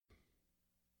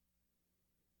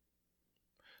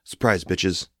Surprise,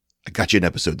 bitches. I got you an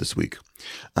episode this week.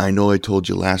 I know I told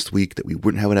you last week that we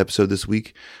wouldn't have an episode this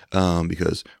week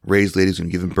because Ray's lady's going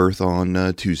to give him birth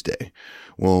on Tuesday.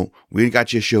 Well, we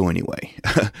got you a show anyway.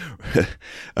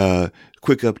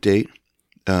 Quick update.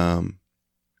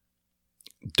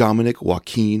 Dominic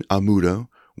Joaquin Amudo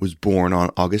was born on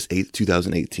August 8th,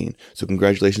 2018. So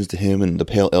congratulations to him and the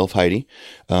pale elf Heidi.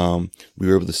 We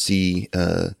were able to see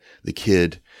the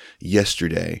kid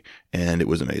yesterday, and it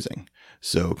was amazing.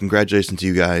 So congratulations to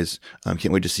you guys.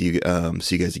 Can't wait to see you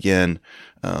guys again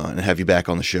and have you back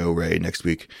on the show, Ray, next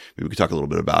week. Maybe we could talk a little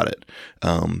bit about it.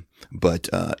 But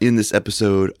in this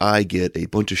episode, I get a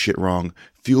bunch of shit wrong.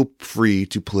 Feel free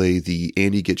to play the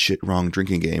Andy Get Shit Wrong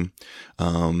drinking game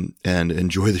and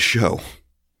enjoy the show.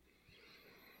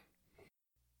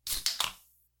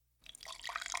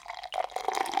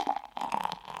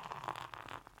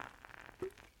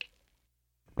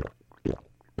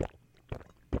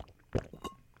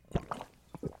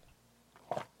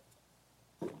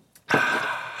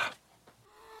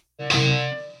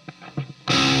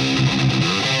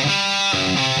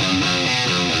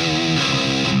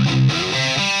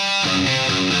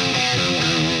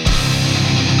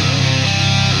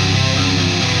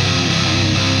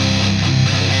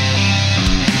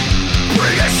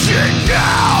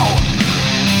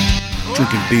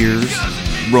 Drinking beers,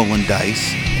 rolling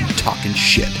dice, and talking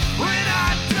shit.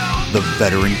 The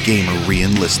Veteran Gamer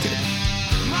Re-Enlisted.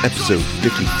 Episode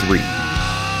 53.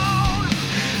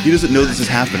 He doesn't know this is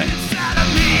happening.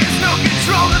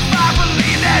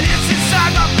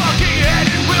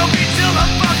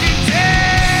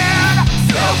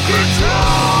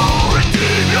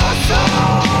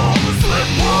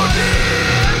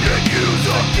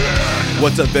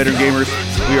 What's up, Veteran Gamers?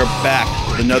 We are back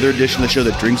with another edition of the show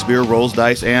that drinks beer, rolls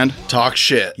dice, and talk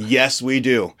shit. Yes, we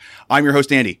do. I'm your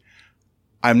host, Andy.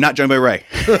 I'm not joined by Ray.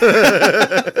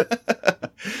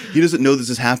 He doesn't know this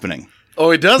is happening.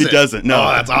 Oh, he doesn't? He doesn't. No.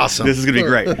 Oh, that's awesome. This is going to be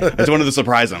great. I just wanted to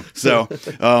surprise him. So,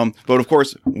 but of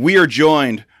course, we are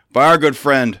joined by our good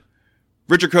friend,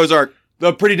 Richard Kozark,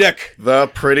 the Pretty Dick. The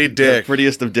Pretty Dick. The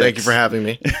prettiest of dicks. Thank you for having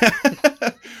me.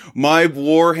 My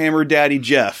Warhammer daddy,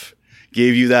 Jeff,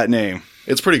 gave you that name.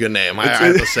 It's a pretty good name, I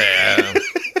have to say.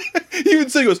 He even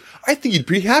said, he goes, I think you'd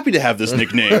be happy to have this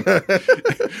nickname.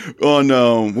 On,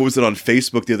 what was it, on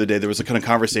Facebook the other day, there was a kind of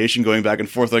conversation going back and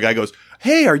forth. The guy goes,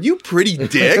 hey, are you Pretty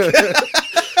Dick?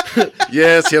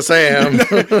 Yes, I am.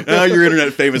 Now you're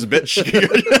internet famous, bitch.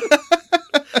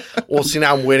 Well, see,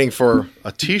 now I'm waiting for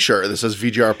a t-shirt that says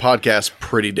VGR Podcast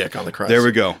Pretty Dick on the crest. There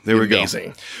we go.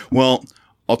 Amazing. Well,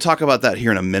 I'll talk about that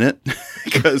here in a minute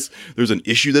because there's an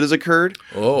issue that has occurred.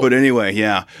 Oh. But anyway,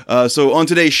 yeah. So on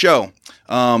today's show,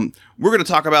 we're going to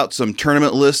talk about some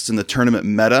tournament lists and the tournament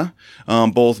meta.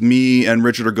 Both me and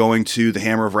Richard are going to the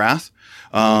Hammer of Wrath.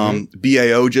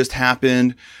 BAO just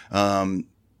happened.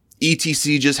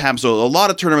 ETC just happened. So a lot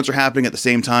of tournaments are happening at the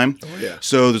same time. Oh, yeah.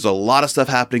 So there's a lot of stuff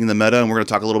happening in the meta, and we're going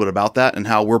to talk a little bit about that and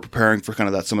how we're preparing for kind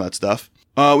of that, some of that stuff.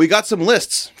 We got some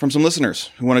lists from some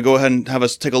listeners who want to go ahead and have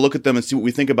us take a look at them and see what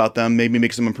we think about them, maybe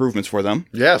make some improvements for them.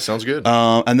 Yeah, sounds good.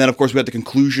 And then, of course, we had the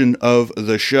conclusion of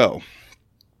the show.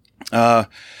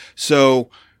 So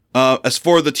as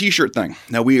for the t-shirt thing,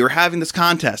 now we are having this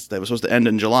contest that was supposed to end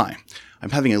in July. I'm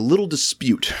having a little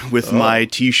dispute with my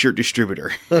t-shirt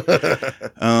distributor.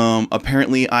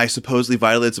 Apparently, I supposedly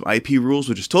violated some IP rules,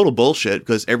 which is total bullshit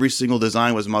because every single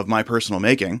design was of my personal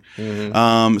making.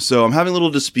 So I'm having a little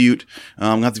dispute. I'm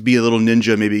going to have to be a little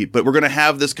ninja maybe, but we're going to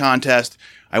have this contest.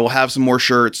 I will have some more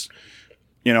shirts.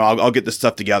 You know, I'll get this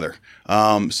stuff together.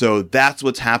 So that's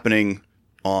what's happening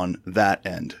on that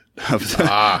end of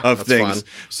things.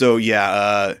 Fun. So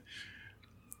yeah,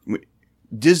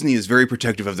 Disney is very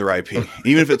protective of their IP,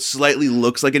 even if it slightly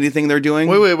looks like anything they're doing.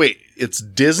 Wait. It's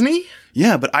Disney?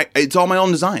 Yeah, but it's all my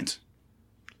own designs.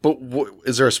 But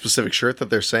is there a specific shirt that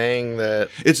they're saying that...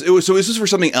 So this is for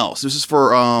something else. This is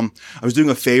for, I was doing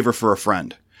a favor for a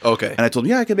friend. Okay. And I told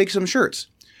him, yeah, I could make some shirts.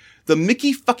 The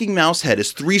Mickey fucking Mouse head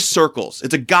is 3 circles.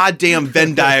 It's a goddamn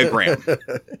Venn diagram.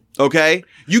 Okay?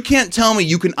 You can't tell me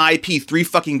you can IP 3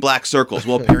 fucking black circles.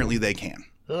 Well, apparently they can.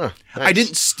 Nice. I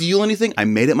didn't steal anything. I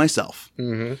made it myself.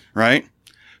 Right?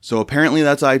 So apparently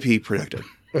that's IP protected.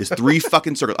 It's 3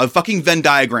 fucking circles. A fucking Venn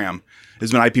diagram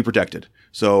has been IP protected.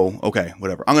 So, okay,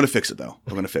 whatever. I'm going to fix it, though.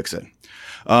 I'm going to fix it.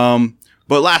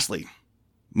 But lastly,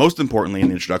 most importantly in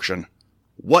the introduction,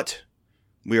 what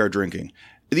we are drinking.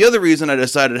 The other reason I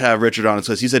decided to have Richard on is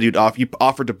because he said you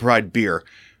offered to provide beer.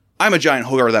 I'm a giant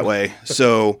hoarder that way,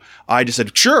 so I just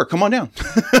said, sure, come on down.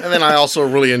 And then I also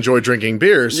really enjoy drinking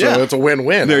beer, so it's a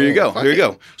win-win. There you go. There you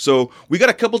go. So we got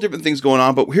a couple different things going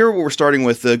on, but here we're starting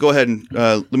with. Go ahead and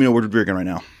let me know what we're drinking right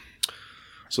now.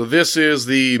 So this is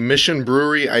the Mission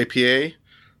Brewery IPA.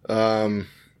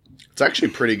 It's actually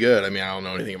pretty good. I mean, I don't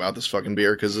know anything about this fucking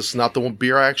beer because it's not the one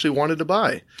beer I actually wanted to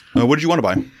buy. What did you want to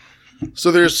buy?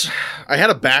 So I had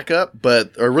a backup,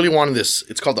 but I really wanted this.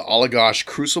 It's called the Allagash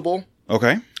Crucible.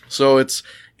 Okay. So it's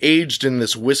aged in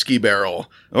this whiskey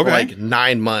barrel for Okay. like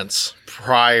 9 months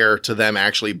prior to them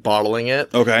actually bottling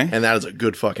it. Okay. And that is a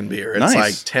good fucking beer. It's Nice.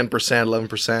 like 10%,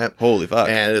 11%. Holy fuck.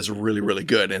 And it's really, really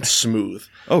good and smooth.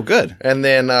 Oh, good. And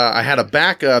then I had a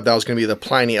backup that was going to be the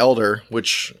Pliny Elder,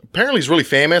 which apparently is really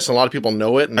famous. And a lot of people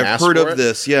know it and I've ask heard for of it.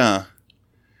 this, yeah.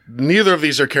 Neither of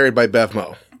these are carried by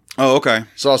Bevmo. Oh, okay.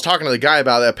 So I was talking to the guy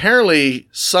about it. Apparently,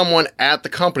 someone at the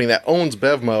company that owns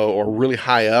Bevmo or really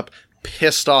high up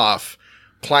pissed off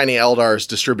Pliny Eldar's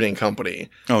distributing company.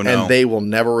 Oh, no. And they will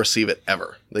never receive it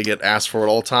ever. They get asked for it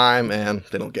all the time, and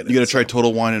they don't get it. You got to try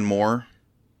Total Wine and More.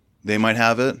 They might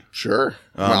have it. Sure.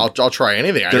 I'll try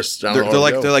anything. I don't know They're where to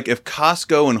like go. they're like if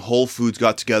Costco and Whole Foods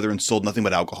got together and sold nothing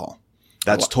but alcohol.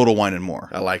 That's Total Wine and More.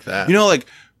 I like that. You know, like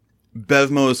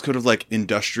Bevmo is kind of like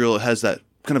industrial. It has that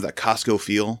kind of that Costco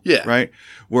feel. Yeah. Right?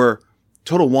 Where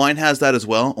Total Wine has that as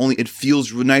well, only it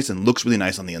feels really nice and looks really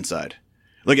nice on the inside.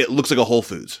 Like it looks like a Whole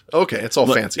Foods. Okay, it's all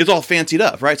fancy. It's all fancied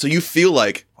up, right? So you feel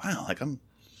like, wow, like I'm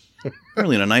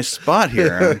really in a nice spot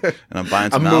here. And I'm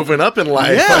buying some I'm moving up in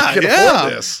life. I can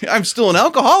afford this. I'm still an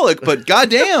alcoholic, but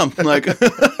goddamn, like It's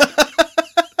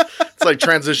like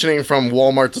transitioning from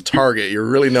Walmart to Target. You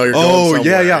really know you're going oh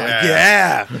somewhere.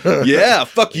 yeah.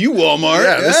 Fuck you, Walmart.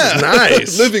 Yeah, this is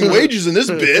nice. Living wages in this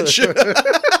bitch.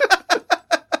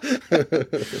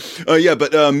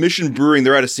 But Mission Brewing,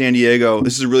 they're out of San Diego.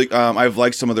 This is really, I've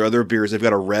liked some of their other beers. They've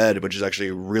got a red, which is actually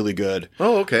really good.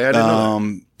 Oh, okay. I didn't know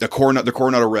that. The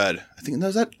Coronado Red. I think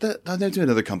that's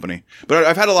another company. But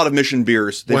I've had a lot of Mission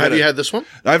beers. Well, have you had this one?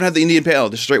 I haven't had the Indian Pale,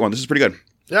 the straight one. This is pretty good.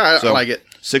 Yeah, I like it.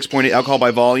 6.8 alcohol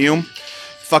by volume.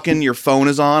 Fucking your phone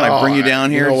is on. I bring you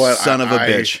down here, You know what? son of a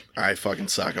bitch. I fucking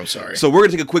suck. I'm sorry. So we're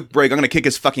going to take a quick break. I'm going to kick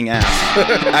his fucking ass.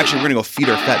 Actually, we're going to go feed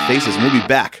our fat faces, and we'll be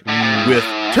back with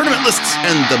tournament lists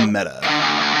and the meta.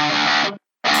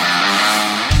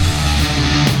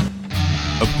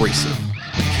 Abrasive,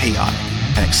 chaotic,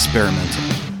 and experimental.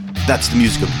 That's the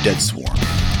music of Dead Swarm.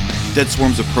 Dead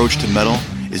Swarm's approach to metal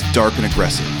is dark and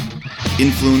aggressive,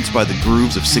 influenced by the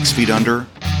grooves of 6 Feet Under,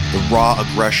 the raw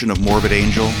aggression of Morbid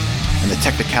Angel, and the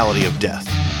technicality of Death.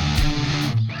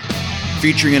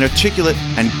 Featuring an articulate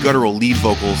and guttural lead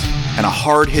vocals and a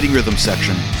hard-hitting rhythm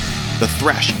section, the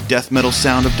thrashy death metal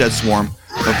sound of Dead Swarm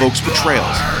evokes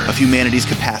portrayals of humanity's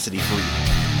capacity for evil.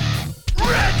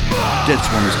 Dead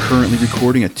Swarm is currently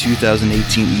recording a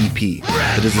 2018 EP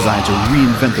that is designed to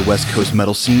reinvent the West Coast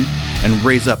metal scene and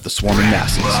raise up the swarming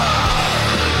masses.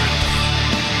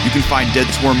 You can find Dead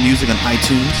Swarm music on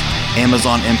iTunes,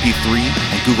 Amazon MP3,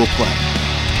 and Google Play.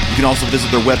 You can also visit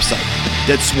their website,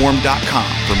 deadswarm.com,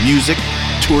 for music,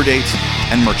 tour dates,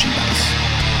 and merchandise.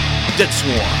 Dead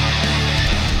Swarm.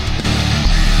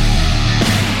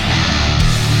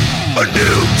 A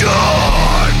new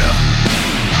dawn!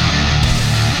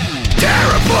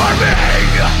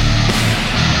 Terraforming!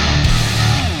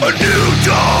 A new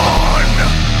dawn!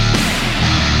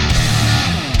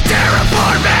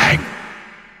 Terraforming!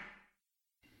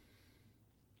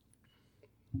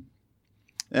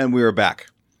 And we are back.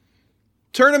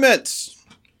 Tournaments!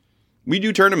 We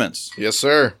do tournaments. Yes,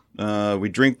 sir. We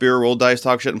drink beer, roll dice,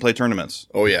 talk shit, and play tournaments.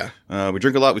 Oh, yeah. We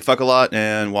drink a lot, we fuck a lot,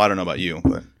 and well, I don't know about you,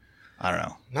 but I don't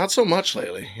know. Not so much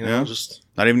lately. You know, Yeah? just...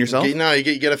 Not even yourself? You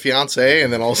get a fiance,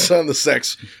 and then all of a sudden the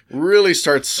sex really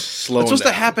starts slowing It's supposed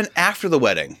down. to happen after the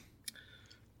wedding.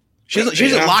 She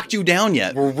hasn't locked you down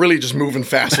yet. We're really just moving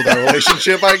fast with our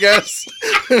relationship, I guess.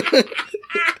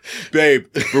 Babe,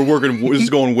 this is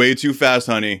going way too fast,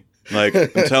 honey. Like, I'm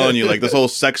telling you, like, this whole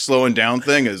sex slowing down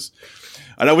thing is...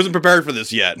 I wasn't prepared for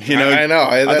this yet, you know? I know.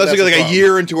 I thought it that's was like the a problem.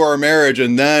 year into our marriage,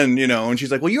 and then, you know, and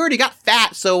she's like, well, you already got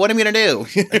fat, so what am I going to do?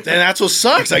 And that's what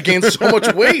sucks. I gained so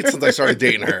much weight since I started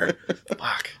dating her.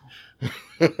 Fuck.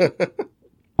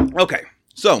 Okay,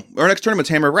 so our next tournament's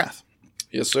Hammer of Wrath.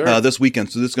 Yes, sir. This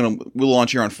weekend. So we'll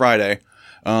launch here on Friday.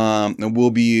 And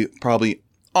we'll be probably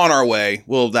on our way.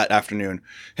 Well, that afternoon.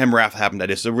 Hammer Wrath happened that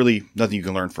day. So really nothing you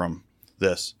can learn from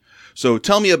this. So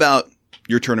tell me about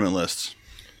your tournament lists.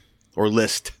 Or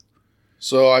list.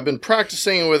 So I've been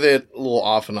practicing with it a little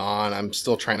off and on. I'm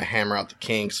still trying to hammer out the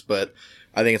kinks, but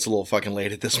I think it's a little fucking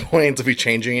late at this point to be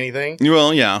changing anything.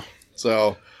 Well, yeah.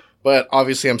 So, but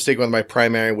obviously I'm sticking with my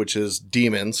primary, which is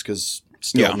demons, because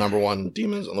still Yeah. number one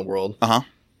demons in the world. Uh-huh.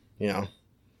 You know,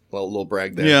 little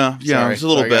brag there. Yeah, Sorry. just a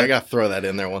little Sorry, bit. I got to throw that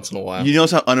in there once in a while. You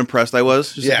notice how unimpressed I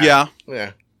was? Just Yeah.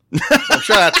 like, Yeah. So I'm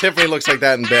sure that Tiffany looks like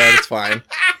that in bed. It's fine.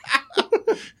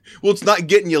 Well, it's not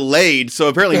getting you laid, so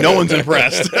apparently no one's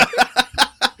impressed.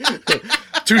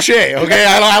 Touche. Okay,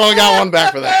 I don't got one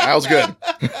back for that. That was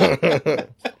good.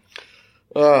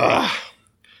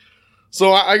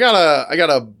 So I got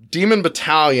a demon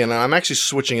battalion, and I'm actually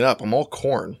switching it up. I'm all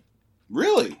corn.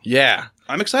 Really? Yeah,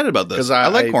 I'm excited about this. 'Cause I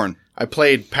like corn. I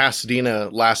played Pasadena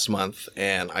last month,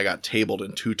 and I got tabled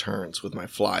in 2 turns with my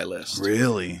fly list.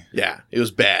 Really? Yeah, it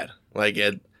was bad.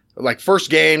 Like first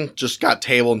game, just got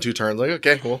tabled in 2 turns. Like,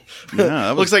 okay, well, Yeah, that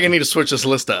was, looks like I need to switch this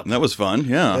list up. that was fun.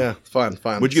 Yeah. Yeah, fun.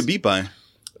 What'd you get beat by?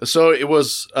 So it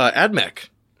was AdMech.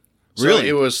 So Really?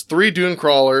 it was 3 dune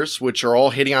crawlers, which are all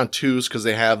hitting on 2s because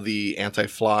they have the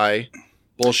anti-fly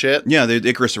bullshit. Yeah, the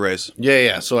Icarus arrays.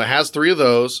 Yeah. So it has 3 of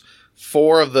those,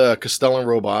 4 of the Castellan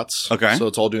robots. Okay. So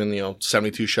it's all doing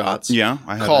 72 shots. Yeah,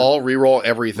 I have Call, reroll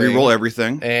everything. Reroll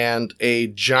everything. And a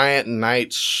giant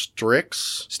knight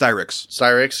Strix.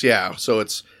 Styrix. Yeah. So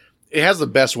it has the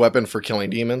best weapon for killing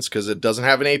demons because it doesn't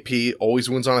have an AP, always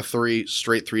wounds on a 3,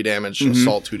 straight 3 damage,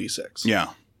 assault 2d6. Yeah.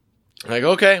 Like,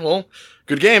 okay, well,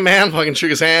 good game, man. Fucking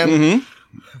shook his hand.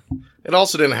 Mm-hmm. It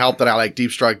also didn't help that I deep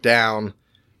struck down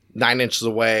 9 inches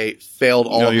away, failed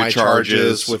all of your my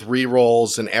charges with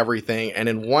rerolls and everything. And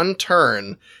in 1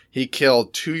 turn, he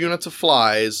killed 2 units of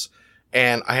flies,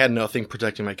 and I had nothing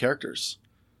protecting my characters.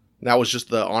 And that was just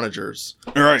the onagers.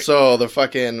 All right. So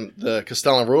the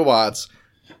Castellan robots,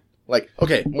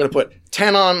 okay, I'm going to put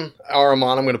 10 on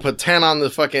Aramon. I'm going to put 10 on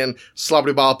the fucking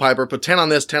Slobbity Ball Piper, put 10 on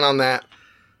this, 10 on that.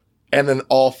 And then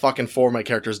all fucking 4 of my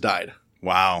characters died.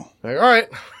 Wow. Like, all right.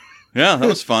 Yeah, that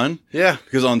was fun. Yeah.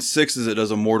 Because on 6s, it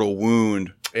does a mortal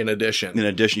wound. In addition,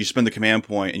 You spend the command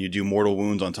point and you do mortal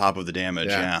wounds on top of the damage.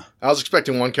 Yeah. I was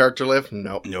expecting 1 character to live.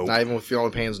 Nope. Nope. Not even with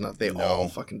feeling pains. They No. all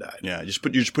fucking died. Yeah. You're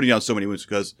just putting out so many wounds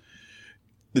because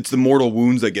it's the mortal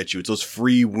wounds that get you. It's those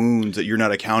free wounds that you're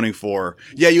not accounting for.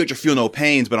 Yeah, you get your feel no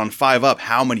pains, but on 5 up,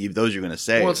 how many of those you're going to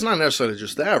save? Well, it's not necessarily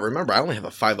just that. Remember, I only have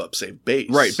a 5 up save base.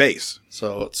 Right, base.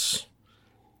 So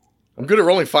I'm good at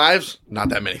rolling 5s. Not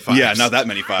that many 5s. Yeah, not that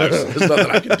many 5s. There's nothing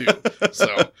I can do.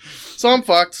 So I'm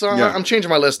fucked. So Yeah. I'm changing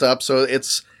my list up. So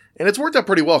it's worked out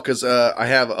pretty well because I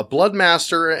have a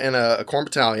Bloodmaster and a Corn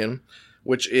Battalion,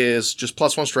 which is just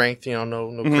 +1 strength.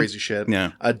 No crazy shit.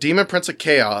 Yeah. A Demon Prince of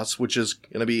Chaos, which is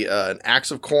going to be an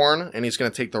Axe of Corn, and he's going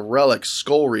to take the relic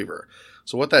Skull Reaver.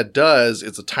 So what that does,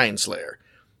 it's a Titan Slayer.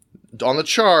 On the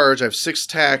charge, I have 6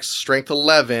 attacks, strength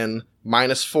 11,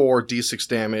 -4 d6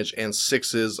 damage, and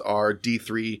 6s are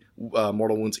d3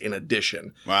 mortal wounds in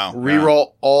addition. Wow.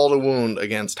 Reroll all the wound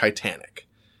against Titanic.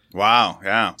 Wow.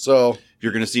 Yeah. So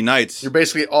You're going to see knights. you're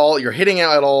basically you're hitting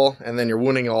out at all, and then you're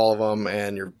wounding all of them,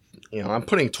 and I'm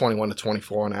putting 21 to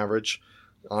 24 on average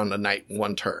on a night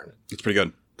 1 turn. It's pretty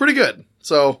good. Pretty good.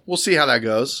 So we'll see how that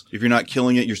goes. If you're not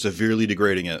killing it, you're severely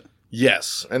degrading it.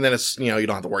 Yes. And then it's, you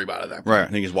don't have to worry about it at that point. Right. I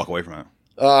think you just walk away from it.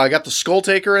 I got the Skull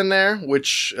Taker in there,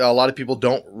 which a lot of people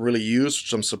don't really use,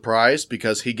 which I'm surprised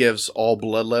because he gives all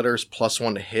bloodletters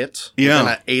 +1 to hit Yeah.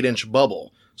 within an 8-inch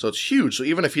bubble. So it's huge. So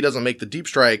even if he doesn't make the deep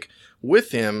strike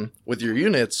with him, with your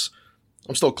units,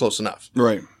 I'm still close enough.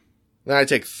 Right. Then I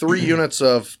take 3 units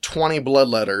of 20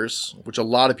 bloodletters, which a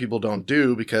lot of people don't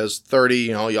do because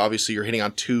 30, obviously you're hitting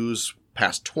on 2s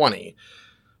past 20.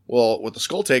 Well, with the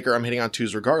Skull Taker, I'm hitting on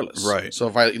 2s regardless. Right. So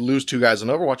if I lose 2 guys in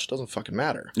Overwatch, it doesn't fucking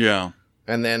matter. Yeah.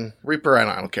 And then Reaper,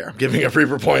 I don't care. I'm giving up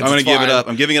Reaper points. I'm going to It's give it fine. up.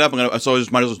 I'm giving it up. So I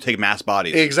just might as well take mass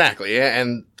bodies. Exactly. Yeah.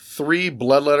 And 3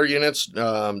 bloodletter units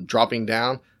dropping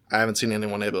down. I haven't seen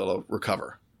anyone able to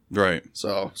recover. Right.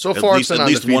 So At far least, it's been at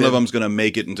least one undefeated. of them's going to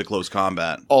make it into close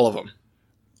combat. All of them.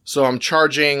 So I'm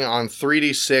charging on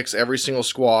 3d6 every single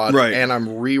squad. Right. And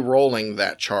I'm re-rolling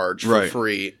that charge for Right.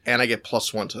 free. And I get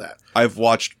 +1 to that. I've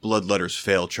watched bloodletters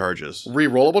fail charges.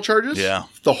 Re-rollable charges? Yeah.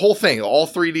 The whole thing. All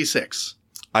 3d6.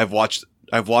 I've watched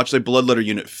a bloodletter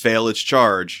unit fail its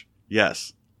charge.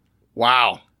 Yes.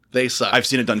 Wow. They suck. I've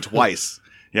seen it done twice.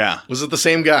 Yeah. Was it the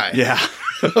same guy? Yeah.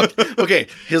 Okay.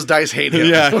 His dice hate him.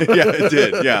 Yeah, it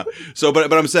did. Yeah. So,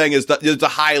 but I'm saying is that there's a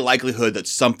high likelihood that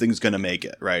something's going to make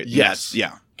it, right? Yes.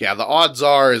 Yeah. Yeah, the odds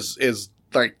are is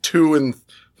like 2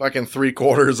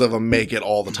 3/4 of them make it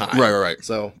all the time. Right.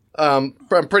 So I'm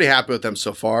pretty happy with them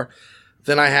so far.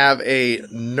 Then I have a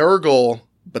Nurgle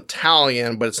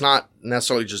battalion, but it's not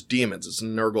necessarily just demons. It's a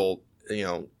Nurgle,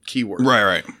 keyword.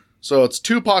 Right. So it's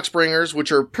 2 Poxbringers,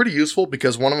 which are pretty useful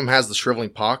because one of them has the Shriveling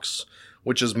Pox,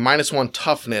 which is -1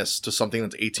 toughness to something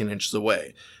that's 18 inches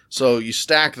away. So you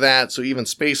stack that, so even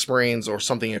Space Marines or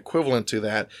something equivalent to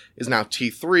that is now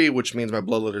T3, which means my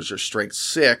Bloodletters are strength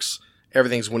 6.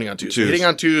 Everything's winning on 2s. So hitting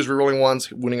on 2s, rerolling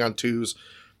 1s, winning on 2s.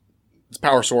 It's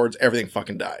power swords, everything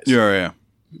fucking dies. Yeah.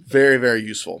 Very, very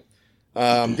useful.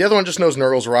 The other one just knows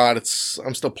Nurgle's Rod.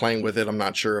 I'm still playing with it. I'm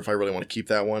not sure if I really want to keep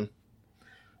that one.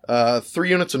 3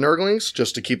 units of Nurglings,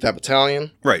 just to keep that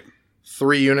battalion. Right.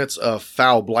 3 units of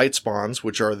Foul Blight Spawns,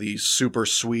 which are the super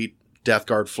sweet Death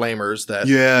Guard Flamers that...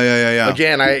 Yeah.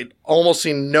 Again, I almost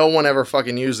seen no one ever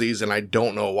fucking use these, and I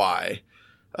don't know why.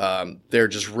 They're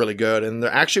just really good. And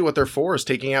they're actually what they're for is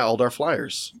taking out Eldar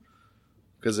Flyers.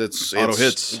 Because it's auto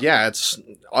hits. Yeah, it's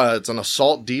an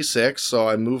assault D6, so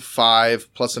I move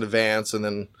 5 plus an advance, and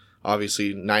then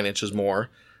obviously 9 inches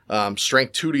more.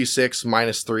 Strength 2d6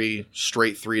 minus 3,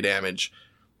 straight 3 damage,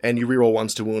 and you reroll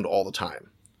 1s to wound all the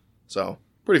time. So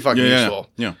pretty fucking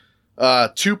useful. Yeah.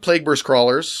 2 Plague Burst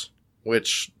Crawlers,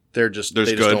 which they just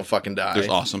don't fucking die. They're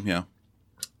awesome. Yeah.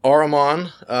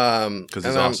 Aramon, because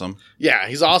he's awesome. Yeah,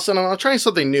 he's awesome. I'm trying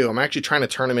something new. I'm actually trying to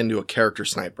turn him into a character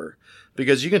sniper.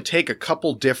 Because you can take a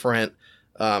couple different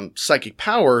psychic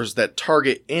powers that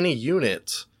target any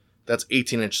unit that's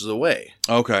 18 inches away.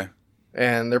 Okay.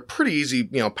 And they're pretty easy,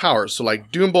 powers. So like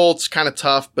Doom Bolt's kind of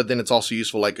tough, but then it's also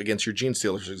useful like against your Gene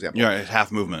Stealers, for example. Yeah, it's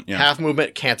half movement. Yeah. Half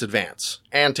movement, can't advance,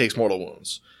 and takes mortal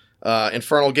wounds.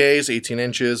 Infernal Gaze, 18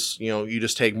 inches. You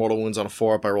just take mortal wounds on a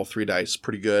 4-up. I roll 3 dice.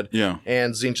 Pretty good. Yeah.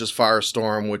 And Tzeentch's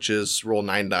Firestorm, which is roll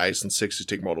 9 dice and 6 to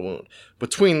take mortal wound.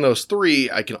 Between those 3,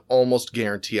 I can almost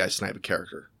guarantee I snipe a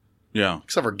character. Yeah.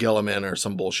 Except for Gilliman or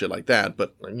some bullshit like that.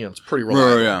 But, it's pretty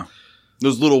reliable. Yeah.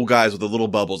 Those little guys with the little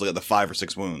bubbles, they got the 5 or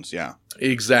 6 wounds. Yeah.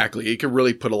 Exactly. You could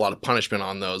really put a lot of punishment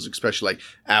on those, especially like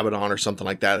Abaddon or something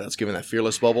like that that's giving that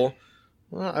fearless bubble.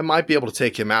 Well, I might be able to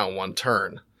take him out in 1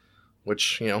 turn.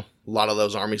 Which, a lot of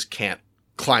those armies can't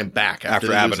climb back after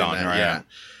Abaddon, that. right?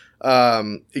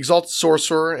 Yeah. Exalted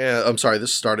Sorcerer. I'm sorry,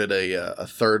 this started a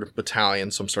 3rd battalion,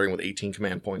 so I'm starting with 18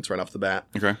 command points right off the bat.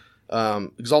 Okay.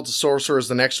 Exalted Sorcerer is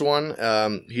the next one.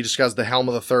 He just has the Helm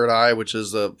of the Third Eye, which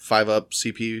is a 5-up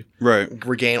CP. Right.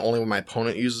 Regain only when my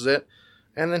opponent uses it.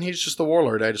 And then he's just the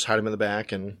Warlord. I just hide him in the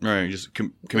back and... Right, just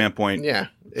command point. Yeah.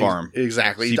 Farm.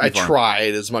 Exactly. CP I farm.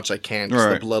 tried as much as I can because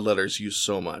Right. the Bloodletters use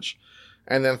so much.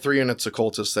 And then 3 units of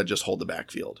Cultists that just hold the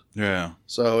backfield. Yeah.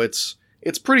 So it's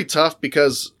pretty tough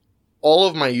because all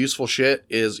of my useful shit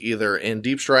is either in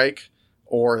Deep Strike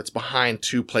or it's behind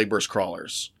 2 Plague Burst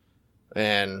Crawlers.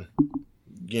 And,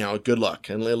 good luck.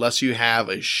 And unless you have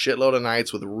a shitload of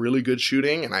knights with really good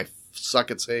shooting and I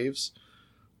suck at saves,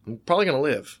 I'm probably going to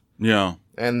live. Yeah.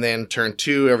 And then turn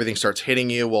 2, everything starts hitting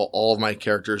you while all of my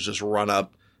characters just run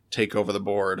up, take over the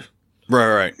board.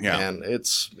 Right. Yeah. And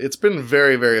it's been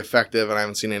very, very effective, and I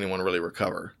haven't seen anyone really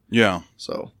recover. Yeah.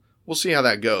 So we'll see how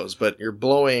that goes. But you're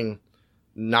blowing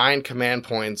 9 command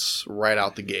points right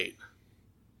out the gate.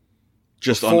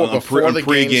 Just before on the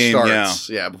pre-game, game starts.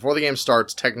 Yeah, before the game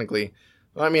starts, technically.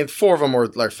 I mean, 4 of them are,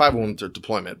 like 5 of them are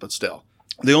deployment, but still.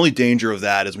 The only danger of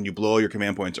that is when you blow your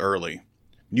command points early.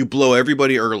 You blow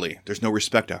everybody early. There's no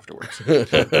respect afterwards.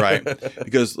 Right?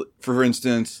 Because, for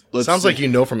instance... Sounds like you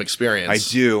know from experience.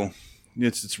 I do.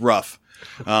 It's rough.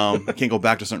 I can't go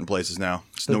back to certain places now.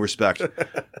 It's no respect.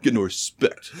 Get no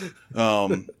respect.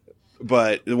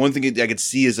 But the one thing I could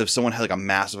see is if someone had like a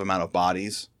massive amount of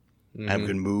bodies and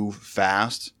could move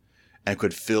fast and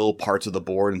could fill parts of the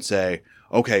board and say,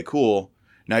 okay, cool.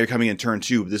 Now you're coming in turn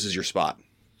 2. This is your spot.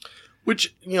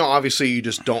 Which, obviously you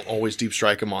just don't always deep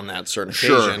strike them on that certain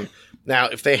Sure. occasion. Now,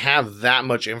 if they have that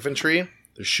much infantry,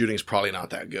 their shooting's probably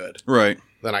not that good. Right.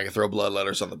 Then I can throw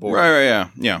Bloodletters on the board. Right,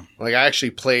 yeah. Like, I actually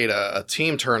played a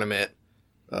team tournament,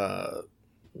 what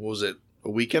was it, a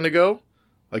weekend ago?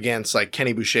 Against, like,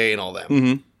 Kenny Boucher and all them.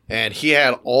 Mm-hmm. And he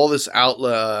had all this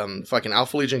fucking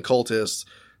Alpha Legion cultists,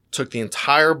 took the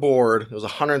entire board. It was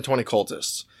 120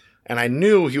 cultists. And I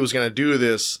knew he was going to do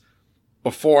this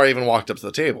before I even walked up to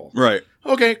the table. Right.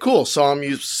 Okay, cool. So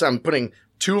I'm putting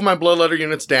 2 of my Bloodletter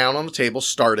units down on the table,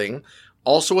 starting,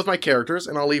 also with my characters,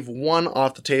 and I'll leave 1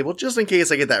 off the table just in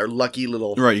case I get that lucky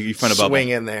little you find a bubble. swing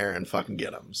in there and fucking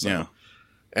get them. So. Yeah.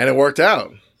 And it worked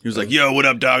out. He was like, yo, what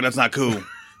up, dog? That's not cool.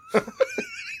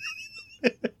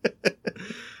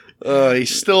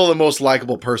 He's still the most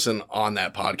likable person on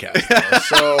that podcast, though.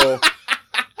 So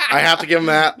I have to give him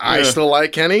that. I still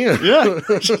like Kenny. Yeah.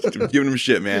 Giving him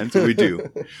shit, man. That's what we do.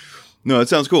 No, that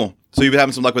sounds cool. So you've been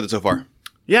having some luck with it so far?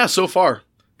 Yeah, so far.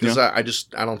 Because Yeah. I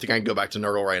don't think I can go back to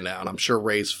Nurgle right now. And I'm sure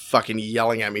Ray's fucking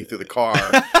yelling at me through the car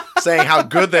saying how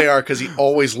good they are because he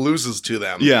always loses to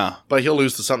them. Yeah. But he'll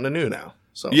lose to something new now.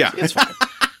 So Yeah. it's fine.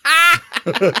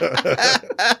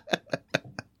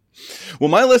 Well,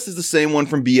 my list is the same one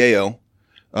from BAO.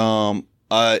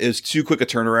 It's too quick a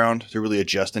turnaround to really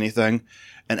adjust anything.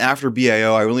 And after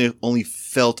BAO, I really only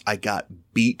felt I got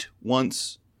beat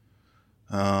once.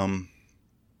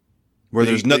 where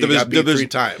there's nothing. You got beat 3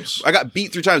 times. I got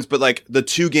beat 3 times, but like the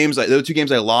two games I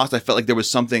lost, I felt like there was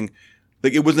something.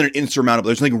 Like, it wasn't an insurmountable.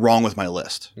 There's something wrong with my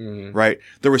list, right?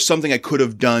 There was something I could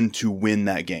have done to win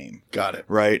that game. Got it.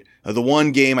 Right? The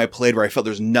one game I played where I felt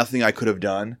there's nothing I could have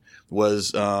done was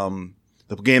the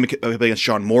game I played against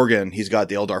Sean Morgan. He's got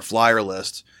the Eldar Flyer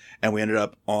list, and we ended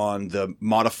up on the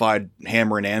modified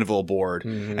Hammer and Anvil board,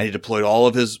 and he deployed all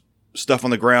of his stuff on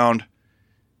the ground,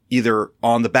 either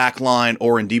on the back line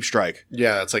or in deep strike.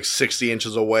 Yeah, it's like 60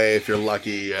 inches away if you're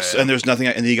lucky. Yeah. And there's nothing.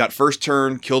 And he got first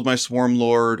turn, killed my Swarm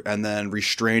Lord, and then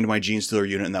restrained my Gene Stealer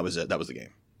unit, and that was it. That was the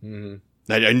game.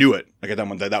 I knew it. Like, at that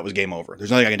one, that was game over.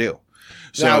 There's nothing I can do.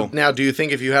 So now, do you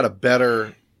think if you had a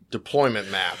better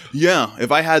deployment map? Yeah, if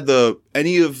I had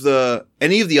any of the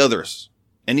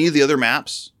other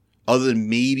maps, other than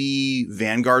maybe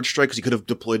Vanguard Strike, because he could have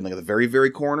deployed in like the very, very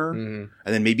corner, and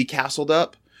then maybe castled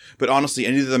up. But honestly,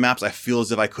 any of the maps, I feel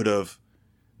as if I could have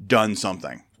done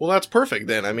something. Well, that's perfect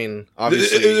then. I mean,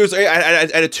 obviously, I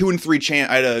had a 2 and 3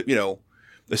 chance. I had a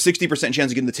 60%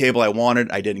 chance of getting the table I wanted.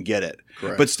 I didn't get it.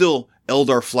 Correct. But still,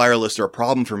 Eldar Flyer lists are a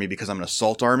problem for me because I'm an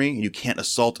assault army, and you can't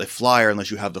assault a flyer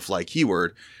unless you have the fly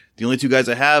keyword. The only 2 guys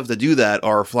I have that do that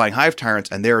are Flying Hive Tyrants,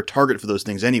 and they're a target for those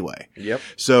things anyway. Yep.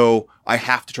 So I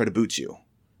have to try to boot you,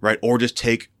 right? Or just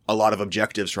take a lot of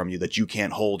objectives from you that you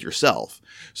can't hold yourself.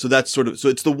 So that's so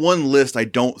it's the one list I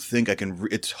don't think I can,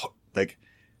 it's like,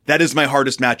 that is my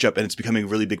hardest matchup, and it's becoming a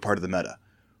really big part of the meta.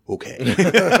 Okay.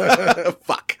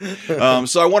 Fuck.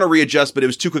 So I want to readjust, but it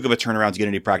was too quick of a turnaround to get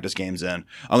any practice games in.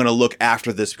 I'm going to look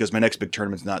after this because my next big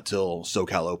tournament's not till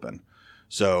SoCal Open.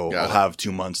 So I'll have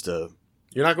 2 months to.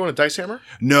 You're not going to Dice Hammer?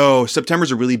 No,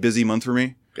 September's a really busy month for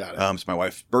me. Got it. It's my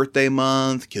wife's birthday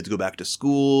month. Kids go back to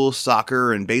school.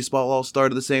 Soccer and baseball all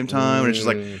start at the same time. And it's just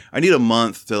like, I need a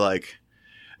month to like,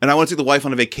 and I want to take the wife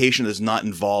on a vacation that does not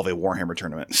involve a Warhammer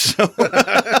tournament. So,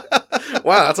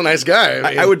 wow, that's a nice guy.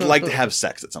 I mean, I would like to have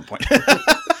sex at some point.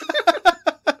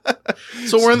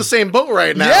 So we're in the same boat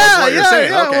right now. Yeah, That's what you're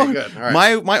saying. yeah. Okay, Well, good. All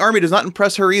right. My army does not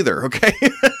impress her either. Okay.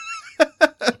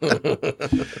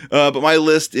 But my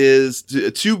list is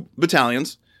 2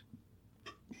 battalions.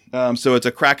 So it's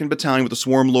a Kraken battalion with a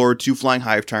Swarm Lord, 2 Flying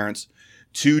Hive Tyrants,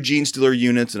 2 Gene Stealer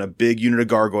units, and a big unit of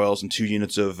Gargoyles, and 2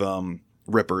 units of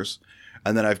Rippers.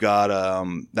 And then I've got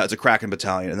that's a Kraken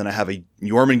battalion, and then I have a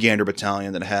Jormungandr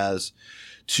battalion that has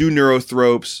 2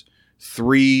 Neurothropes,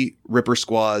 3 Ripper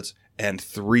squads, and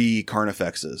 3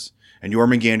 Carnifexes. And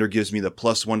Jormungandr gives me the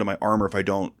 +1 to my armor if I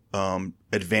don't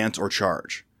advance or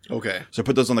charge. Okay. So I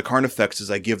put those on the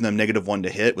Carnifexes. I give them -1 to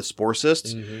hit with Spore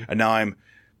Cysts. And now I'm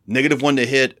 -1 to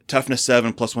hit, toughness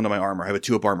 7, +1 to my armor. I have a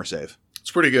 2-up armor save. It's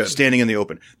pretty good. Standing in the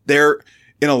open. They're,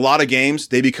 in a lot of games,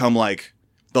 they become like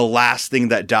the last thing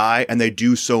that die, and they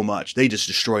do so much. They just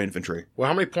destroy infantry. Well,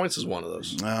 how many points is one of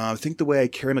those? I think the way I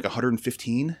carry them, like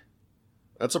 115.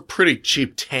 That's a pretty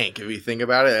cheap tank. If you think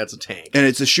about it, that's a tank. And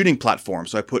it's a shooting platform.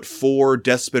 So I put 4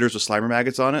 Death Spitters with Slimer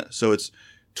Maggots on it. So it's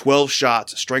 12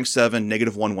 shots, strength 7,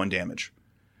 -1 damage.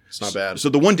 It's not bad. So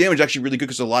the 1 damage is actually really good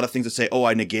because there's a lot of things that say, oh,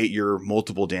 I negate your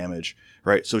multiple damage,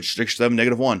 right? So it's strength 7,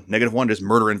 -1. -1 is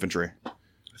murder infantry. I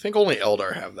think only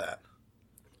Eldar have that.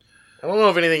 I don't know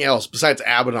of anything else besides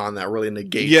Abaddon that really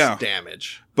negates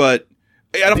damage. But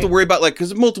I don't have to worry about, like,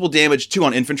 because multiple damage, 2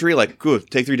 on infantry, like, good,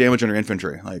 take 3 damage on your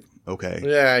infantry. Like, okay.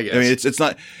 Yeah, I guess. I mean, it's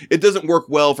not, it doesn't work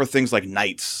well for things like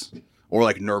knights or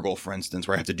like Nurgle, for instance,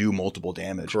 where I have to do multiple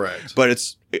damage. Correct. But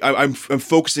I'm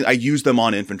focusing, I use them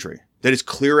on infantry. They just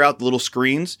clear out the little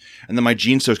screens, and then my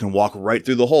Gene Stealers can walk right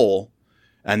through the hole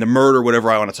and to murder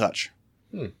whatever I want to touch.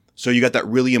 So you got that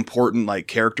really important, like,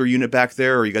 character unit back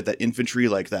there, or you got that infantry,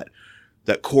 like that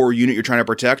core unit you're trying to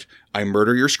protect. I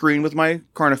murder your screen with my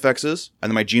Carnifexes, and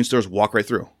then my Gene Stealers walk right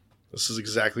through. This is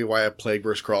exactly why I have Plague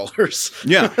Burst Crawlers.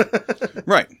 Yeah.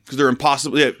 Right. Because they're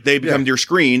impossible. They become your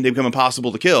screen. They become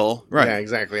impossible to kill. Right. Yeah,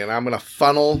 exactly. And I'm going to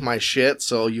funnel my shit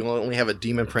so you only have a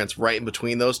Demon Prince right in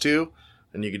between those two.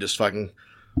 And you can just fucking,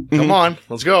 come on,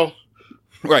 let's go.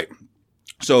 Right.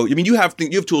 So, I mean, you have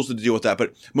tools to deal with that,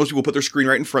 but most people put their screen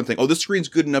right in front, think, oh, this screen's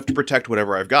good enough to protect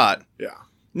whatever I've got. Yeah.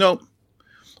 No.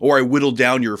 Or I whittled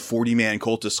down your 40-man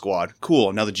cultist squad.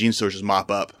 Cool. Now the Gene Stealers just mop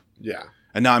up. Yeah.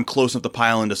 And now I'm close enough to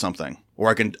pile into something. Or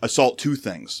I can assault 2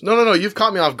 things. No. You've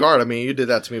caught me off guard. I mean, you did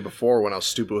that to me before when I was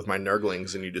stupid with my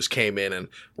Nurglings, and you just came in and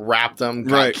wrapped them,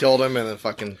 killed them, and then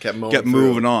fucking kept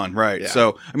moving on. Right. Yeah.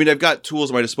 So, I mean, I've got tools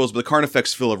at my disposal, but the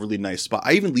Carnifex fill a really nice spot.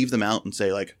 I even leave them out and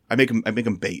say, like, I make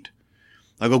them bait.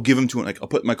 I'll go give him to him. Like I'll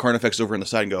put my Carnifex over on the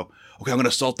side and go, okay, I'm going to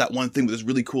assault that one thing with this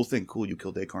really cool thing. Cool, you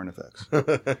killed a Carnifex.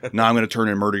 Now I'm going to turn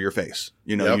and murder your face.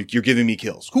 You know, you're giving me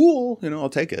kills. Cool, you know, I'll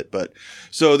take it. But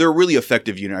so they're a really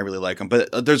effective unit. I really like them.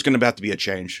 But there's going to have to be a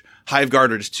change. Hive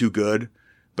Guard are just too good.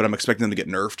 But I'm expecting them to get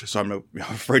nerfed, so I'm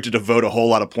afraid to devote a whole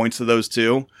lot of points to those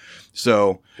two.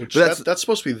 So that's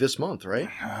supposed to be this month, right?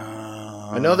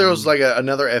 I know there was like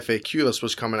another FAQ that's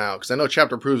supposed to coming out because I know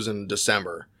Chapter Approves in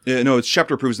December. Yeah, no, it's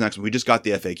Chapter Approves next one. We just got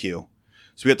the FAQ,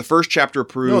 so we got the first Chapter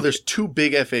Approved. No, there's 2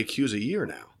 big FAQs a year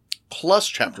now, plus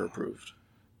Chapter Approved.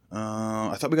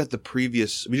 I thought we got the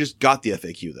previous. We just got the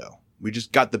FAQ though. We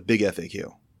just got the big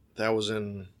FAQ. That was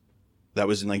in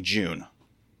like June.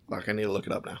 Like, I need to look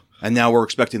it up now. And now we're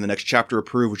expecting the next Chapter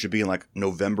Approved, which should be in like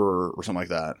November or something like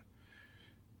that.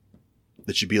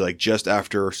 That should be like just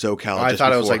after SoCal. I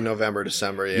thought it was like November,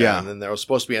 December. Yeah. And then there was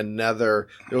supposed to be there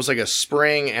was like a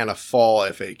spring and a fall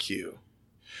FAQ.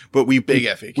 But big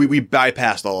FAQ. We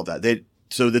bypassed all of that.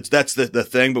 So that's the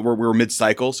thing, but we're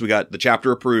mid-cycle. So we got the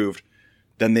Chapter Approved,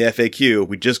 then the FAQ.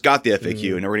 We just got the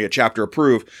FAQ, and now we're going to get Chapter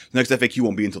Approved. The next FAQ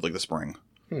won't be until like the spring.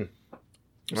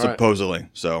 Supposedly. Right.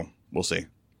 So we'll see.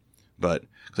 But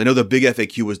because I know the big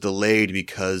FAQ was delayed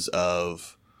because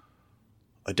of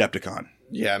Adepticon.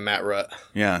 Yeah, Matt Rutt.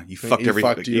 Yeah, he fucked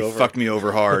everything. He fucked me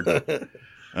over hard.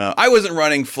 I wasn't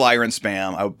running flyer and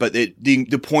spam, but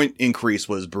the point increase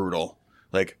was brutal.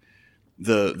 Like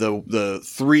the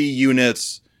 3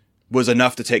 units was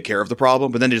enough to take care of the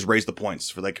problem, but then they just raised the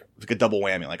points for like a double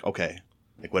whammy. Like, okay.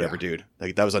 Like, whatever, dude.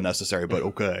 Like, that was unnecessary, but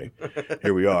okay.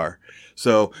 Here we are.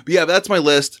 So, but yeah, that's my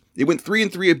list. It went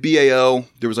 3-3 at BAO.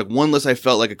 There was like one list I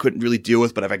felt like I couldn't really deal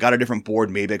with, but if I got a different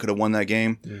board, maybe I could have won that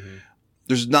game. Mm-hmm.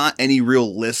 There's not any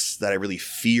real lists that I really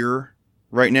fear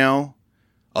right now,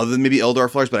 other than maybe Eldar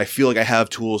Flyers, but I feel like I have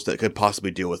tools that could possibly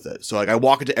deal with it. So, like, I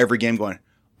walk into every game going,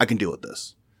 I can deal with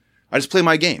this. I just play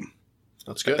my game.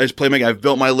 That's good. I just play my game. I've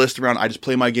built my list around, I just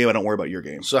play my game. I don't worry about your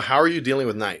game. So, how are you dealing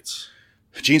with Knights?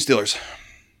 Gene Stealers.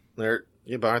 But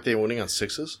aren't they wounding on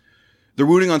 6s? They're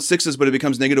wounding on 6s, but it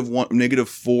becomes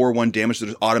 -4 1 damage, so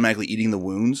they're just automatically eating the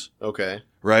wounds. Okay.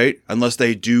 Right? Unless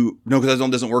they do... No, because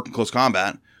that doesn't work in close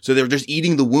combat. So they're just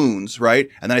eating the wounds, right?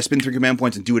 And then I spend 3 command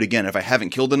points and do it again. If I haven't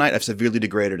killed the knight, I've severely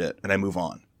degraded it, and I move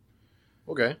on.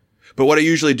 Okay. But what I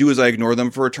usually do is I ignore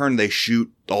them for a turn. They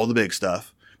shoot all the big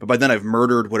stuff. But by then I've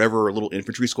murdered whatever little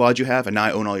infantry squad you have, and now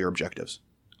I own all your objectives.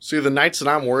 See, the knights that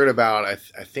I'm worried about, I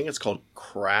think it's called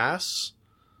Crass.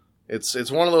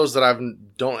 It's one of those that I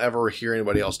don't ever hear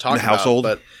anybody else talk about. The household?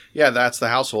 But yeah, that's the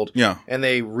household. Yeah. And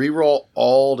they reroll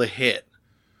all to hit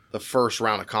the first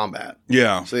round of combat.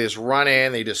 Yeah. So they just run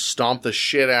in, they just stomp the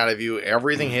shit out of you.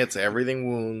 Everything hits, everything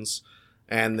wounds.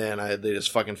 And then they just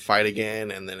fucking fight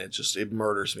again, and then it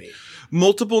murders me.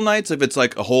 Multiple knights, if it's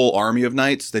like a whole army of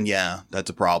knights, then yeah, that's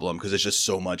a problem, because it's just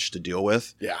so much to deal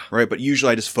with. Yeah. Right? But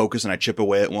usually I just focus and I chip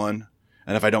away at one.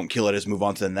 And if I don't kill it, I just move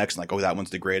on to the next. And like, oh, that one's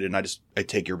degraded. And I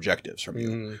take your objectives from you.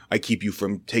 Mm-hmm. I keep you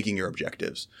from taking your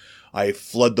objectives. I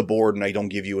flood the board and I don't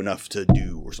give you enough to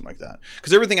do or something like that.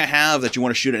 Because everything I have that you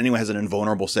want to shoot at anyway has an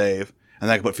invulnerable save. And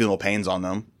then I can put Feeble Pains on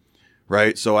them.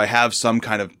 Right? So I have some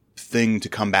kind of thing to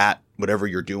combat whatever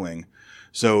you're doing.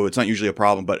 So it's not usually a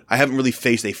problem. But I haven't really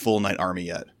faced a full knight army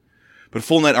yet. But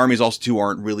full knight armies also too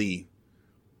aren't really...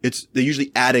 They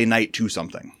usually add a knight to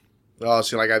something. Oh,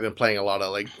 see, like I've been playing a lot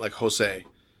of like Jose.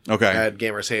 Okay. At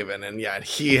Gamers Haven, and yeah,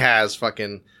 he has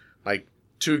fucking like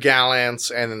 2 Gallants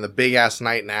and then the big ass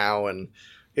knight now, and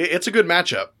it's a good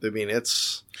matchup. I mean,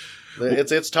 it's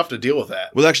tough to deal with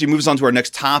that. Well, it actually moves on to our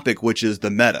next topic, which is the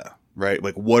meta, right?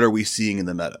 Like, what are we seeing in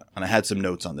the meta? And I had some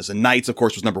notes on this. And Knights, of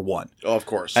course, was number 1. Oh, of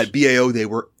course. At BAO, they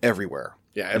were everywhere.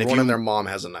 Yeah, everyone and their mom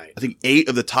has a knight. I think 8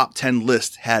 of the top 10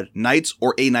 lists had knights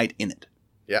or a knight in it.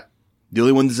 Yeah. The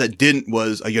only ones that didn't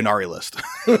was a Ynnari list.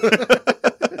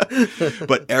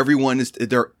 But everyone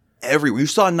they're everywhere. You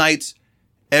saw knights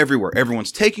everywhere.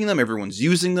 Everyone's taking them. Everyone's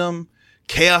using them.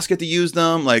 Chaos get to use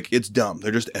them. Like, it's dumb.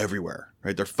 They're just everywhere,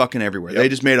 right? They're fucking everywhere.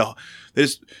 Yep.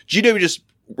 GW just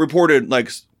reported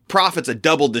like profits that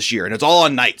doubled this year, and it's all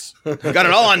on knights. They got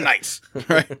it all on knights,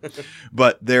 right?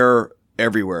 But they're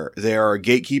everywhere. They are a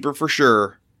gatekeeper for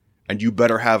sure, and you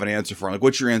better have an answer for them. Like,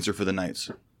 what's your answer for the knights?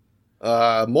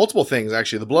 Multiple things,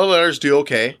 actually. The Bloodletters do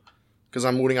okay, because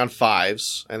I'm wounding on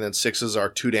 5s, and then 6s are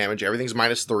 2 damage. Everything's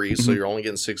 -3, so you're only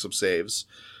getting 6 of saves.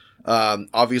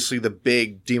 Obviously, the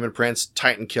big Demon Prince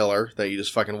Titan Killer that you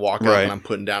just fucking walk up and I'm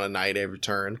putting down a knight every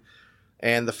turn.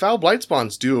 And the Foul Blight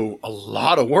Spawns do a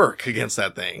lot of work against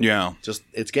that thing. Yeah.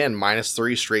 It's again,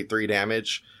 -3, straight 3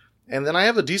 damage. And then I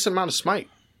have a decent amount of smite.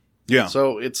 Yeah.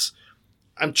 So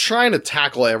I'm trying to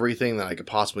tackle everything that I could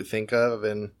possibly think of,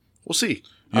 and we'll see.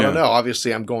 I don't know.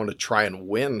 Obviously, I'm going to try and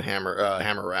win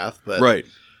Hammer Wrath, but Right.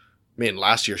 I mean,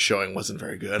 last year's showing wasn't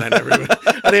very good. I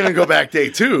didn't even go back day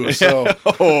 2. So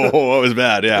Oh, it was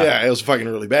bad. Yeah. yeah, it was fucking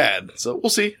really bad. So we'll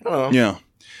see. I don't know. Yeah.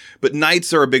 But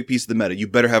knights are a big piece of the meta. You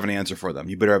better have an answer for them.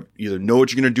 You better either know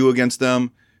what you're going to do against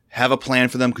them, have a plan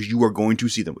for them, because you are going to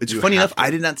see them. It's funny enough,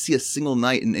 I did not see a single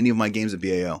knight in any of my games at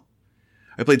BAO.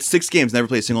 I played 6 games, never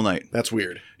played a single knight. That's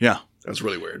weird. Yeah. That's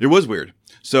really weird. It was weird.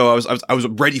 So I was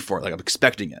ready for it. Like, I'm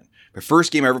expecting it. My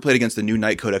first game I ever played against the new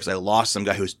Knight Codex, I lost some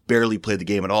guy who's barely played the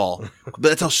game at all. But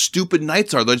that's how stupid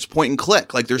knights are. They're just point and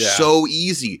click. Like, they're so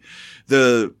easy.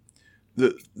 The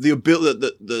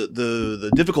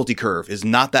difficulty curve is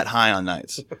not that high on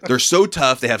knights. They're so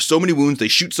tough. They have so many wounds. They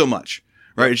shoot so much.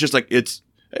 Right? It's just like, hey,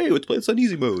 let's play this on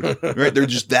easy mode. Right? They're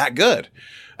just that good.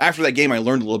 After that game, I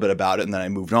learned a little bit about it, and then I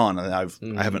moved on.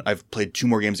 And I've played 2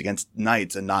 more games against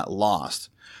knights and not lost.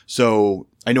 So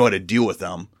I know how to deal with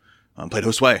them. Played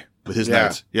Josue with his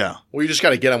knights. Yeah. Well, you just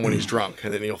got to get him when he's drunk,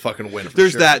 and then he'll fucking win.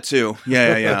 There's that too.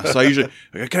 Yeah. So I usually,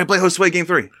 can I play Josue game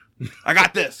 3? I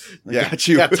got this. I got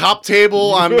you. Yeah, top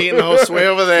table. I'm meeting Josue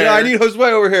over there. Yeah, I need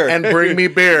Josue over here. And bring me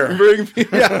beer.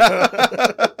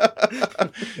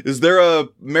 Is there a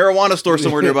marijuana store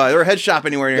somewhere nearby? Is there a head shop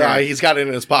anywhere near Yeah, here? he's got it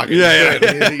in his pocket. Yeah.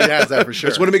 He has that for sure.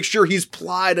 Just want to make sure he's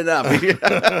plied enough.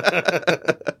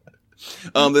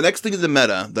 The next thing in the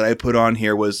meta that I put on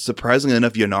here was, surprisingly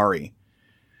enough, Ynnari.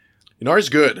 Ynnari's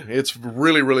good. It's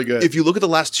really, really good. If you look at the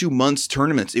last 2 months'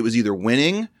 tournaments, it was either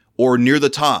winning or near the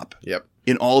top. Yep.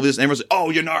 In all of this, and everyone's like,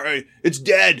 oh, Ynnari, it's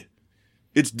dead.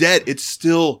 It's dead. It's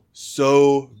still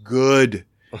so good.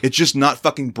 It's just not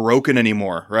fucking broken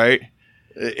anymore, right?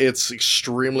 It's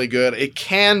extremely good. It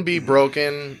can be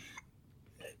broken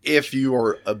if you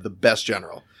are the best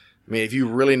general. I mean, if you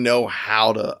really know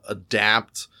how to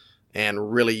adapt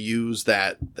and really use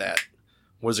that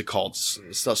what is it called?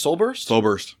 Soul Burst? Soul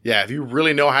Burst. Yeah, if you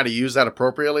really know how to use that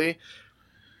appropriately,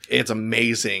 it's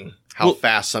amazing how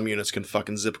fast some units can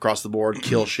fucking zip across the board,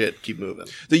 kill shit, keep moving.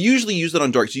 They usually use that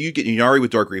on Dark. So you get Ynnari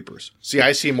with Dark Reapers. See,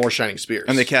 I see more Shining Spears.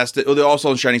 And they cast it. Oh, they're also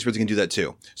on Shining Spears. They can do that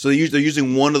too. So they're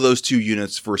using one of those 2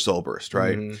 units for Soul Burst,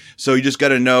 right? Mm-hmm. So you just got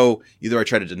to know, either I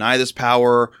try to deny this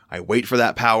power, I wait for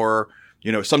that power.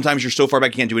 You know, sometimes you're so far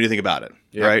back you can't do anything about it,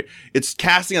 right? It's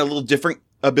casting a little different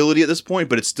ability at this point,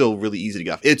 but it's still really easy to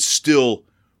get off. It's still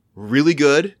really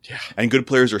good, and good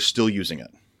players are still using it.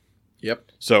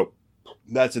 Yep. So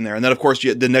that's in there. And then, of course,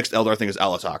 the next Eldar thing is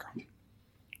Alatak.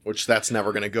 Which that's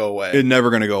never going to go away. It's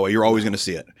never going to go away. You're always going to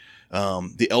see it.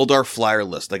 The Eldar flyer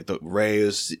list, like the Ray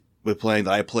is playing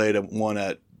that I played one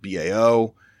at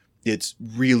BAO, it's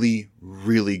really,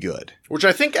 really good. Which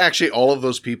I think actually all of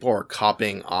those people are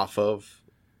copying off of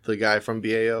the guy from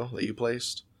BAO that you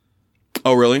placed.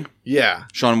 Oh, really? Yeah.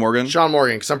 Sean Morgan? Sean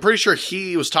Morgan, because I'm pretty sure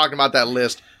he was talking about that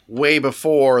list way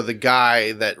before the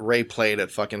guy that Ray played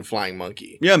at fucking Flying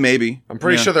Monkey. Yeah, maybe. I'm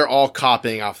pretty sure they're all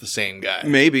copying off the same guy.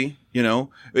 Maybe, you know.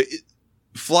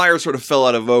 Flyers sort of fell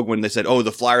out of vogue when they said, oh,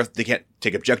 the Flyers, they can't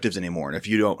take objectives anymore. And if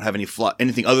you don't have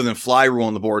anything other than fly rule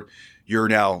on the board, you're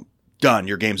now done.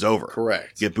 Your game's over.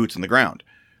 Correct. You get boots in the ground.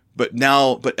 But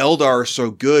Eldar are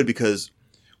so good because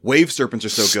Wave Serpents are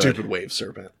so good. Stupid Wave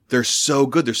Serpent. They're so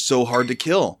good. They're so hard to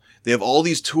kill. They have all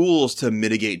these tools to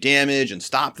mitigate damage and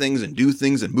stop things and do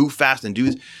things and move fast and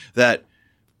do that.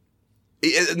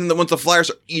 And then once the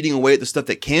Flyers are eating away at the stuff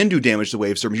that can do damage to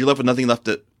Wave Serpents, you're left with nothing left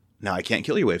to... Now I can't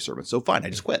kill your Wave Serpents, so fine, I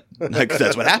just quit. Like,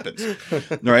 that's what happens,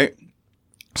 right?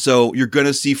 So you're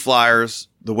gonna see Flyers,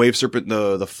 the Wave Serpent,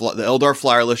 the Eldar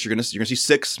Flyer list. You're gonna see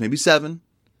 6, maybe 7.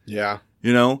 Yeah,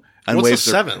 you know. And what's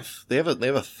Wave the 7th? They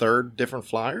have a third different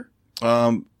flyer.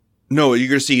 No, you're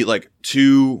gonna see like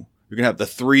 2. You're gonna have the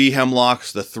 3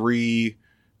 Hemlocks, the 3.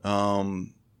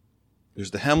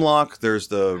 There's the Hemlock, there's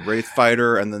the Wraith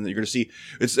Fighter, and then you're going to see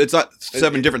it's not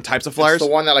 7 different types of Flyers. It's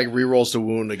the one that like rerolls the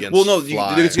wound against. Well, no,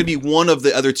 fly. it's going to be one of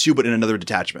the other 2, but in another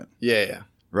detachment. Yeah.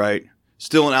 Right?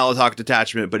 Still an Alatok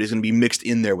detachment, but it's going to be mixed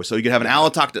in there. So you could have an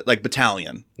Alatok like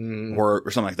battalion or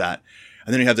something like that.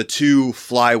 And then you have the 2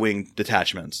 Flywing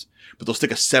detachments, but they'll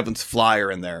stick a 7th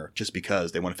Flyer in there just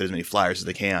because they want to fit as many Flyers as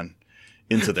they can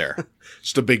into there.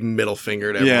 Just a big middle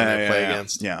finger to everyone they play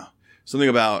against. Yeah. Something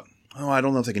about... Oh, I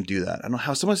don't know if they can do that. I don't know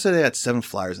how. Someone said they had 7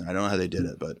 Flyers, and I don't know how they did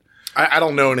it, but I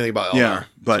don't know anything about Eldar. Yeah,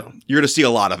 but you're going to see a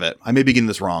lot of it. I may be getting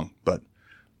this wrong, but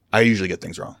I usually get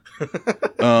things wrong.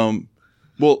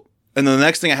 Well, and then the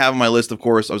next thing I have on my list, of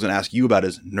course, I was going to ask you about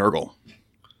is Nurgle.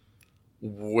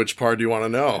 Which part do you want to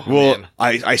know? Well,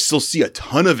 I still see a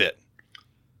ton of it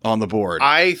on the board.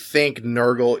 I think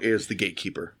Nurgle is the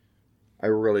gatekeeper. I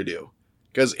really do,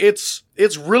 because it's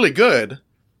really good.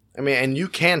 I mean, and you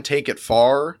can take it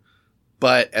far.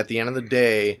 But at the end of the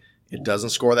day, It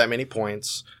doesn't score that many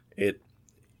points. It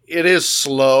is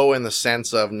slow in the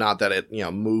sense of not that it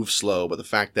moves slow, but the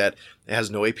fact that it has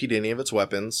no AP to any of its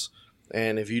weapons.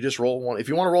 And if you just roll one, if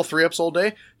you want to roll 3-ups all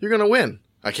day, you're gonna win.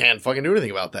 I can't fucking do anything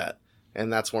about that,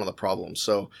 and that's one of the problems.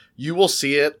 So you will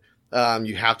see it.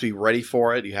 You have to be ready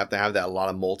for it. You have to have that a lot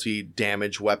of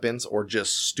multi-damage weapons or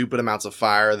just stupid amounts of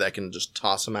fire that can just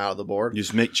toss them out of the board.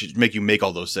 Just make you make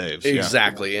all those saves.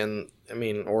 Exactly, and I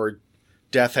mean, or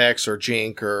Death Hex or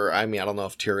Jink or I don't know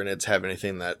if Tyranids have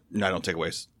anything that. No, I don't take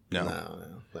aways. No,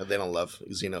 they don't love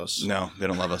Xenos. No, they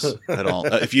don't love us at all.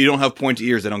 If you don't have pointy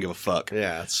ears, they don't give a fuck.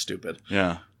 Yeah, it's stupid.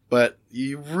 Yeah, but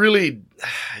you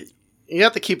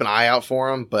have to keep an eye out for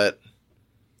them, but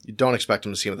you don't expect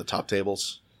them to see them at the top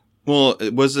tables. Well,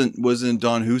 it wasn't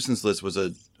Don Houston's list was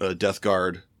a Death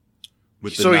Guard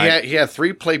with the he had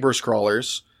 3 Plagueburst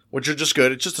Crawlers, which are just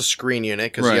good. It's just a screen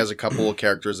unit because he has a couple of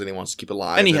characters that he wants to keep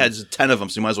alive. And he has 10 of them,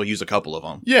 so you might as well use a couple of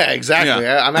them. Yeah, exactly.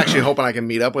 Yeah. I'm actually hoping I can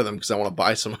meet up with him because I want to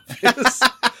buy some of his.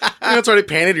 It's already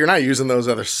painted. You're not using those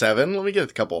other 7. Let me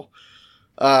get a couple.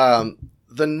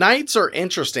 The Knights are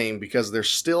interesting because they're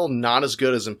still not as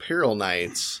good as Imperial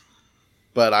Knights,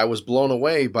 but I was blown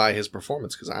away by his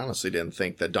performance because I honestly didn't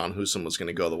think that Don Houston was going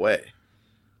to go the way.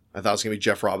 I thought it was going to be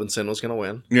Jeff Robinson was going to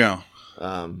win. Yeah.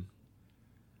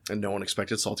 And no one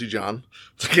expected Salty John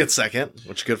to get second,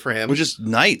 which is good for him. Which is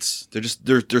Knights.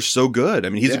 They're so good. I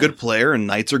mean, he's a good player, and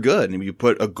Knights are good. I mean, you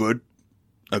put a good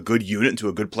unit into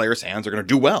a good player's hands, they're going to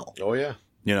do well. Oh yeah.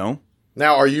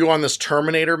 Now, are you on this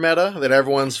Terminator meta that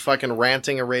everyone's fucking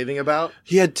ranting and raving about?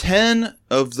 He had 10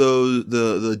 of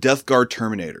the Death Guard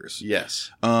Terminators. Yes.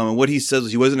 What he says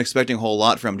is he wasn't expecting a whole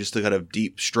lot from him, just to kind of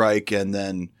deep strike and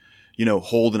then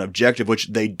hold an objective, which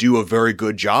they do a very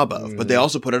good job of. But they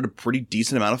also put out a pretty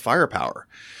decent amount of firepower.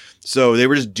 So they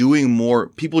were just doing more.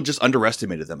 People just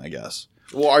underestimated them, I guess.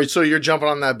 Well, so you're jumping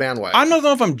on that bandwagon? I don't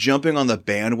know if I'm jumping on the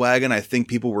bandwagon. I think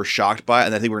people were shocked by it,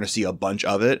 and I think we're going to see a bunch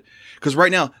of it. Because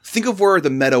right now, think of where the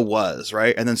meta was,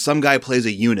 right? And then some guy plays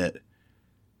a unit,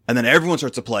 and then everyone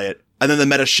starts to play it, and then the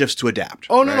meta shifts to adapt.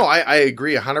 Oh, no, I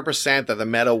agree 100% that the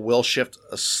meta will shift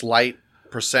a slight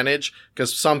percentage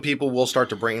because some people will start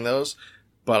to bring those,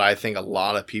 but I think a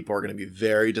lot of people are going to be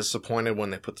very disappointed when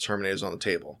they put the Terminators on the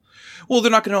table. Well,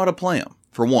 they're not going to know how to play them,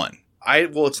 for one.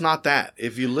 Well, it's not that.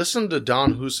 If you listen to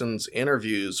Don Houston's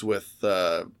interviews with,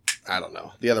 I don't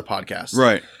know, the other podcast.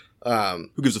 Right.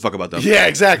 Who gives a fuck about them? Yeah,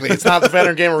 exactly. It's not the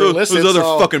Veteran Gamer Relisted. Those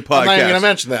other fucking podcasts. I'm not even going to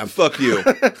mention them. Fuck you.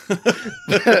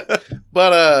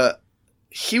 But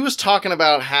he was talking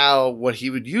about how what he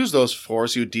would use those for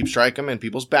is he would deep strike them in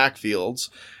people's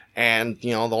backfields. And,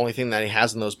 the only thing that he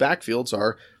has in those backfields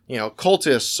are,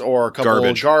 cultists or a couple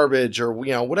of garbage or,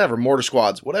 whatever, mortar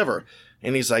squads, whatever.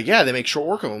 And he's like, yeah, they make short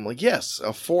work of them. I'm like, yes, a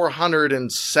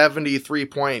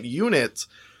 473-point unit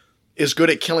is good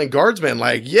at killing guardsmen.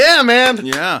 Like, yeah, man.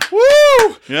 Yeah. Woo!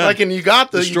 Yeah. Like, and you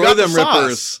got the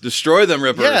Rippers. Destroy them,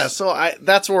 Rippers. Yeah, so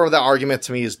that's where the argument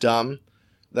to me is dumb.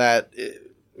 That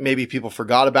maybe people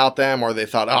forgot about them or they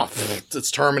thought,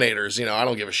 it's Terminators. I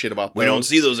don't give a shit about those. We don't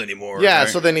see those anymore. Yeah, right?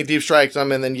 So then he deep strikes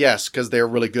them, and then yes, because they're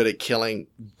really good at killing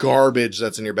garbage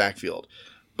that's in your backfield.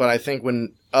 But I think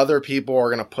when other people are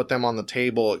going to put them on the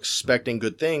table expecting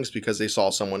good things because they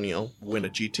saw someone, win a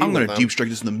GT. I'm going to deep strike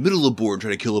this in the middle of the board and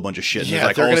try to kill a bunch of shit.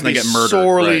 Yeah, they're going to be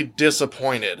sorely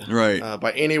disappointed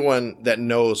by anyone that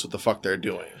knows what the fuck they're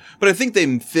doing. But I think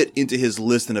they fit into his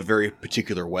list in a very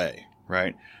particular way,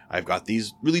 right? I've got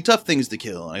these really tough things to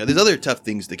kill. I got these other tough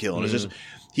things to kill. And it's just,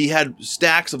 he had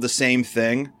stacks of the same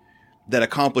thing that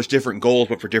accomplished different goals,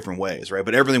 but for different ways, right?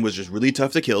 But everything was just really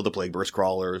tough to kill. The Plagueburst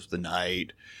Crawlers, the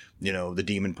Knight, the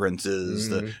Demon Princes,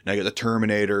 now you got the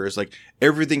Terminators. Like,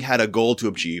 everything had a goal to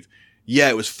achieve. Yeah,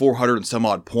 it was 400 and some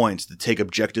odd points to take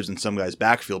objectives in some guy's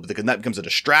backfield, but that becomes a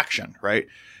distraction, right?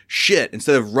 Shit,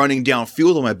 instead of running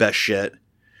downfield on my best shit,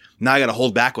 now I got to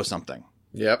hold back with something.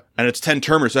 Yep. And it's 10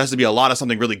 Terminators, so it has to be a lot of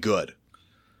something really good.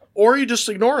 Or you just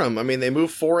ignore them. I mean, they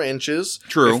move 4 inches.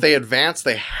 True. If they advance,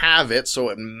 they have it, so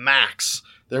at max,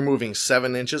 they're moving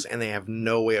 7 inches, and they have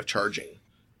no way of charging.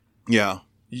 Yeah.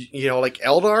 Like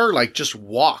Eldar, just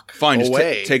walk Fine,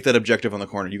 away. Just take that objective on the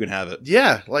corner. You can have it.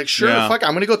 Yeah, sure, fuck,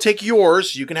 I'm going to go take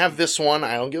yours. You can have this one.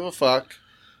 I don't give a fuck.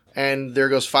 And there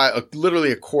goes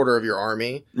literally a quarter of your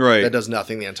army. Right. That does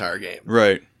nothing the entire game.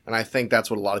 Right. And I think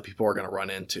that's what a lot of people are going to run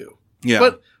into. Yeah.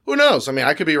 But who knows? I mean,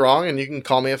 I could be wrong, and you can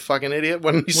call me a fucking idiot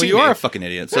when you see me. Well, you are a fucking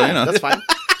idiot, so that's fine.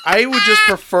 I would just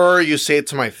prefer you say it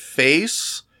to my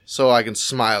face so I can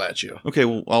smile at you. Okay,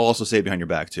 well, I'll also say it behind your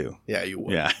back, too. Yeah, you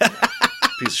would. Yeah.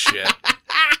 Piece of shit.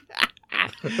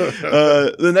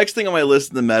 The next thing on my list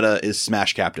in the meta is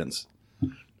Smash Captains.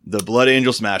 The Blood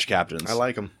Angel Smash Captains. I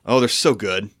like them. Oh, they're so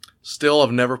good. Still,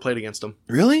 I've never played against them.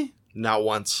 Really? Not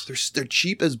once. They're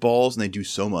cheap as balls and they do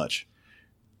so much.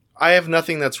 I have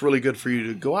nothing that's really good for you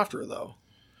to go after, though.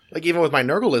 Like, even with my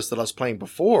Nurgle list that I was playing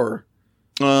before.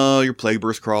 Your Plague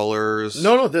Burst Crawlers.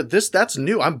 No, that's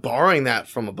new. I'm borrowing that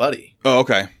from a buddy. Oh,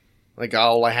 okay. Like,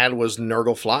 all I had was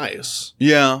Nurgle Flies.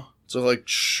 Yeah. So, like,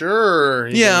 sure.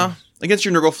 Yeah. Against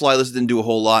your Nurgle Fly list, it didn't do a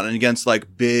whole lot. And against,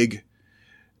 like, big...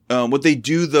 what they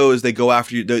do, though, is they go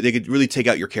after you. They could really take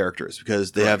out your characters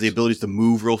because they have the abilities to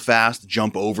move real fast,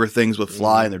 jump over things with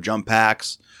Fly and their jump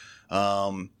packs.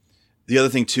 The other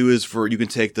thing, too, is you can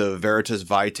take the Veritas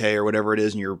Vitae or whatever it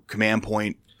is and your command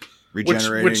point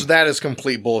regenerating. Which that is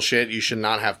complete bullshit. You should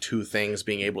not have two things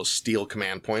being able to steal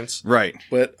command points. Right.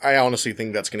 But I honestly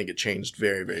think that's going to get changed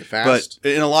very, very fast.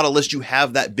 But in a lot of lists, you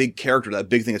have that big character, that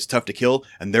big thing that's tough to kill,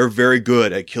 and they're very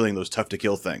good at killing those tough to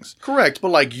kill things. Correct. But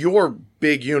like your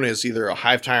big unit is either a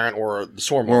Hive Tyrant or the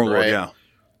Swarmlord, right? Yeah.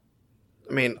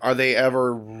 I mean, are they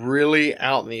ever really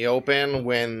out in the open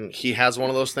when he has one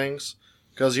of those things?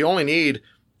 Because you only need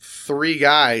 3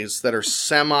 guys that are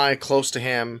semi close to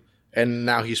him, and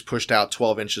now he's pushed out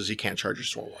 12 inches. He can't charge your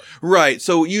Swarmlord. Right.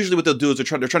 So usually what they'll do is they're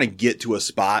trying to get to a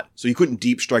spot. So you couldn't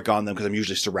deep strike on them because I'm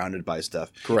usually surrounded by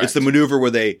stuff. Correct. It's the maneuver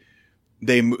where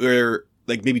they're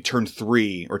like maybe turn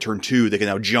 3 or turn 2, they can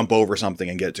now jump over something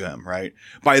and get to him, right?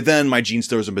 By then, my Gene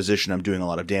Stealer's in position. I'm doing a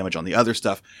lot of damage on the other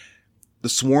stuff. The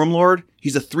Swarmlord,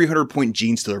 he's a 300-point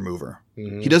Gene Stealer mover.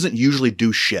 Mm-hmm. He doesn't usually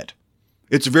do shit.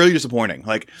 It's very disappointing.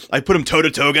 Like, I put him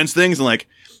toe-to-toe against things and, like,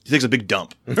 he takes a big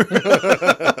dump.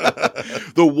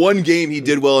 The one game he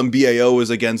did well in BAO was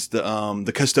against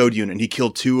the Custodian, and he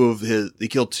killed two of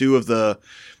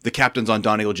the captains on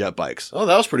Donegal jet bikes. Oh,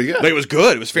 that was pretty good. Like, it was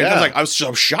good. It was fantastic. Yeah. Like, I was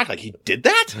so shocked. Like, he did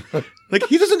that? Like,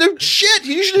 he doesn't do shit.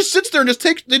 He usually just sits there and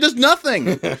he does nothing.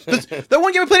 That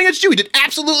one game I played against you, he did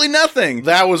absolutely nothing.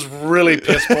 That was really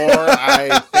piss poor.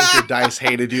 I think your dice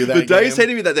hated you that The dice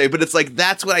hated me that day, but it's like,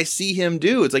 that's what I see him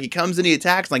do. It's like, he comes in, he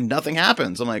attacks, like, nothing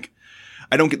happens. I'm like,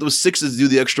 I don't get those 6s to do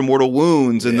the extra mortal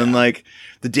wounds. And then, like,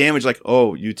 the damage, like,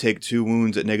 oh, you take 2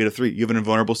 wounds at -3. You have an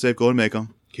invulnerable save, go and make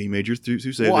them. Okay, you made your 2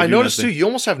 saves. Well, I noticed, too, you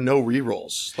almost have no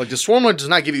rerolls. Like, the Swarmlord does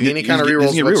not give you any kind of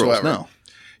rerolls whatsoever. No.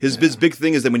 His big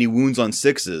thing is that when he wounds on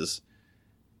 6s,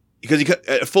 because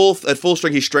at full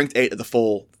strength, he's strength 8 at the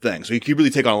full thing. So he can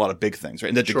really take on a lot of big things, right?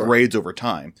 And that degrades over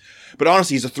time. But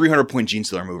honestly, he's a 300-point Gene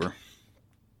Stealer mover.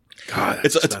 God,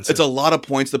 it's a lot of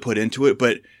points to put into it,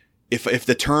 but if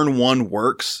the turn 1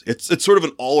 works, it's sort of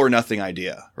an all or nothing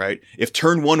idea, right? If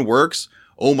turn 1 works,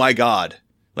 oh my God,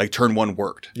 like turn 1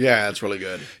 worked. Yeah, that's really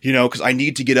good. You know, because I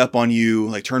need to get up on you,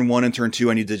 like turn 1 and turn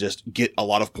 2, I need to just get a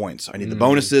lot of points. I need the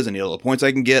bonuses, I need all the points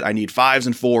I can get. I need 5s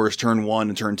and 4s, turn 1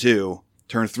 and turn 2.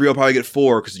 Turn 3, I'll probably get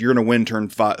 4 because you're going to win turn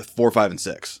 4, 5, and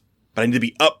 6. But I need to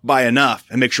be up by enough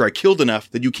and make sure I killed enough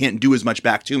that you can't do as much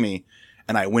back to me,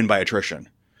 and I win by attrition.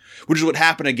 Which is what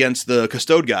happened against the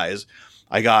Custode guys.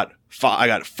 I got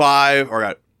 5, or I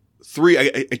got 3.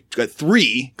 I got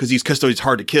 3 because these Custodians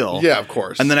hard to kill. Yeah, of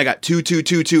course. And then I got 2, 2,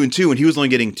 2, 2, and 2, and he was only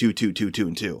getting 2, 2, 2, 2,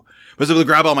 and 2. I was able to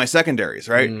grab all my secondaries,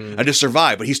 right? I just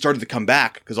survived, but he started to come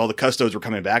back because all the Custodes were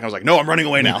coming back. I was like, no, I'm running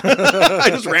away now. I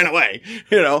just ran away,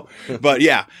 you know? But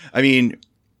yeah, I mean,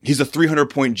 he's a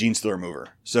 300-point Gene Stealer mover.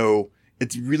 So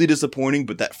it's really disappointing,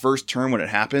 but that first turn when it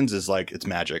happens is like, it's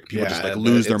magic. People just like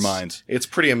lose their minds. It's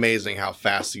pretty amazing how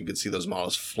fast you can see those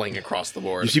models fling across the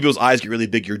board. You see people's eyes get really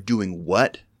big. You're doing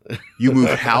what? You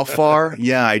moved how far?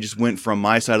 Yeah, I just went from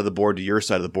my side of the board to your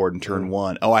side of the board in turn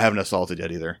 1. Oh, I haven't assaulted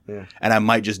yet either. Yeah. And I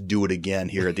might just do it again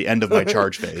here at the end of my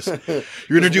charge phase.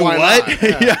 You're going to do what?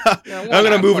 Yeah. I'm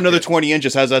going to move another 20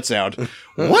 inches. How's that sound?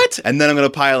 What? And then I'm going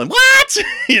to pile in. What?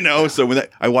 You know, so when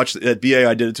I watched at BA,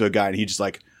 I did it to a guy and he just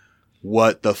like,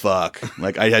 what the fuck?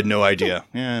 Like, I had no idea.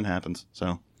 Yeah, it happens.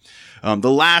 So,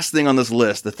 the last thing on this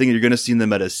list, the thing you're going to see in the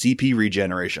meta is CP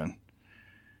regeneration.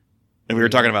 And we were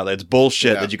talking about that. It's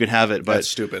bullshit that you can have it, but that's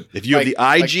stupid. If you have the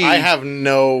IG... I have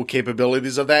no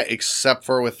capabilities of that except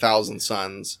for with Thousand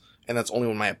Suns, and that's only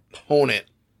when my opponent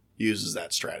uses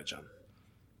that stratagem.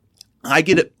 I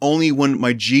get it only when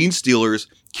my Gene Stealers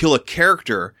kill a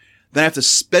character, then I have to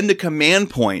spend a command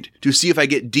point to see if I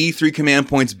get D3 command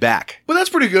points back. But that's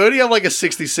pretty good. You have like a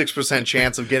 66%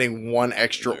 chance of getting 1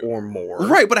 extra or more.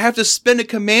 Right, but I have to spend a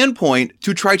command point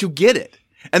to try to get it.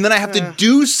 And then I have to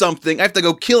do something. I have to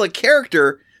go kill a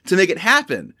character to make it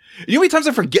happen. You know how many times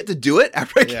I forget to do it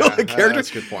after I kill a character? That's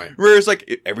a good point. Where it's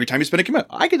like, every time you spend a command,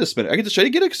 I get to spend it. I get to try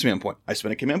to get a command point. I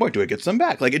spend a command point. Do I get some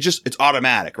back? Like, it's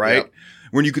automatic, right? Yep.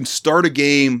 When you can start a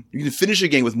game, you can finish a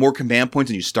game with more command points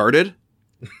than you started,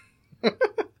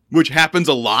 which happens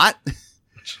a lot.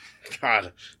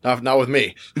 God, not with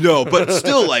me. No, but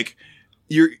still, like,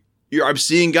 I'm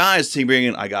seeing guys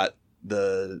bringing. I got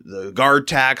the guard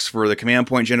tax for the command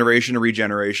point generation and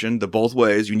regeneration, the both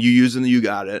ways. When you use them, you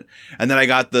got it. And then I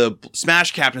got the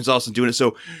Smash captains also doing it.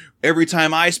 So every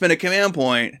time I spend a command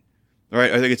point,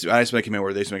 right? I think I spend a command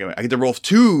where they spend a command. I get to roll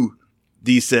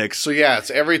 2d6. So yeah, it's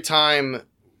every time.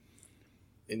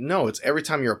 No, it's every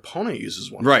time your opponent uses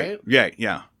one. Right. Right?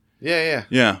 Yeah.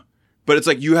 Yeah. But it's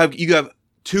like you have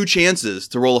 2 chances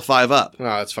to roll a 5 up. No,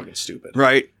 that's fucking stupid.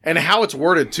 Right. And how it's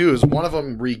worded too is one of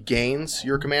them regains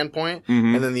your command point,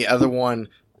 Mhm. and then the other one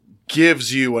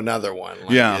gives you another one.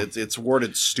 Like, Yeah. it's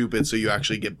worded stupid, so you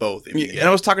actually get both. If you And get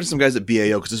I was talking to some guys at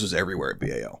BAO because this was everywhere at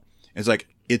BAO. It's like,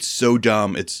 it's so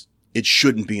dumb. It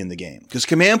shouldn't be in the game because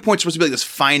command points are supposed to be like this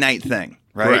finite thing,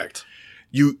 right? Correct.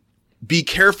 You be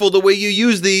careful the way you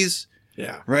use these,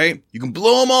 Yeah. right? You can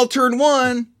blow them all turn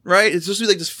 1, right? It's supposed to be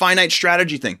like this finite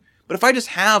strategy thing. But if I just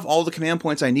have all the command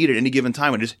points I need at any given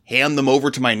time and just hand them over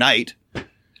to my knight,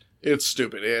 It's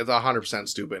stupid. It's 100%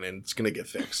 stupid, and it's gonna get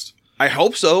fixed. I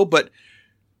hope so. But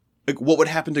like, what would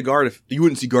happen to guard if you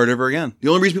wouldn't see guard ever again? The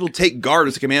only reason people take guard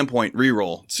as a command point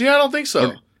reroll. See, I don't think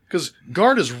so. Because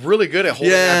guard is really good at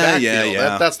holding that backfield.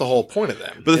 Yeah. That's the whole point of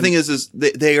them. But the thing is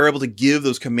they are able to give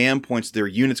those command points to their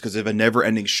units because they have a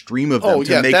never-ending stream of them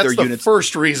to make that's their the units.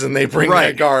 first reason they bring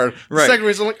Right. that guard. The Right. second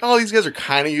reason, like, oh, these guys are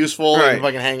kind of useful. Right. If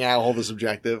I can hang out, hold this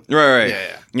objective. Right.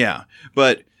 Yeah.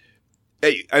 But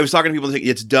I was talking to people that think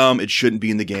it's dumb. It shouldn't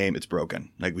be in the game. It's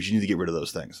broken. Like, we should need to get rid of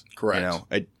those things. Correct. You know,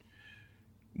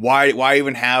 why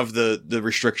even have the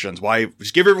restrictions? Why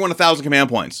just give everyone 1,000 command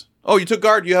points? Oh, you took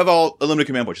guard. You have all unlimited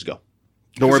command points. Just go.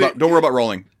 Don't worry about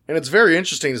rolling. And it's very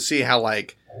interesting to see how,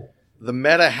 like, the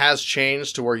meta has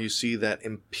changed to where you see that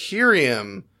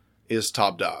Imperium is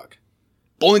top dog.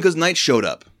 Only because Knights showed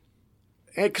up.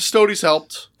 And Custodes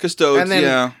helped. Custodes, And then,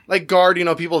 yeah. like, Guard,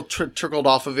 people trickled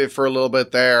off of it for a little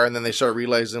bit there, and then they start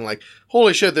realizing, like,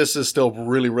 holy shit, this is still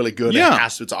really, really good. Yeah. It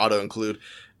has to auto-include.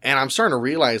 And I'm starting to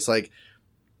realize, like,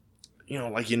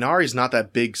 like, Ynnari's not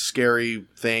that big, scary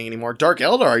thing anymore. Dark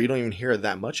Eldar, you don't even hear it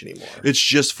that much anymore. It's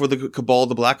just for the Cabal of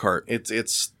the Blackheart. Cabal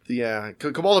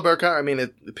the Blackheart, I mean,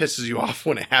 it pisses you off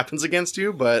when it happens against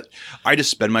you, but... I just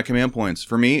spend my command points.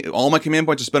 For me, all my command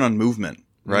points are spent on movement,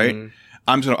 right? Mhm.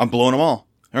 I'm blowing them all.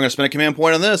 I'm going to spend a command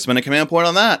point on this, spend a command point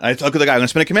on that. I talk to the guy, I'm going to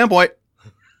spend a command point.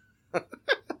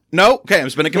 No? Okay, I'm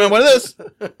spending a command point on this.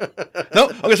 No?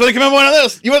 I'm going to spend a command point on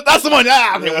this. That's the one.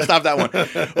 I'm going to stop that one.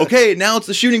 Okay, now it's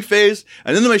the shooting phase.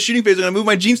 And then in my shooting phase, I'm going to move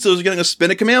my Gene Stealers again. I'm going to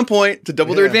spend a command point to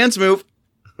double their advance move.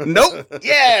 Nope.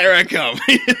 Yeah, here I come.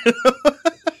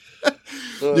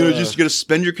 Just going to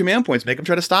spend your command points. Make them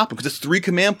try to stop them because it's 3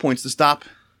 command points to stop.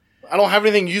 I don't have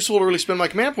anything useful to really spend my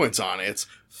command points on. It's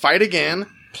fight again,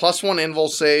 +1 invul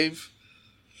save,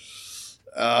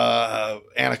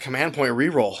 and a command point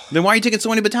reroll. Then why are you taking so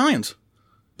many battalions?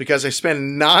 Because I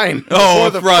spend 9 Oh, before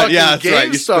up the front. fucking Yeah, that's game right.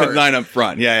 You starts. spent 9 up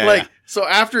front. Yeah. Like, so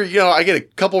after, I get a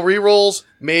couple rerolls,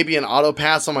 maybe an auto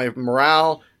pass on my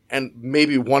morale, and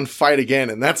maybe 1 fight again,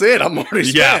 and that's it. I'm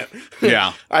already spent.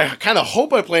 Yeah. I kind of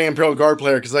hope I play Imperial Guard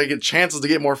player because I get chances to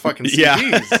get more fucking CDs. Yeah.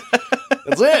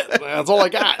 That's it. That's all I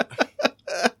got.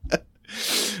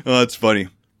 Oh, that's funny.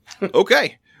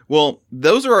 Okay. Well,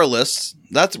 those are our lists.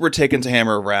 That's what we're taking to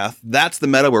Hammer of Wrath. That's the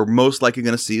meta we're most likely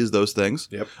going to see is those things.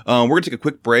 Yep. We're going to take a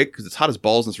quick break because it's hot as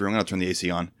balls in this room. I'm going to turn the AC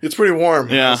on. It's pretty warm.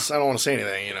 Yeah. I don't want to say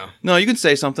anything, No, you can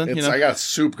say something. I got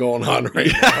soup going on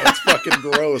right now. It's fucking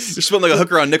gross. You're smelling like a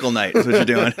hooker on Nickel Night is what you're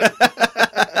doing. We're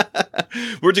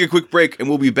going to take a quick break and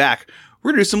we'll be back.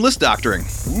 We're going to do some list doctoring.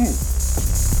 Ooh.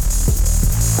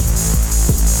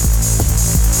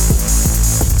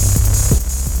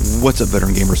 What's up,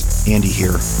 Veteran Gamers? Andy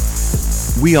here.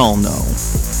 We all know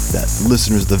that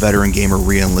listeners of the Veteran Gamer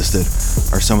Re-Enlisted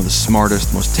are some of the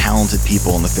smartest, most talented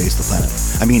people on the face of the planet.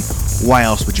 I mean, why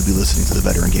else would you be listening to the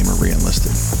Veteran Gamer Re-Enlisted?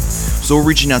 So we're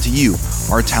reaching out to you,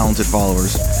 our talented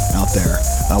followers out there.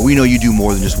 We know you do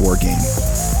more than just wargame.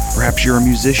 Perhaps you're a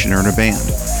musician or in a band,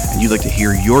 and you'd like to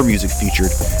hear your music featured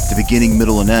at the beginning,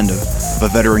 middle, and end of a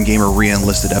Veteran Gamer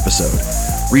Re-Enlisted episode.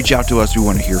 Reach out to us, we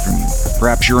want to hear from you.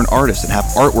 Perhaps you're an artist and have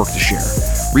artwork to share.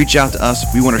 Reach out to us,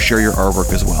 we want to share your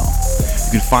artwork as well.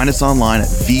 You can find us online at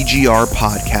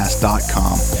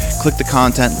vgrpodcast.com. Click the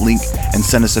content link and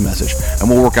send us a message, and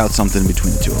we'll work out something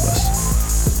between the two of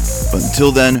us. But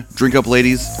until then, drink up,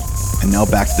 ladies, and now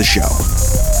back to the show.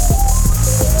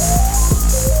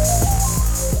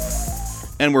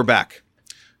 And we're back.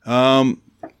 So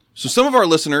some of our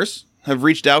listeners have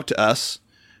reached out to us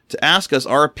to ask us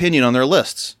our opinion on their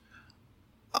lists.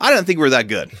 I didn't think we were that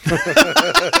good.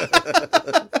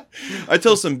 I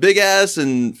tell some big ass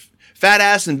and fat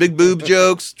ass and big boob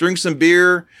jokes, drink some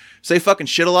beer, say fucking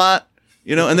shit a lot.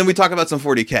 You know, and then we talk about some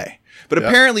 40K. But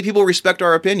apparently people respect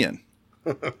our opinion.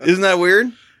 Isn't that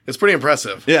weird? It's pretty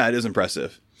impressive. Yeah, it is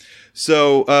impressive.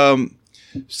 So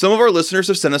some of our listeners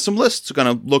have sent us some lists to kind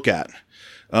of look at.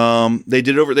 They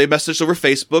messaged over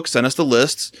Facebook, sent us the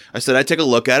lists. I said I'd take a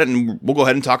look at it, and we'll go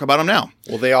ahead and talk about them now.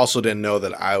 Well, they also didn't know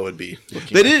that I would be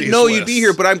looking They at didn't these know lists. you'd be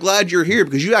here, but I'm glad you're here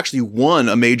because you actually won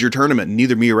a major tournament, and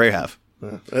neither me or Ray have.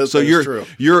 That's So true.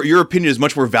 your opinion is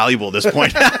much more valuable at this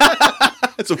point.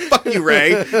 So fuck you,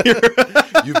 Ray.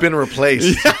 You've been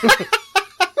replaced.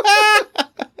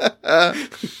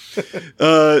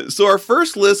 So our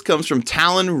first list comes from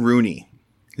Talon Rooney.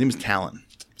 His name is Talon.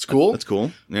 It's cool. That's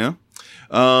cool. Yeah.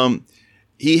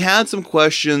 He had some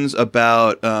questions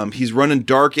about he's running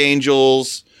Dark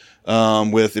Angels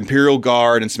with Imperial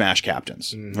Guard and Smash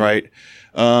Captains, right?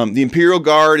 The Imperial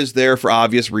Guard is there for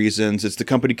obvious reasons. It's the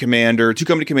company commander, 2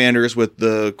 company commanders with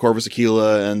the Corvus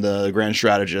Aquila and the Grand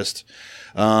Strategist.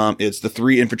 It's the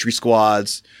 3 infantry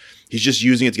squads. He's just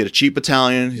using it to get a cheap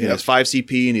battalion. He has 5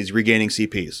 CP and he's regaining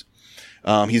CPs.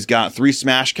 He's got 3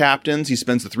 Smash Captains. He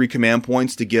spends the 3 command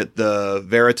points to get the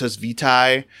Veritas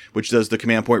Vitae, which does the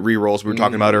command point rerolls we were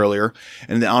talking about earlier.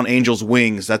 And on Angel's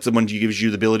Wings, that's the one that gives you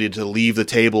the ability to leave the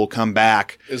table, come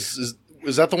back. Is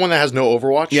that the one that has no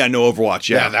Overwatch? Yeah, no Overwatch.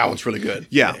 Yeah, that one's really good.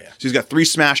 Yeah. So he's got 3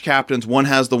 Smash Captains. One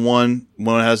has the one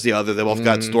has the other. They both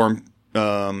got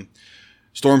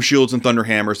Storm Shields and Thunder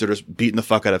Hammers. They're just beating the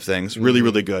fuck out of things. Really,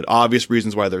 really good. Obvious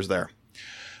reasons why there's there.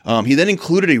 He then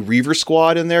included a Reaver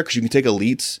squad in there because you can take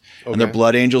elites and they're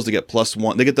Blood Angels to get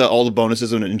 +1. They get all the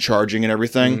bonuses in charging and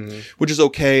everything, which is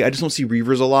okay. I just don't see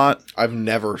Reavers a lot. I've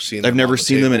never seen them. I've never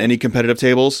seen them in any competitive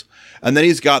tables. And then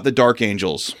he's got the Dark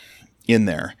Angels in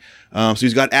there. So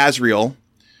he's got Azrael,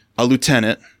 a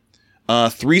lieutenant,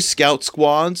 3 scout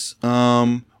squads,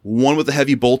 one with a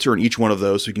heavy bolter in each one of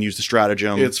those, so you can use the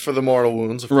stratagem. It's for the mortal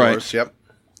wounds, of course. Yep.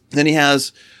 Then he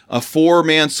has a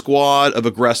 4-man squad of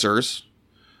aggressors.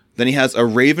 Then he has a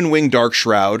Ravenwing Dark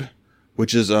Shroud,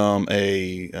 which is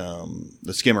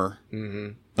the skimmer.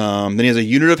 Then he has a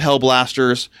unit of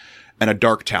Hellblasters and a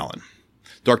Dark Talon.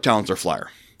 Dark Talons are flyer.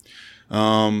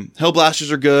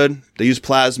 Hellblasters are good. They use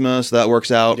plasma, so that works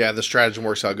out. Yeah, the stratagem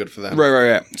works out good for them.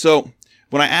 Right. So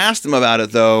when I asked him about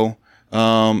it, though,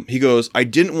 he goes, I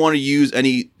didn't want to use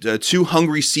any too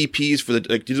hungry CPs for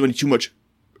didn't want too much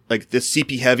this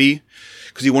CP heavy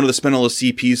because he wanted to spend all his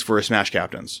CPs for his Smash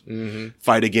Captains.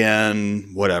 Fight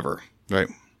again, whatever, right?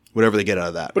 Whatever they get out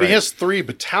of that. But he has 3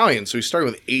 battalions, so he's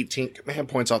starting with 18 command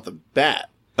points off the bat.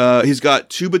 He's got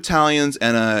 2 battalions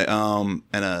and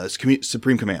a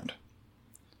Supreme Command.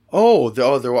 I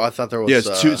thought there was. Yeah,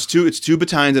 it's two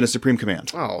battalions and a Supreme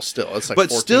Command. Oh, still, it's like. But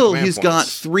 14 still, command he's points. got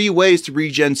 3 ways to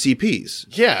regen CPs.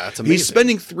 Yeah, it's amazing. He's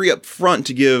spending 3 up front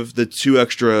to give the 2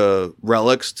 extra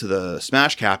relics to the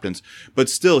Smash Captains, but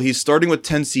still, he's starting with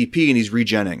 10 CP and he's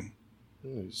regenning.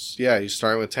 Yeah, he's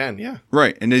starting with 10. Yeah,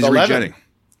 right, and he's 11. regenning.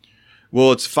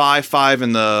 Well, it's 5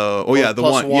 in the the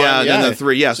plus 1, yeah, then the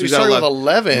 3, yeah. So he's starting with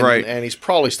 11, right? And he's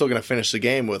probably still going to finish the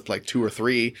game with like 2 or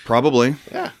 3. Probably.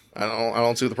 Yeah, I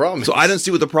don't see what the problem is. So I didn't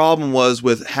see what the problem was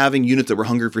with having units that were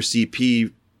hungry for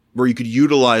CP, where you could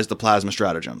utilize the plasma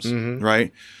stratagems,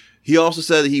 right? He also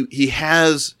said that he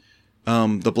has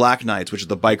the Black Knights, which are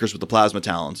the bikers with the plasma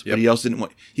talons, but he also didn't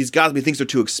want. He thinks they're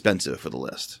too expensive for the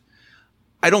list.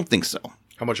 I don't think so.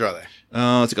 How much are they?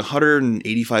 It's like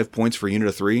 185 points for a unit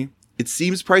of 3. It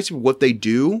seems pricey for what they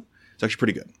do. It's actually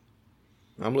pretty good.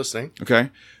 I'm listening.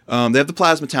 Okay. They have the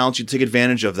plasma talents. You take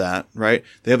advantage of that, right?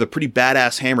 They have the pretty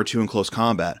badass hammer too in close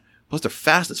combat. Plus, they're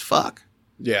fast as fuck.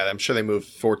 Yeah, I'm sure they move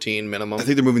 14 minimum. I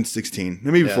think they're moving 16.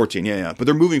 Maybe 14. Yeah. But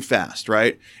they're moving fast,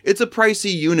 right? It's a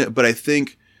pricey unit, but I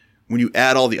think when you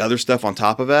add all the other stuff on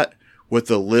top of it, with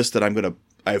the list that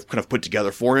I've kind of put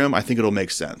together for him, I think it'll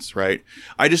make sense, right?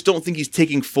 I just don't think he's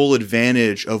taking full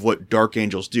advantage of what Dark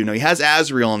Angels do. Now, he has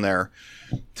Azrael in there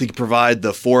to provide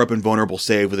the 4-up invulnerable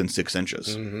save within 6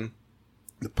 inches.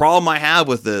 The problem I have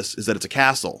with this is that it's a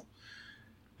castle,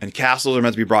 and castles are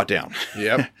meant to be brought down.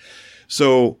 Yep.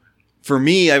 So, for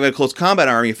me, I've got a close combat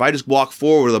army. If I just walk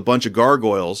forward with a bunch of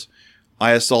gargoyles,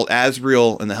 I assault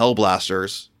Azrael and the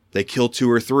Hellblasters, they kill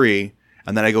 2 or 3,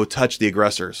 and then I go touch the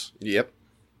aggressors. Yep.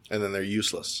 And then they're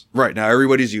useless. Right. Now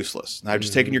everybody's useless. Now I've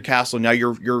just taken your castle. Now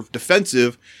you're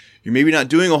defensive. You're maybe not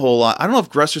doing a whole lot. I don't know if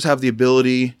aggressors have the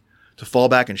ability to fall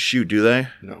back and shoot, do they?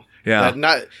 No. Yeah.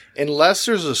 Not unless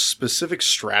there's a specific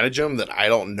stratagem that I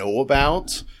don't know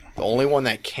about. The only one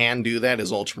that can do that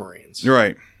is Ultramarines. You're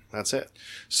right. That's it.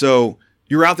 So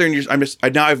you're out there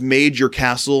and now I've made your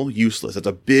castle useless. That's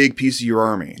a big piece of your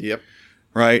army. Yep.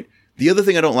 Right. The other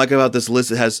thing I don't like about this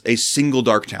list, it has a single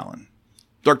Dark Talon.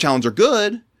 Dark Talons are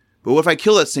good, but what if I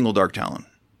kill that single Dark Talon?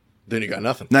 Then you got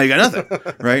nothing. Now you got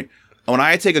nothing, right? When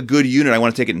I take a good unit, I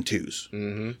want to take it in twos.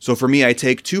 Mm-hmm. So for me, I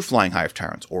take 2 Flying Hive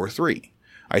Tyrants, or 3.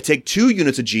 I take 2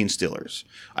 units of Gene Stealers.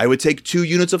 I would take 2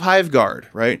 units of Hive Guard,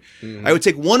 right? Mm-hmm. I would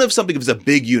take one of something if it's a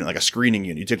big unit, like a screening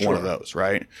unit. You take one of those,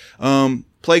 right?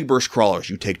 Plague Burst Crawlers,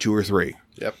 you take 2 or 3.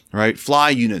 Yep. Right? Fly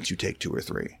units, you take 2 or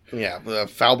 3. Yeah,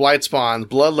 Foul Blight Spawns,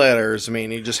 Bloodletters. I mean,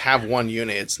 you just have one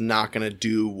unit. It's not going to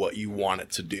do what you want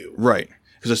it to do. Right.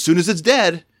 Because as soon as it's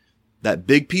dead, that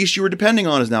big piece you were depending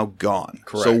on is now gone.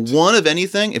 Correct. So one of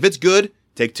anything, if it's good,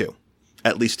 take 2.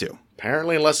 At least 2.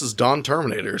 Apparently, unless it's Dawn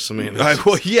Terminators. I mean,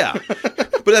 Well, yeah.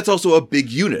 But that's also a big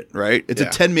unit, right? It's a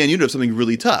 10-man unit of something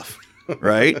really tough,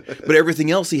 right? But everything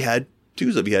else he had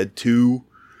 2s of. He had 2...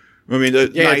 I mean,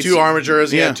 knights, 2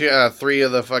 armigers, yeah. 3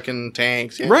 of the fucking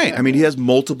tanks. Yeah, right. Yeah. I mean, he has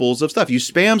multiples of stuff. You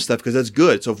spam stuff because that's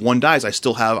good. So if one dies, I'm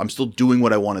still doing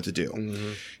what I wanted to do.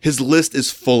 Mm-hmm. His list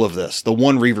is full of this. The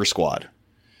 1 Reaver squad.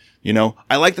 You know,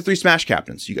 I like the 3 Smash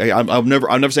Captains. I'll never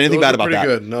say anything Those bad are about pretty that.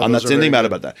 good. No, I'm not those are saying anything very bad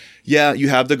good. about that. Yeah, you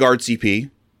have the guard CP.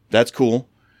 That's cool.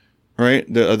 Right?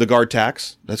 The guard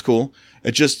tax. That's cool.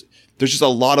 It's just, there's just a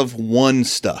lot of 1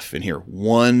 stuff in here.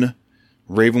 1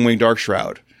 Ravenwing Dark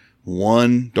Shroud.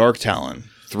 1 Dark Talon.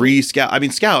 3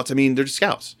 scouts. I mean, they're just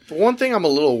scouts. The one thing I'm a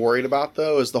little worried about,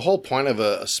 though, is the whole point of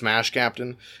a Smash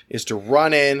Captain is to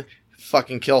run in,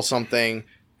 fucking kill something,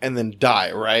 and then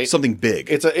die, right? Something big.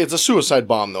 It's a suicide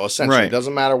bomb, though, essentially. Right. It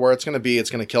doesn't matter where it's going to be.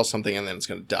 It's going to kill something, and then it's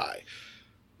going to die.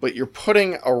 But you're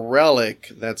putting a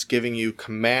relic that's giving you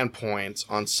command points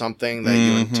on something that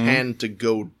you intend to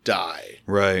go die.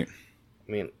 Right.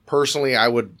 I mean, personally, I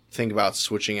would think about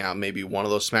switching out maybe one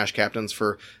of those Smash Captains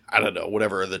for, I don't know,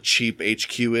 whatever the cheap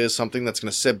HQ is, something that's going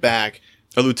to sit back.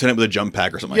 A lieutenant with a jump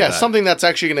pack or something like that. Yeah, something that's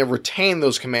actually going to retain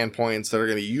those command points that are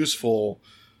going to be useful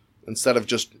instead of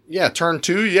just, turn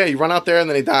 2, you run out there and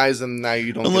then he dies and now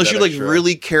you don't Unless get you're that like extra.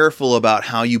 really careful about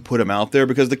how you put him out there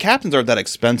because the captains aren't that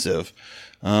expensive.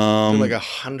 They're like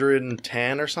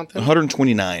 110 or something.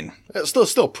 129.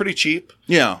 Still pretty cheap.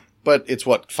 Yeah. But it's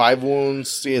 5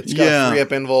 wounds. It's got 3 up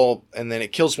invul, and then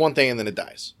it kills one thing, and then it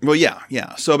dies. Well,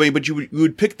 yeah. So I mean, but you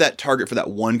would pick that target for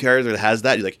that one character that has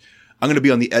that. You're like, I'm going to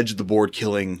be on the edge of the board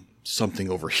killing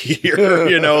something over here.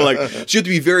 You know, like, so you have to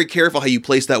be very careful how you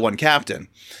place that one captain.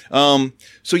 So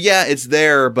yeah, it's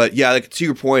there, but yeah, like to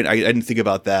your point, I didn't think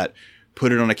about that.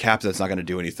 Put it on a captain that's not going to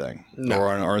do anything, or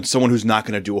on someone who's not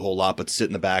going to do a whole lot, but sit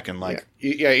in the back and like,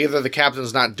 either the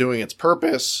captain's not doing its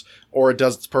purpose, or it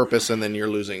does its purpose, and then you're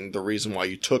losing the reason why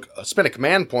you spent a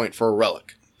command point for a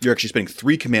relic. You're actually spending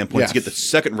 3 command points to get the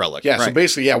second relic. Yeah, right. so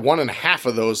basically, 1.5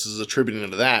 of those is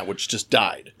attributed to that, which just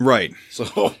died. Right.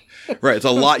 So, right, it's a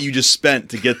lot you just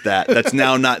spent to get that. That's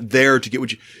now not there to get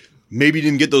what you. Maybe you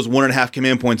didn't get those 1.5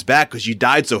 command points back because you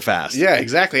died so fast. Yeah,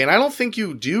 exactly. And I don't think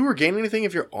do you regain anything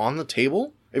if you're on the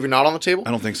table? If you're not on the table?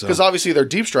 I don't think so. Because obviously they're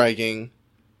deep striking.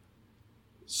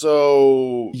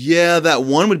 So. Yeah, that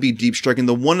one would be deep striking.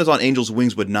 The one that's on Angel's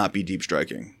Wings would not be deep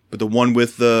striking. But the one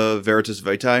with the Veritas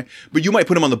Vitae. But you might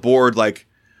put him on the board like.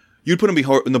 You'd put him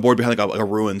on the board behind like a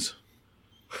ruins.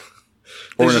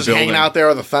 Or he's just hanging out there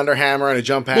with a thunder hammer and a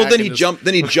jump pack. Well, then he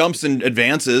jumps and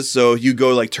advances, so you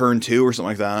go like turn 2 or something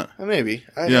like that. Maybe.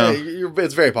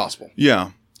 It's very possible.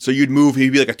 Yeah. So you'd move.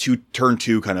 He'd be like a turn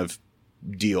 2 kind of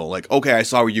deal. Like, okay, I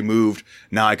saw where you moved.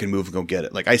 Now I can move and go get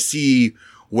it. Like I see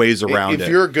ways around it. If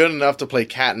you're good enough to play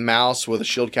cat and mouse with a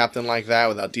shield captain like that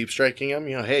without deep striking him,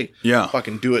 hey,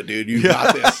 fucking do it, dude. You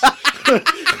got this.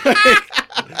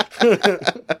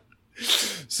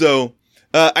 So.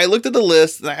 I looked at the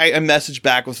list. I messaged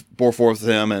back with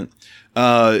him, and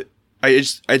I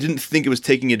didn't think it was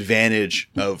taking advantage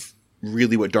of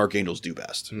really what Dark Angels do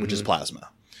best, which is plasma.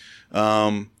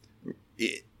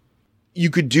 You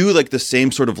could do like the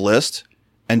same sort of list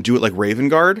and do it like Raven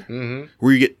Guard,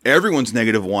 where you get everyone's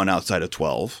 -1 outside of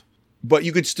 12, but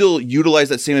you could still utilize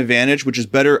that same advantage, which is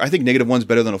better. I think -1's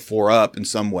better than a 4-up in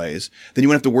some ways. Then you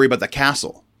wouldn't have to worry about that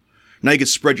castle. Now you can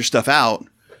spread your stuff out.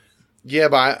 Yeah,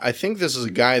 but I think this is a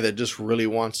guy that just really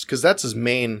wants, because that's his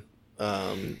main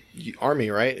army,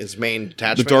 right? His main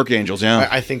detachment. The Dark Angels, yeah.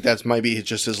 I think that's maybe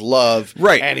just his love,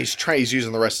 right? And he's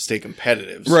using the rest to stay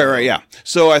competitive. So. Right, yeah.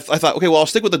 So I thought, okay, well, I'll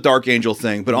stick with the Dark Angel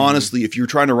thing. But honestly, if you're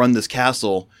trying to run this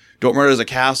castle, don't run it as a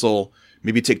castle.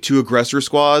 Maybe take 2 aggressor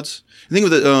squads. The thing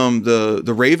with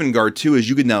the Raven Guard too is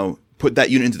you can now put that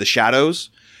unit into the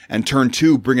shadows and turn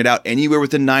 2, bring it out anywhere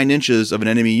within 9 inches of an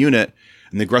enemy unit.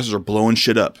 And the aggressors are blowing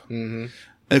shit up. And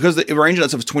because the range of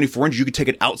that stuff is 24 inches, you could take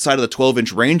it outside of the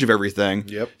 12-inch range of everything.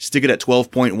 Yep. Stick it at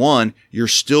 12.1. You're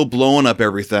still blowing up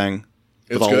everything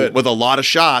with a lot of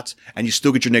shots, and you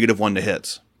still get your -1 to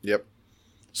hits. Yep.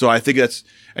 So I think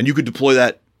and you could deploy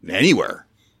that anywhere.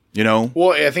 You know?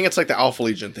 Well, I think it's like the Alpha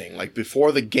Legion thing. Like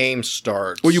before the game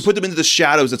starts. Well, you put them into the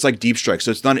shadows. It's like Deep Strike,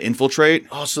 so it's not an infiltrate.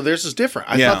 Oh, so theirs is different.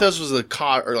 I Yeah. thought this was a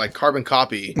carbon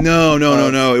copy. No.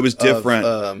 It was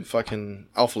different. Fucking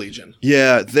Alpha Legion.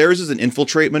 Yeah, theirs is an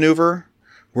infiltrate maneuver,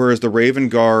 whereas the Raven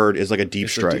Guard is like a deep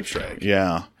It's a strike. deep strike.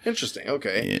 Yeah. Interesting.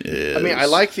 Okay. It is. I mean, I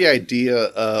like the idea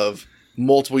of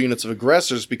multiple units of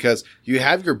aggressors because you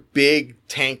have your big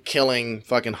tank killing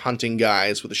fucking hunting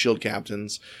guys with the shield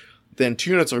captains. Then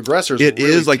 2 units of aggressors. It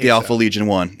really is like the takes Alpha out. Legion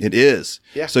one. It is.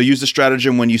 Yeah. So use the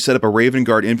stratagem when you set up a Raven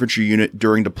Guard infantry unit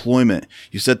during deployment.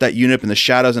 You set that unit up in the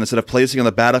shadows, and instead of placing on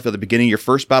the battlefield at the beginning of your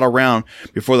first battle round,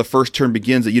 before the first turn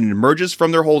begins, the unit emerges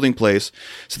from their holding place,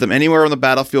 set them anywhere on the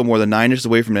battlefield more than 9 inches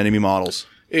away from enemy models.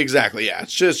 Exactly. Yeah.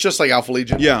 It's just like Alpha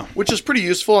Legion. Yeah. Which is pretty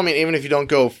useful. I mean, even if you don't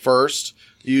go first,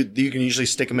 you can usually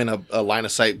stick them in a line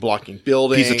of sight blocking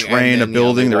building, Piece of terrain, and a then,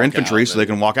 building, they their walk infantry, out, so they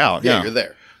can walk out. Yeah, Yeah, you're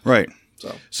there. Right.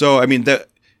 So I mean that.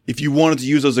 If you wanted to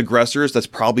use those aggressors, that's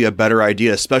probably a better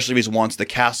idea, especially if he wants the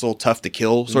castle tough to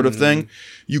kill sort of thing.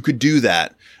 You could do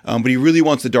that. But he really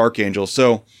wants the Dark Angels.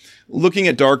 So looking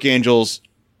at Dark Angels,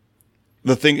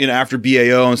 the thing after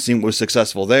BAO and seeing what was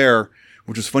successful there,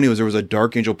 which was funny, was there was a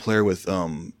Dark Angel player with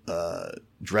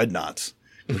dreadnoughts,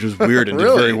 which was weird and did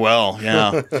Really? very well.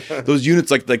 Yeah. Those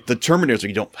units like the Terminators,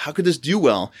 you don't, how could this do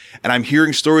well? And I'm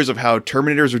hearing stories of how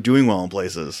Terminators are doing well in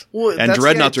places. Well, And that's the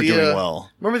dreadnoughts are idea- doing well.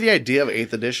 Remember the idea of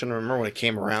 8th edition? Remember when it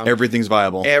came around? Everything's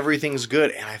viable. Everything's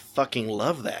good, and I fucking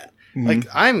love that. Mm-hmm. Like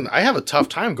I have a tough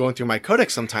time going through my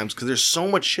codex sometimes because there's so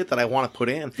much shit that I want to put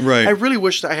in. Right. I really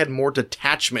wish that I had more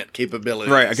detachment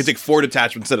capabilities. Right. I could take 4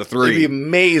 detachments instead of 3. It'd be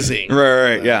amazing.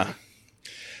 Right. Yeah.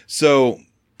 So,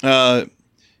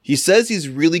 he says he's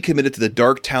really committed to the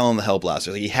Dark Talon and the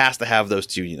Hellblaster. Like, he has to have those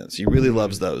 2 units. He really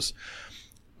loves those.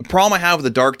 The problem I have with the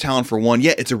Dark Talon, for one,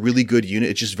 yeah, it's a really good unit.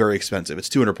 It's just very expensive. It's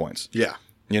 200 points. Yeah.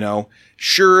 You know,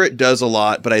 sure, it does a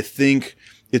lot, but I think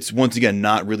it's once again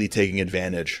not really taking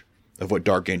advantage of what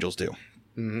Dark Angels do.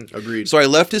 Agreed. So I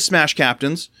left his Smash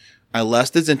Captains. I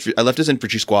left his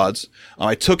infantry squads.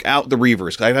 I took out the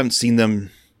Reavers because I haven't seen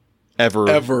them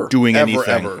ever doing anything.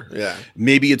 Ever. Yeah.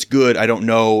 Maybe it's good. I don't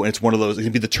know. And it's one of those. It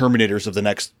could be the Terminators of the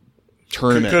next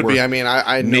tournament. Could be. where I mean,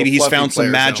 I know maybe he's fluffy found some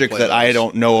players magic don't play that I those.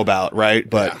 don't know about, right?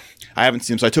 But Yeah. I haven't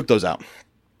seen them, so I took those out.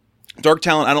 Dark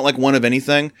Talon, I don't like one of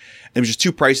anything. It was just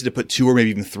too pricey to put 2 or maybe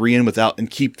even 3 in without and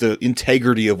keep the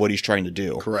integrity of what he's trying to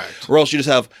do. Correct. Or else you just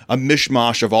have a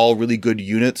mishmash of all really good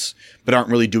units, but aren't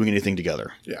really doing anything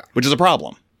together. Yeah. Which is a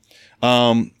problem.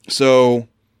 So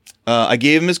I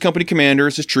gave him his company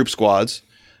commanders, his troop squads.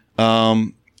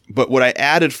 But what I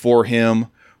added for him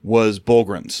was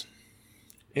Bulgrins.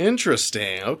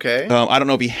 Interesting. Okay. I don't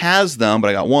know if he has them, but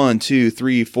I got 1, 2,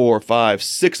 3, 4, 5,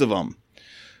 6 of them.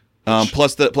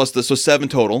 Plus the so 7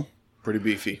 total. Pretty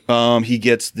beefy. He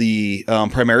gets the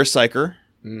Primaris Psyker.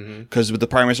 Because with the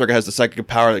Primaris Psyker has the psychic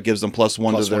power that gives them +1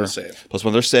 Plus to their one save. +1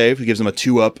 to their save. He gives them a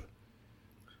 2-up.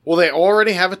 Well, they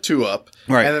already have a 2-up,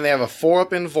 Right. and then they have a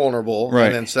 4-up invulnerable, Right.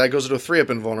 and then so that goes to a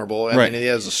 3-up invulnerable, and Right. then he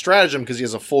has a stratagem because he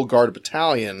has a full guard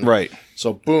battalion. Right.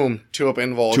 So boom, 2-up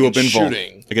invul. 2-up against invul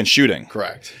shooting. against shooting.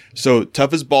 Correct. So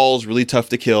tough as balls, really tough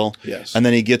to kill. Yes. And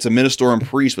then he gets a Minister and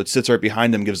Priest, which sits right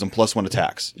behind him, gives them +1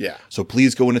 attacks. Yeah. So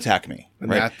please go and attack me. And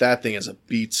Right. that thing is a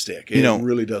beat stick. It know,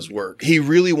 really does work. He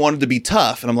really wanted to be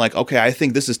tough, and I'm like, okay, I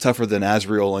think this is tougher than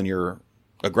Azrael and your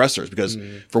aggressors because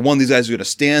for one, these guys are going to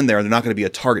stand there and they're not going to be a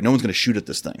target. No one's going to shoot at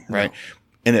this thing, right?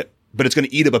 But it's going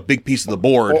to eat up a big piece of the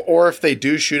board, Or if they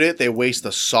do shoot it, they waste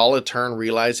a solid turn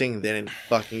realizing they didn't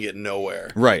fucking get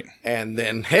nowhere. right? And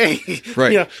then, hey,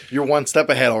 Right. you know, you're one step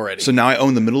ahead already. So now I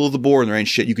own the middle of the board, and there ain't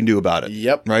shit you can do about it.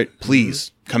 Yep. Right?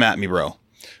 Please come at me, bro.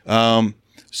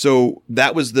 So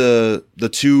that was the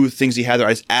 2 things he had there.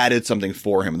 I just added something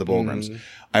for him, the Bulgrins.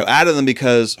 I added them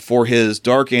because for his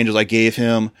Dark Angels, I gave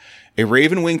him a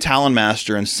Ravenwing Talon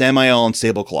Master and Samael and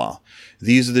Sableclaw.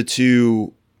 These are the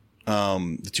two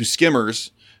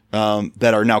skimmers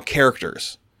that are now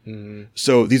characters.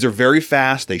 So these are very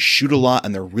fast, they shoot a lot,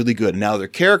 and they're really good. Now they're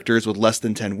characters with less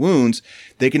than 10 wounds.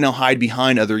 They can now hide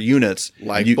behind other units.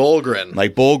 like Bulgrin.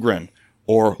 Like Bulgrin.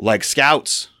 Or like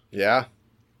Scouts, Yeah.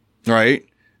 right?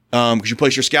 Because you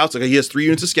place your Scouts, like he has 3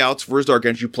 units of Scouts for his Dark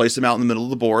Angels. You place them out in the middle of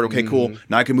the board. Okay, cool.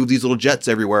 Now I can move these little jets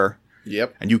everywhere.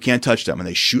 Yep. And you can't touch them, and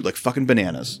they shoot like fucking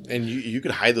bananas. And you could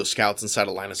hide those scouts inside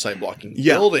a line of sight blocking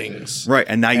Yeah. buildings. Right,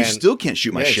 and now you And- still can't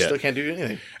shoot my Yeah, you shit. still can't do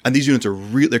anything. And these units are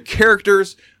they're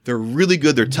characters, they're really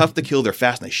good, they're tough to kill, they're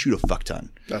fast, and they shoot a fuck ton.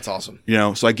 That's awesome. You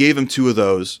know, so I gave him 2 of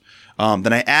those.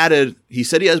 Then I added, he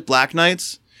said he has Black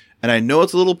Knights, and I know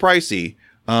it's a little pricey,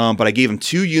 but I gave him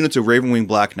 2 units of Ravenwing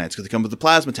Black Knights because they come with the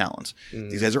Plasma Talons.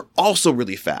 These guys are also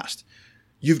really fast.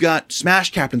 You've got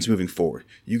Smash Captains moving forward.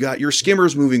 You got your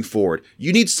Skimmers moving forward.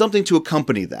 You need something to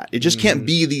accompany that. It just can't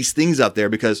be these things out there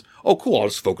because, oh, cool, I'll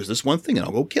just focus this one thing and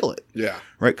I'll go kill it. Yeah.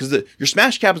 Right? Because your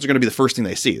Smash Captains are going to be the first thing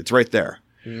they see. It's right there.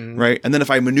 Right? And then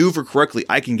if I maneuver correctly,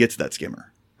 I can get to that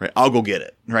Skimmer. Right? I'll go get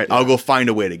it. Right? Yeah. I'll go find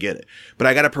a way to get it. But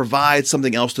I got to provide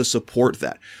something else to support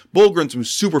that. Bullgryns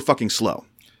was super fucking slow.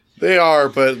 They are,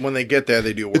 but when they get there,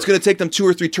 they do work. It's going to take them 2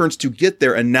 or 3 turns to get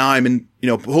there, and now I'm in,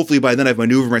 hopefully by then I've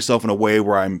maneuvered myself in a way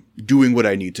where I'm doing what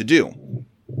I need to do.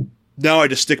 Now I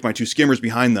just stick my 2 Skimmers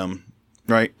behind them,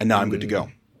 right? And now I'm good to go.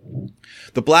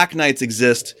 The Black Knights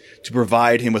exist to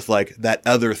provide him with, like, that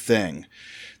other thing.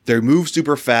 They move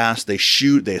super fast, they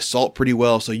shoot, they assault pretty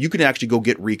well, so you can actually go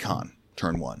get recon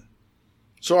turn 1.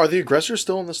 So are the aggressors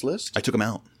still on this list? I took them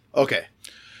out. Okay.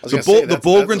 The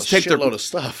Bullgryns take their load of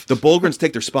stuff. The Bullgryns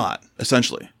take their spot,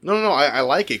 essentially. No. I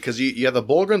like it because you have the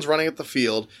Bullgryns running at the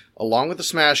field along with the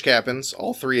Smash Captains,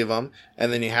 all 3 of them,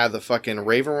 and then you have the fucking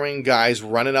Ravenwing guys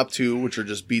running up too, which are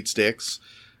just beat sticks,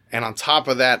 and on top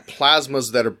of that,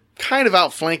 plasmas that are kind of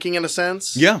outflanking in a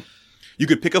sense. Yeah, you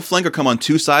could pick a flank or come on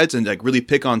 2 sides and like really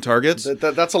pick on targets.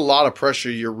 That's a lot of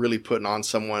pressure you're really putting on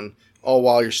someone. All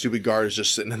while your stupid guard is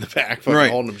just sitting in the back,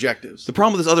 fucking holding objectives. The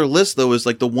problem with this other list, though, is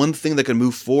like the one thing that could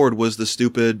move forward was the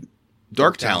stupid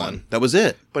Dark Talon. That was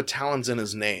it. But Talon's in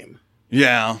his name.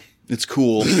 Yeah, it's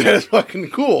cool. That's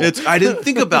fucking cool. I didn't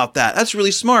think about that. That's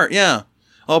really smart. Yeah,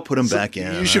 I'll put him back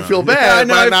in. You should feel bad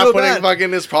by not putting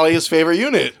fucking is probably his favorite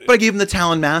unit. But I gave him the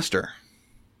Talon Master.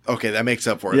 Okay, that makes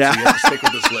up for it. Yeah. So you have to stick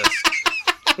with this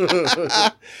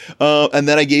list. And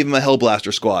then I gave him a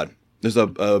Hellblaster squad. There's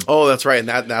oh, that's right, and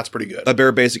that's pretty good. A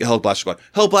bare basic Hellblaster squad.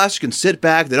 Hellblasters can sit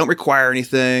back. They don't require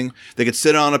anything. They can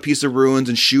sit on a piece of ruins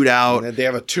and shoot out. And they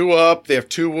have a 2-up. They have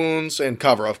 2 wounds and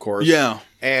cover, of course. Yeah.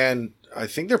 And I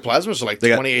think their plasmas are like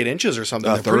 28 inches or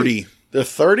something. 30. They're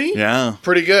 30? Yeah.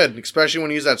 Pretty good, especially when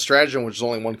you use that stratagem, which is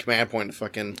only 1 command point to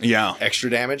fucking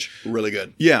extra damage. Really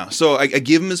good. Yeah, so I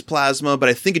give him his plasma, but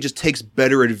I think it just takes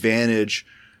better advantage.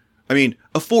 I mean,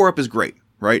 a 4-up is great,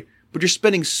 right? But you're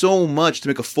spending so much to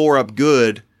make a 4-up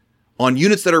good on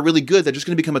units that are really good that are just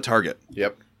going to become a target.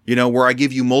 Yep. Where I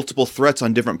give you multiple threats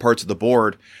on different parts of the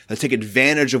board that take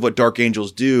advantage of what Dark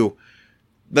Angels do.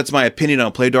 That's my opinion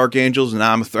on play Dark Angels, and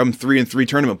I'm a 3-3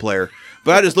 tournament player.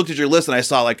 But I just looked at your list and I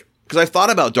saw, like, because I thought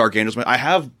about Dark Angels. I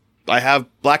have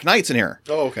Black Knights in here.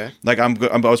 Oh, okay. Like I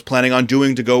was planning on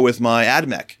doing to go with my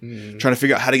AdMech, trying to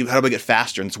figure out how do I get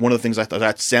faster. And it's one of the things I thought.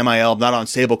 That's Samael, not on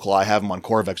Sableclaw. I have him on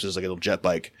Corvex, which is like a little jet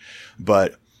bike.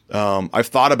 But I've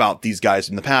thought about these guys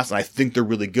in the past, and I think they're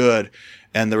really good.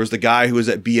 And there was the guy who was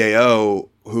at BAO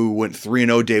who went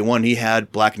 3-0 day 1. He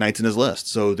had Black Knights in his list,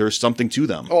 so there's something to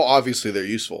them. Oh, obviously they're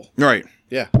useful. Right.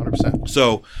 Yeah, 100%.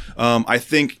 So I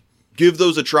think. Give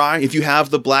those a try. If you have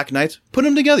the Black Knights, put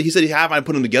them together. He said I haven't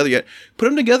put them together yet. Put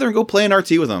them together and go play an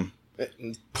RT with them.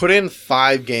 Put in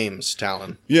 5 games,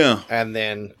 Talon. Yeah. And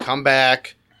then come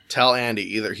back, tell Andy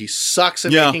either he sucks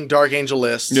at making Dark Angel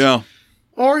lists. Yeah.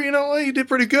 Or, he did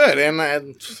pretty good.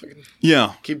 And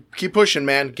keep pushing,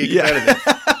 man. Get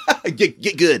competitive.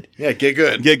 Get good. Yeah, get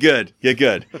good. Get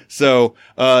good. So,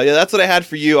 that's what I had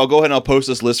for you. I'll go ahead and I'll post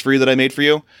this list for you that I made for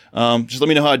you. Just let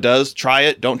me know how it does. Try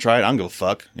it. Don't try it. I'm going to go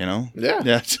fuck, Yeah.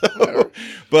 Yeah. So,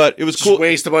 but it was cool. Just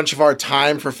waste a bunch of our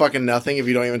time for fucking nothing if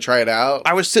you don't even try it out.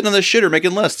 I was sitting on the shitter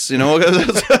making lists,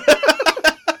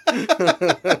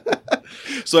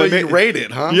 So you rate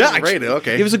it, huh? Yeah, rate it.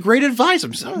 Okay. It was a great advice.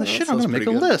 I'm saying, I'm going to make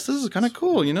a list. This is kind of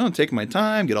cool, taking my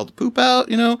time, get all the poop out,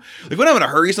 Like when I'm in a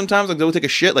hurry sometimes, like go take a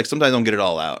shit, like sometimes I don't get it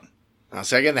all out.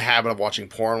 See, I get in the habit of watching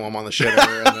porn while I'm on the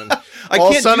shitter, and then all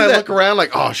of a sudden I look around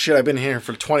like, oh shit, I've been here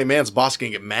for 20 minutes. Boss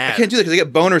can get mad. I can't do that because I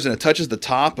get boners and it touches the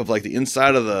top of like the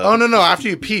inside of the. Oh no! After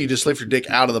you pee, you just lift your dick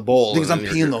out of the bowl. Because I'm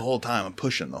peeing the whole time. I'm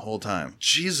pushing the whole time.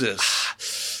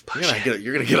 Jesus,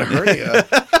 you're gonna get a hernia.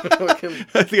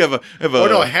 I think I have a. Oh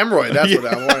no, a hemorrhoid. That's what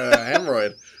I want. A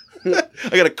hemorrhoid.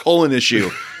 I got a colon issue.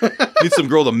 Need some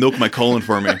girl to milk my colon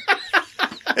for me.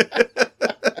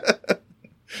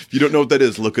 If you don't know what that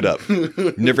is, look it up.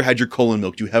 You've never had your colon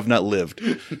milked. You have not lived.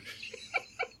 It's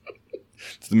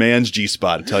the man's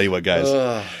G-spot. I tell you what, guys.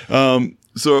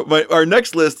 So our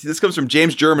next list, this comes from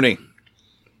James Germany.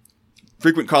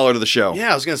 Frequent caller to the show.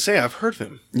 Yeah, I was going to say, I've heard of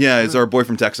him. Yeah, he's our boy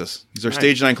from Texas. He's our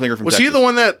Stage 9 clinger from Texas. Was he the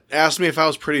one that asked me if I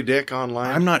was pretty dick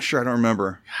online? I'm not sure. I don't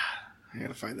remember. I got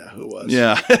to find out who it was.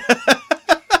 Yeah.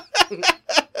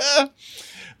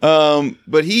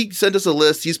 But he sent us a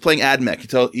list. He's playing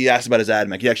AdMech. He asked about his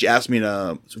AdMech. He actually asked me in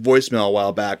a voicemail a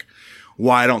while back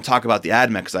why I don't talk about the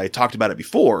AdMech, because I talked about it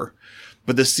before.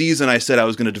 But this season I said I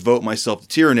was going to devote myself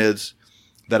to Tyranids,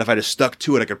 that if I just stuck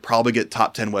to it, I could probably get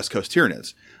top 10 West Coast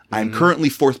Tyranids. I'm currently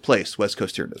 4th place, West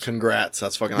Coast Tyranids. Congrats.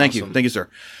 That's fucking Thank awesome. you. Thank you, sir.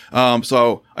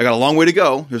 So I got a long way to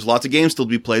go. There's lots of games still to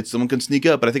be played. Someone can sneak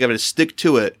up, but I think I'm going to stick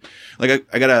to it. Like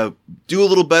I got to do a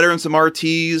little better in some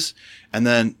RTs, and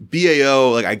then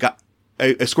BAO, like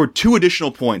I scored 2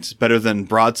 additional points better than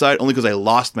Broadside only because I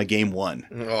lost my game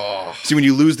 1. Oh. See, when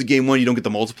you lose the game 1, you don't get the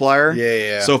multiplier.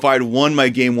 Yeah. So if I had won my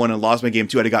game 1 and lost my game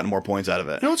 2, I'd have gotten more points out of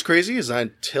it. You know what's crazy is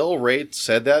until Ray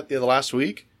said that the last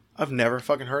week, I've never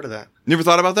fucking heard of that. Never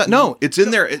thought about that? No, it's in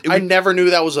there. I never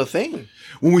knew that was a thing.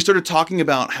 When we started talking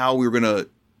about how we were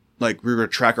gonna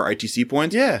track our ITC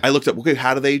points, Yeah. I looked up, okay,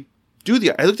 how do they do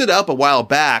I looked it up a while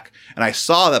back and I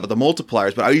saw that with the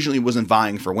multipliers, but I usually wasn't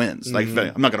vying for wins. Like,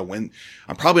 I'm not gonna win.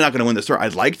 I'm probably not gonna win this tour.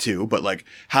 I'd like to, but like,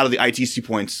 how do the ITC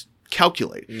points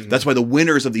calculate? That's why the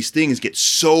winners of these things get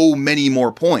so many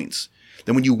more points.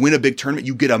 Then when you win a big tournament,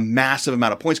 you get a massive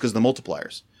amount of points because of the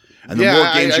multipliers. And the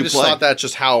more games I you just play. thought that's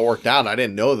just how it worked out. I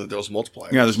didn't know that there was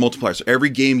multipliers. Yeah, there's multipliers. So every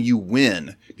game you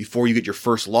win before you get your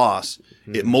first loss,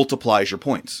 it multiplies your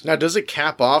points. Now, does it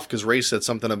cap off? Because Ray said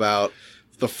something about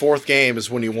the 4th game is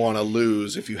when you want to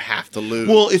lose if you have to lose.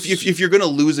 Well, if you're going to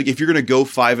lose, if you're going to go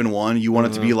 5-1, you want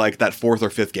it to be like that 4th or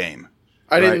 5th game.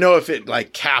 I didn't know if it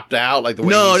like capped out like the way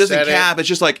No, he it doesn't said cap. It's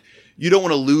just like you don't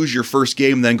want to lose your first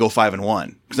game and then go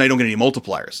 5-1 because now you don't get any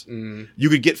multipliers. You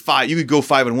could get 5. You could go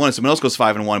 5-1 and someone else goes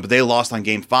 5-1, but they lost on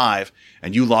game 5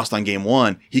 and you lost on game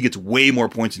 1. He gets way more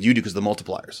points than you do because of the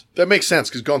multipliers. That makes sense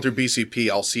because going through BCP,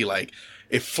 I'll see like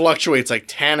it fluctuates like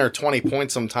 10 or 20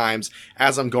 points sometimes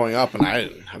as I'm going up, and I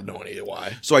didn't have no idea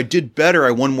why. So I did better.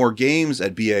 I won more games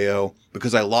at BAO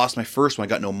because I lost my first one. I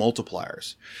got no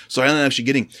multipliers. So I ended up actually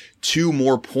getting 2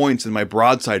 more points in my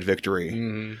Broadside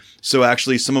victory. So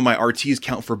actually some of my RTs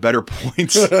count for better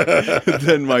points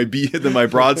than my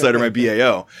Broadside or my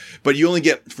BAO. But you only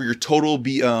get, for your total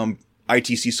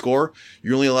ITC score,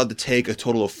 you're only allowed to take a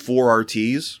total of 4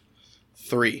 RTs.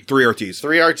 3 RTs.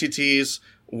 3 RTTs,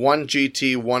 1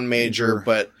 GT, 1 major,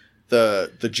 but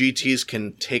the GTs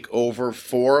can take over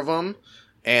 4 of them,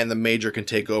 and the major can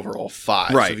take over all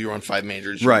 5. Right. So if you run 5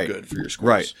 majors, you're good for your scores.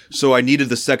 Right. So I needed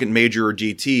the second major or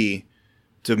GT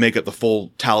to make up the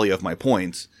full tally of my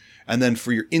points. And then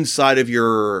for your inside of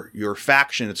your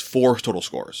faction, it's 4 total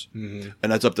scores. And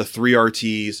that's up to 3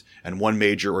 RTs and 1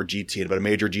 major or GT. But a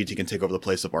major GT can take over the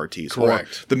place of RTs.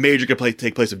 Correct. Or the major can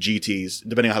take place of GTs,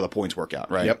 depending on how the points work out,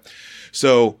 right? Yep.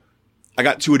 So I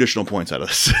got 2 additional points out of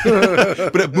this.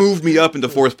 But it moved me up into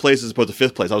 4th place as opposed to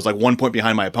 5th place. I was like 1 point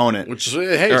behind my opponent. Which is,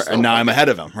 hey, And now I'm ahead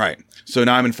of him. Right. So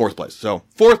now I'm in 4th place. So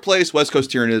 4th place, West Coast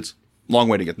Tyranids. Long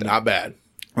way to get there. not bad.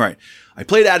 Right. I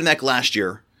played Admech last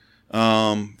year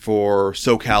for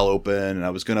SoCal Open, and I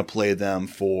was going to play them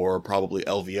for probably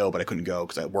LVO, but I couldn't go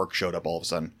because work showed up all of a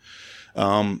sudden.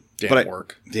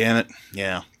 Work. Damn it.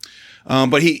 Yeah.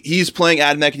 But he's playing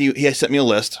Admech, and he has sent me a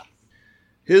list.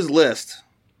 His list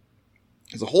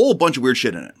has a whole bunch of weird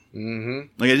shit in it.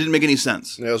 Like, it didn't make any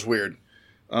sense. That was weird.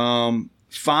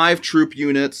 5 troop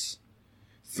units,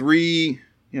 3,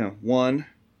 1,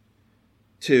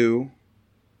 2,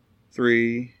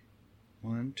 3,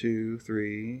 1, 2,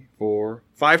 3, 4,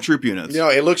 5 troop units.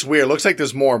 It looks weird. It looks like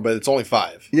there's more, but it's only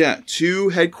 5. Yeah, 2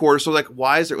 headquarters. So, like,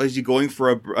 why is he going for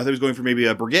I thought he was going for maybe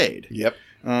a brigade. Yep.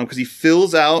 Because he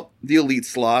fills out the elite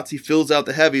slots, he fills out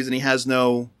the heavies, and he has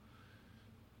no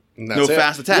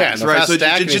fast attacks. Yeah, no right? fast So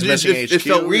attack, and he's missing it HQ,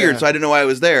 felt weird, yeah. so I didn't know why I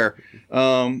was there.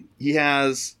 He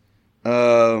has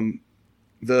the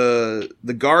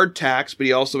guard tax, but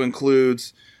he also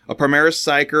includes a Primaris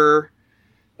Psyker,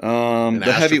 An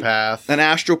Astropath. an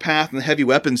Astropath, and the heavy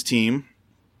weapons team,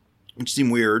 which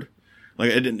seemed weird.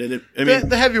 Like,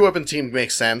 The heavy weapon team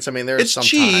makes sense. I mean, there's it's some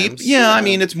cheap. times. Yeah, I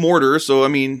mean, it's mortar, so I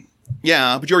mean,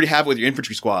 yeah, but you already have it with your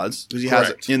infantry squads because he has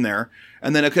Correct. it in there.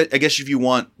 And then I guess if you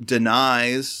want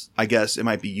denies, I guess it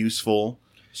might be useful.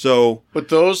 So, But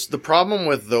the problem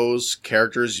with those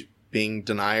characters being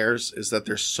deniers is that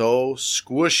they're so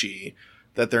squishy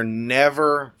that they're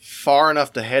never far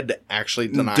enough ahead to actually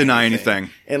deny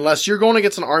anything. Unless you're going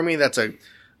against an army that's an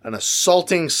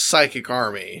assaulting psychic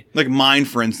army. like mine,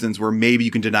 for instance, where maybe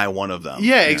you can deny one of them.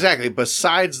 Yeah, exactly.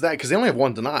 Besides that, because they only have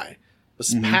 1 deny. But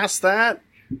past that,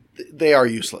 they are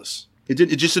useless. It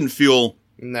just didn't feel.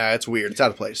 Nah, it's weird. It's out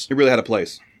of place. It really had a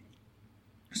place.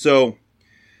 So,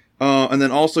 and then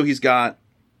also he's got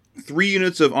 3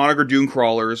 units of Onager Dune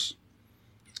crawlers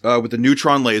with the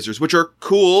neutron lasers, which are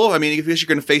cool. I mean, if you're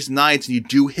going to face knights and you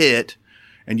do hit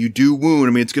and you do wound,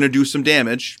 I mean, it's going to do some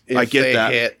damage. I get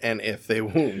that. If they hit and if they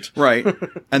wound. Right.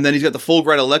 And then he's got the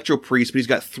Fulgright Electro Priest, but he's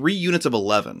got 3 units of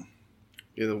 11.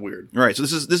 Yeah, they're weird. All right. So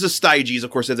this is Styges, of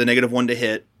course, they have the -1 to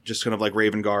hit, just kind of like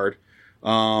Raven Guard.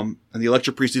 And the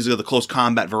Electro Priest, these are the close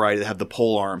combat variety that have the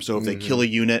pole arm. So if they kill a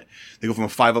unit, they go from a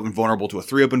 5-up invulnerable to a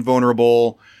 3-up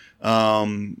invulnerable.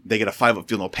 They get a 5-up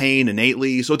feel no pain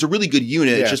innately. So it's a really good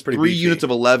unit. Yeah, it's just pretty 3 beefy. units of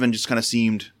 11 just kind of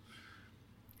seemed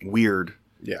weird.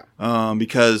 Yeah.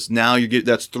 Because now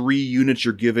that's 3 units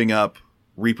you're giving up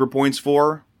Reaper points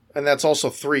for. And that's also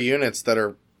 3 units that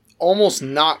are almost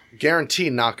not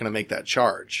guaranteed not going to make that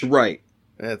charge. Right.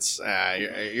 It's I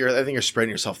think you're spreading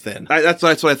yourself thin. That's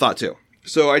what I thought too.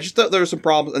 So I just thought there were some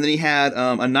problems. And then he had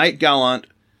a Knight Gallant.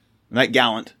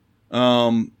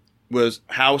 Was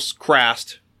House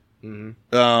Crast. Mm-hmm.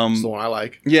 That's the one I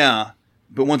like. Yeah.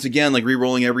 But once again, like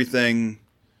re-rolling everything.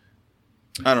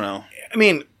 I don't know. I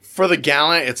mean, for the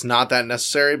Gallant, it's not that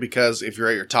necessary because if you're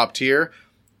at your top tier,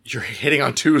 you're hitting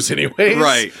on 2s anyways.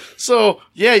 Right. So,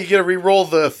 yeah, you get to re-roll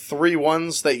the 3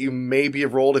 ones that you maybe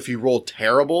have rolled if you roll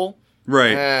terrible.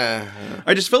 Right. Eh.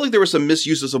 I just felt like there was some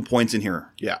misuse of some points in here.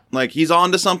 Yeah. Like he's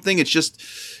on to something. It's just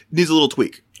needs a little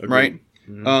tweak. Agreed. Right.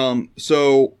 Mm-hmm.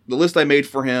 So the list I made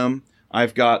for him,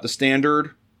 I've got the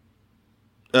standard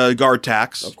guard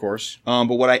tax. Of course. But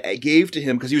what I gave to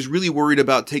him, because he was really worried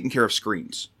about taking care of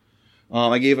screens,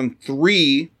 I gave him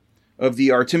 3 of the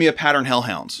Artemia Pattern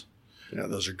Hellhounds. Yeah,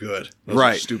 those are good. Those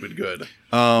Right. are stupid good.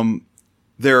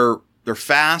 They're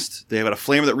fast. They have a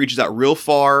flamer that reaches out real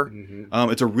far. Mm-hmm.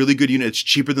 It's a really good unit. It's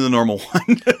cheaper than the normal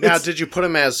one. Now, did you put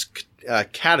him as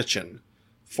Catachin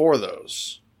for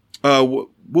those? What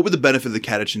would the benefit of the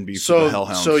Catachin be for the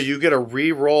Hellhounds? So you get to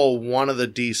re-roll one of the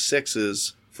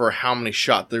D6s for how many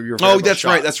shot. They're your Oh, variable that's shots.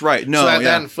 right. That's right. No, so that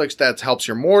yeah. inflicts, that helps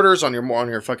your mortars on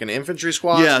your fucking infantry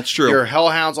squads. Yeah, it's true. Your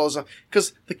hellhounds, all this stuff.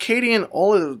 Because the Cadian,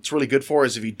 all it's really good for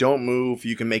is if you don't move,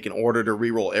 you can make an order to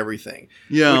reroll everything.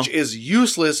 Yeah. Which is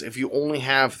useless if you only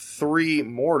have 3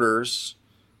 mortars.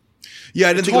 Yeah,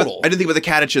 I didn't think total. about the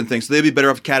Catachin thing. So they'd be better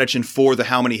off Catachin for the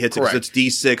how many hits. Correct. It's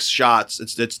D6 shots.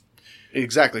 It's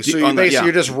Exactly. So on the- basically yeah.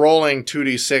 you're just rolling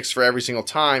 2d6 for every single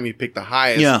time. You pick the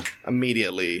highest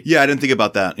immediately. yeah. I didn't think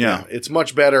about that. Yeah. It's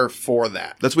much better for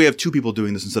that. That's why we have 2 people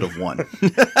doing this instead of 1.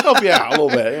 Oh, yeah, a little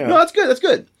bit. Yeah. No, that's good. That's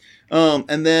good.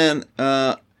 And then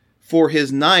for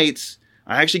his knights,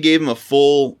 I actually gave him a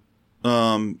full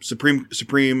supreme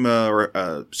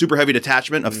super heavy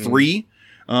detachment of 3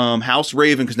 House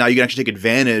Raven, because now you can actually take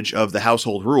advantage of the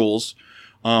household rules,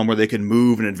 where they can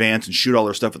move and advance and shoot all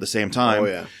their stuff at the same time. Oh,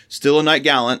 yeah. Still a Knight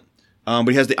Gallant. But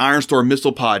he has the Ironstorm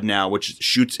missile pod now, which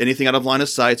shoots anything out of line of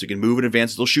sight, so he can move and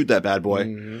advance. Still shoot that bad boy.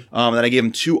 Mm-hmm. And then I gave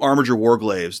him 2 Armiger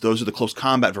Warglaives. Those are the close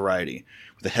combat variety,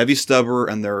 with a heavy stubber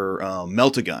and their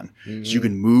Melt-A-Gun. Mm-hmm. So you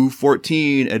can move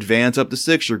 14, advance up to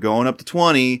 6, you're going up to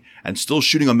 20, and still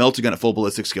shooting a Melt-A-Gun at full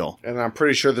ballistic skill. And I'm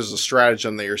pretty sure there's a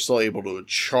stratagem that you're still able to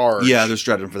charge. Yeah, there's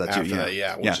stratagem for that too. After that,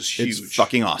 yeah, which is It's huge.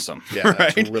 fucking awesome. Yeah,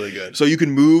 that's right? really good. So you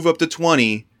can move up to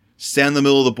 20, stand in the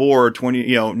middle of the board,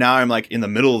 20, now I'm like in the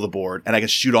middle of the board, and I can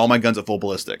shoot all my guns at full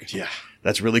ballistic. Yeah.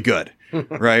 That's really good,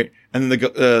 right? And then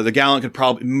the Gallant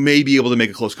could may be able to make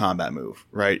a close combat move,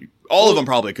 right? All of them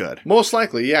probably could. Most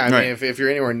likely, yeah. I Right. mean, if you're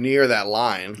anywhere near that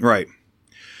line. Right.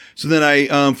 So then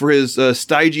I, for his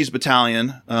Styges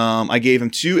battalion, I gave him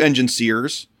 2 Engine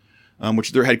Seers, which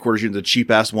are their headquarters units, the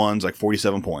cheap-ass ones, like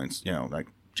 47 points, like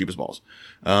cheap as balls.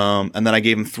 And then I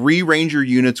gave him 3 Ranger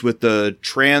units with the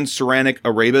Trans-Ceranic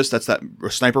Arabus, that's that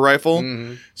sniper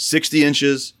rifle, 60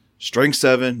 inches, strength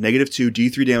 7, -2,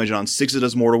 D3 damage on 6 of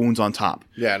those mortal wounds on top.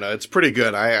 Yeah, no, it's pretty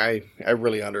good. I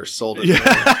really undersold it.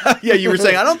 Yeah, yeah. You were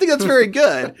saying I don't think that's very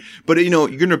good, but you're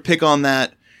going to pick on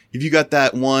that. If you got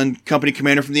that one company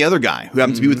commander from the other guy who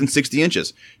happens to be within 60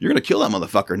 inches, you're going to kill that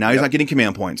motherfucker. Now he's not getting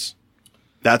command points.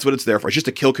 That's what it's there for. It's just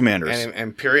to kill commanders. And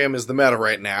Imperium is the meta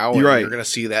right now. You're right. You're going to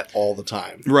see that all the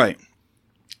time. Right.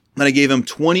 Then I gave him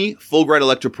 20 Fulgurite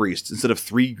Electro Priests instead of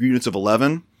 3 units of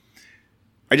 11.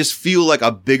 I just feel like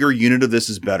a bigger unit of this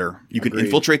is better. You can Agreed.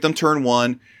 infiltrate them turn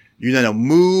 1. You then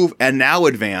move and now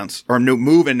advance, or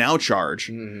move and now charge.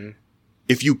 Mm-hmm.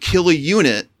 If you kill a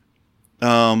unit, you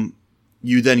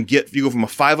go from a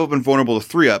 5-up invulnerable to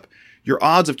 3-up. Your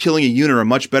odds of killing a unit are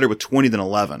much better with 20 than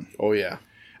 11. Oh, yeah.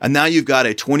 And now you've got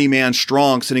a 20-man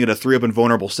strong sitting at a 3-up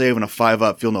invulnerable save and a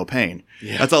 5-up feel no pain.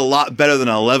 Yeah. That's a lot better than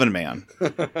an 11-man.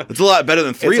 It's a lot better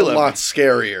than 3 It's a lot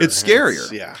scarier. It's scarier.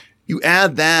 Yeah. You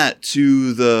add that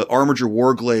to the Armiger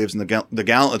Warglaives and the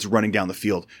Gallant that's running down the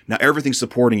field. Now everything's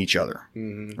supporting each other,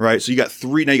 right? So you got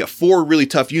 4 really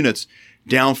tough units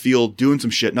downfield doing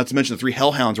some shit, not to mention the 3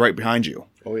 Hellhounds right behind you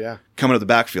Oh, yeah. coming up the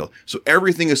backfield. So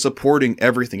everything is supporting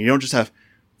everything. You don't just have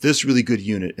this really good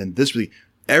unit and this really...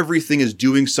 Everything is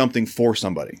doing something for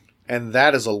somebody. And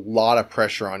that is a lot of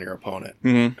pressure on your opponent.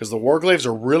 Mhm. Because the Warglaives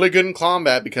are really good in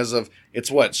combat because of, it's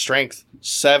what, strength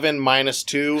 7 minus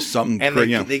 2? Something And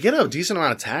crazy, yeah. they get a decent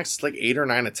amount of attacks. It's like 8 or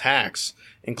 9 attacks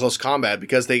in close combat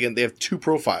because they have 2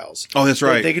 profiles. Oh, that's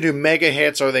right. They can do mega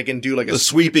hits or they can do like a The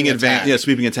sweeping attack.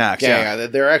 sweeping attacks. Yeah,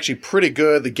 they're actually pretty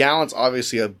good. The Gallant's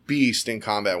obviously a beast in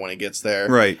combat when he gets there.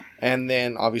 Right. And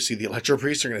then obviously the Electro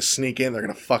Priests are going to sneak in. They're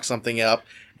going to fuck something up.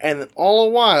 And then all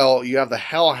the while, you have the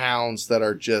Hellhounds that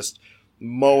are just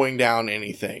mowing down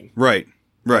anything. Right.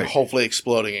 Right. Hopefully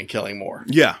exploding and killing more.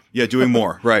 Yeah, doing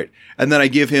more, right. And then I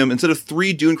give him, instead of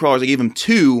 3 Dune Crawlers, I gave him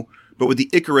 2, but with the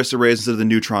Icarus arrays instead of the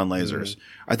neutron lasers.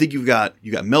 I think you got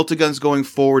Meltaguns going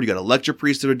forward, you got Electro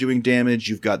Priests that are doing damage,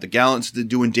 you've got the Gallants that are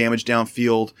doing damage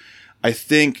downfield. I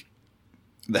think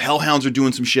the Hellhounds are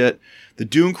doing some shit. The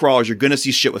Dune Crawlers, you're going to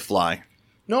see shit with fly.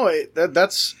 No,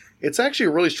 it's actually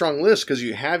a really strong list because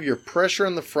you have your pressure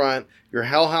in the front, your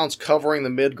Hellhounds covering the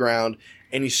mid-ground,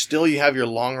 and you have your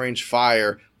long-range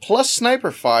fire, plus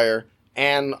sniper fire,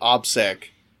 and OBSEC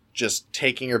just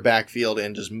taking your backfield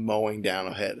and just mowing down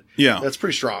ahead. Yeah. That's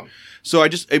pretty strong. So I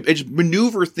just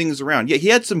maneuver things around. Yeah, he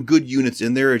had some good units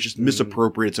in there. It just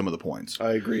misappropriated some of the points.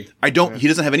 I agree. He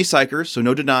doesn't have any psychers, so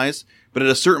no denies. But at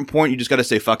a certain point, you just got to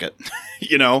say, fuck it.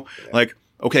 Like,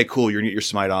 okay, cool. You're going to get your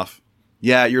smite off.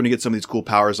 Yeah, you're going to get some of these cool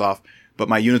powers off. But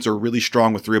my units are really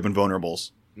strong with 3 open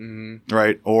vulnerables. Mm-hmm.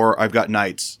 Right? Or I've got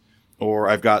knights. Or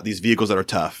I've got these vehicles that are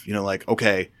tough. Like,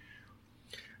 okay.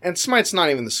 And Smite's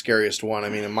not even the scariest one. I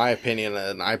mean, in my opinion,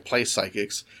 and I play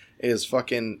Psychics, is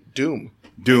fucking Doom.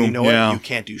 Doom, and you know what? You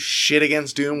can't do shit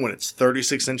against Doom when it's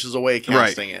 36 inches away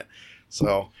casting it.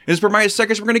 So his Primaris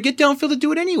Psychers were going to get downfield to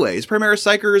do it anyway. His Primaris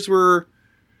Psychers were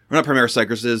not Primaris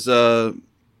Psychers.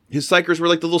 His Psychers were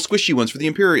like the little squishy ones for the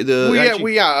Imperial.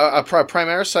 A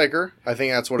Primaris Psyker. I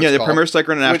think that's what it's called. Yeah, the Primaris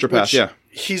Psyker and an Astropath. Yeah,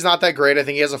 he's not that great. I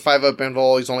think he has a 5-up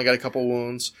invul. He's only got a couple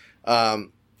wounds.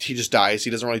 He just dies.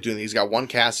 He doesn't really do anything. He's got 1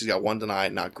 cast. He's got 1 deny.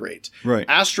 Not great. Right.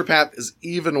 Astropath is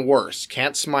even worse.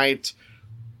 Can't smite.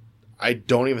 I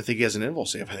don't even think he has an invul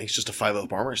save. I think it's just a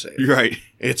 5-up armor save. Right.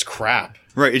 It's crap.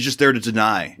 Right. It's just there to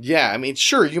deny. Yeah. I mean,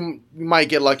 sure, you might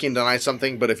get lucky and deny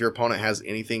something, but if your opponent has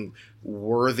anything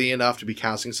worthy enough to be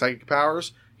casting psychic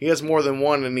powers, he has more than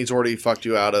 1 and he's already fucked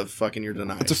you out of fucking your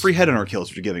denies. It's a free headhunter kill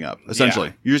that you're giving up, essentially.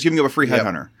 Yeah. You're just giving up a free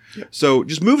headhunter. Yep. So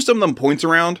just move some of them points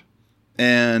around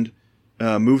and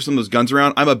move some of those guns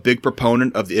around. I'm a big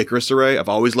proponent of the Icarus array. I've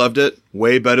always loved it.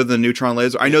 Way better than the neutron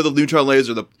laser. I know the neutron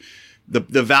laser, the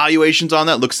valuations on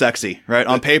that look sexy, right?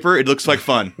 On paper, it looks like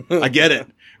fun. I get it,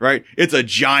 right? It's a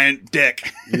giant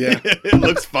dick. Yeah. It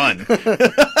looks fun.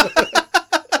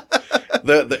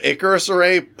 The Icarus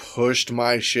array pushed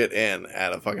my shit in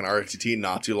at a fucking RTT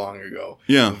not too long ago.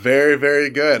 Yeah. Very,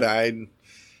 very good.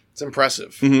 It's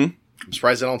impressive. Mm-hmm. I'm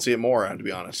surprised I don't see it more, to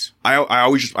be honest.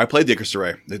 I played the Icarus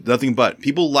array. Nothing but.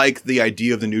 People like the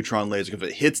idea of the neutron laser. If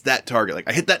it hits that target, like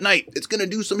I hit that knight, it's going to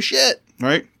do some shit,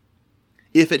 right?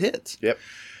 If it hits. Yep.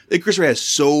 The Icarus array has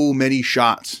so many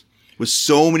shots with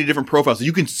so many different profiles that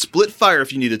you can split fire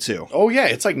if you needed to. Oh, yeah.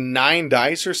 It's like 9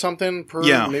 dice or something per,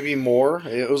 maybe more.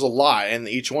 It was a lot. And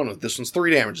each one, this one's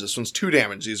 3 damage. This one's 2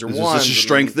 damage. These are 1. This is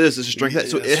strength this is strength that.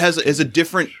 So it has a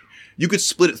different... You could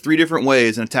split it 3 different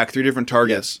ways and attack 3 different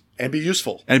targets. Yes. And be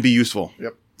useful.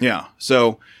 Yep. Yeah.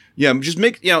 So, yeah, just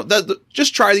make,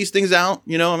 just try these things out.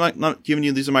 I'm not giving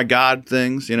you these are my god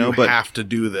things, but have to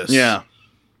do this. Yeah.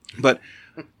 But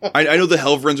I know the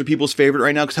Helverins are people's favorite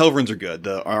right now because Helverins are good.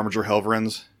 The Armiger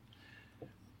Helverins.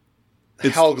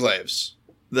 Hellglaives.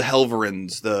 The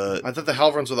Helverins. I thought the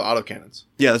Helverins were the autocannons.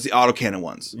 Yeah, that's the autocannon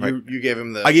ones. Right? You gave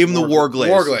him the... I gave him the Warglaives.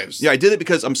 Warglaives. Yeah, I did it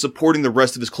because I'm supporting the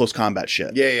rest of his close combat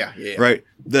shit. Yeah. Right?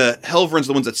 The Helverins are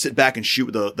the ones that sit back and shoot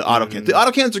with the autocannons. The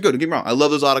autocannons are good, don't get me wrong. I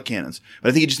love those autocannons. But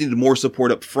I think you just needed more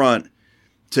support up front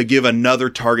to give another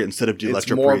target instead of do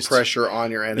Electro Priest. It's more pressure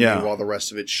on your enemy while the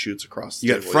rest of it shoots across the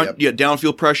table. You got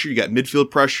downfield pressure, you got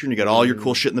midfield pressure, and you got all your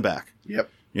cool shit in the back. Yep.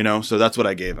 So that's what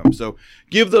I gave him. So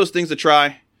give those things a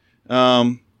try. Tell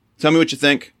me what you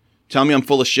think. Tell me I'm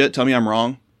full of shit. Tell me I'm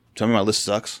wrong. Tell me my list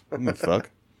sucks. I'm gonna fuck.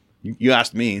 You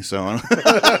asked me, so.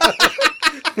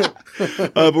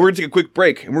 But we're going to take a quick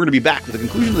break, and we're going to be back with the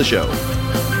conclusion of the show.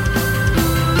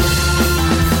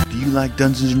 Do you like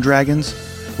Dungeons & Dragons?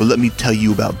 Well, let me tell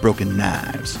you about Broken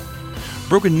Knives.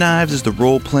 Broken Knives is the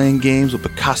role-playing games where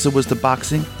Picasso was to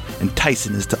boxing and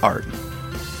Tyson is to art.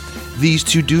 These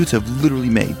 2 dudes have literally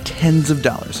made tens of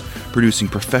dollars producing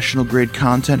professional-grade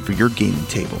content for your gaming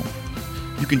table.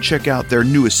 You can check out their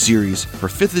newest series for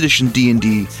 5th edition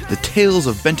D&D, The Tales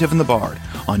of Bentev and the Bard,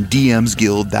 on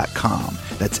dmsguild.com.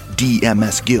 That's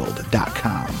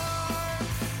dmsguild.com.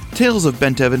 Tales of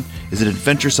Benteven is an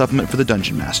adventure supplement for the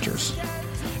Dungeon Masters.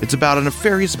 It's about a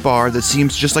nefarious bar that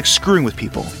seems just like screwing with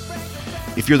people.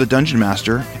 If you're the dungeon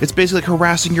master, it's basically like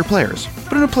harassing your players,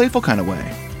 but in a playful kind of way.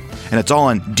 And it's all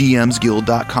on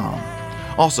dmsguild.com.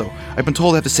 Also, I've been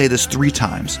told I have to say this 3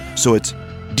 times, so it's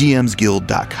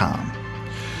dmsguild.com.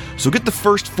 So get the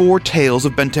first 4 tales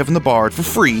of Bentev the Bard for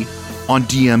free on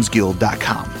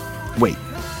dmsguild.com. Wait,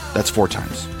 that's 4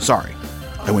 times. Sorry,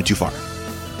 I went too far.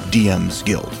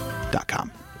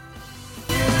 dmsguild.com.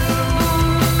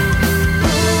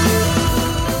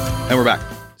 And we're back.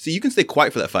 See, you can stay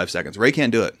quiet for that 5 seconds. Ray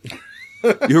can't do it.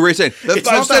 You heard Ray saying, that It's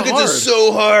 5 not that seconds hard. is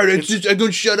so hard. I'm going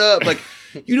to shut up. Like,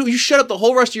 you shut up the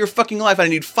whole rest of your fucking life. I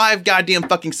need 5 goddamn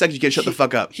fucking seconds. You can't shut the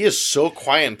fuck up. He is so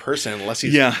quiet in person unless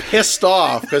he's Yeah. pissed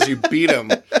off because you beat him.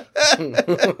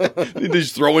 They're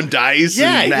just throwing dice.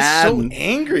 Yeah, and he's mad so and-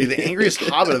 angry. The angriest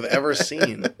hobbit I've ever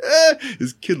seen.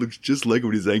 His kid looks just like him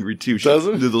when he's angry too. Does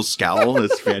he? The little scowl.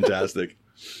 It's fantastic.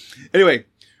 Anyway,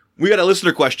 we got a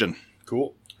listener question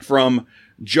Cool. from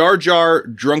Jar Jar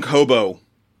Drunk Hobo.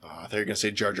 Oh, I thought you were going to say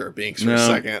Jar Jar Binks for a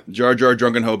second. Jar Jar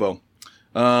Drunken Hobo.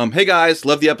 Hey guys,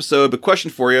 love the episode, but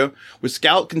question for you. With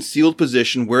Scout Concealed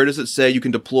Position, where does it say you can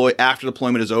deploy after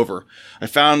deployment is over? I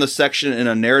found the section in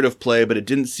a narrative play, but it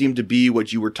didn't seem to be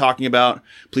what you were talking about.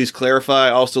 Please clarify.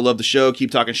 I also love the show. Keep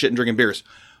talking shit and drinking beers.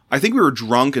 I think we were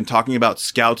drunk and talking about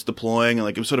scouts deploying, and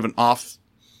like it was sort of an offhand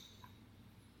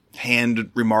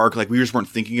remark, like we just weren't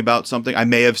thinking about something. I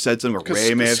may have said something, or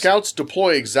Ray may have. Scouts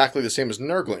deploy exactly the same as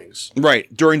Nurglings.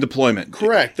 Right, during deployment.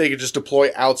 Correct. They could just deploy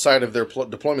outside of their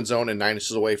deployment zone and 9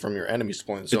 inches away from your enemy's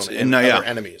deployment zone and yeah. other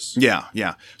enemies. Yeah,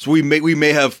 yeah. So we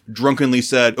may have drunkenly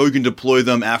said, "Oh, you can deploy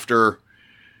them after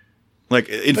like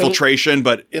infiltration,"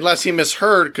 but Unless he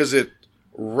misheard because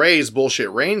Ray's bullshit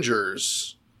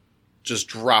Rangers just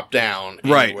drop down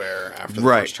Right. anywhere after the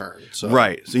Right. first turn. So.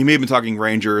 right. So he may have been talking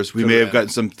Rangers. We Could've may have been. gotten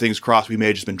some things crossed. We may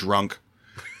have just been drunk,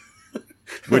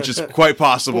 which is quite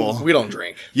possible. We don't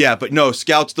drink. Yeah, but no,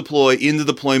 scouts deploy in the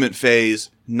deployment phase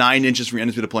 9 inches from your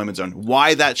enemy deployment zone.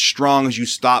 Why that's strong is you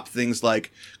stop things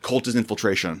like cultist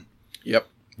infiltration. Yep.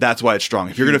 That's why it's strong.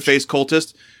 If you're going to face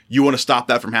cultists, you want to stop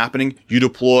that from happening. You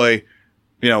deploy,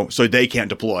 so they can't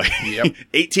deploy. Yep.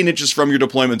 18 inches from your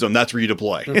deployment zone, that's where you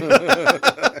deploy.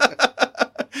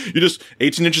 You just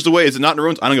 18 inches away. Is it not in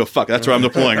ruins? I don't go, fuck. That's where I'm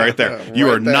deploying right there. You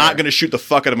Right are not there. going to shoot the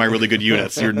fuck out of my really good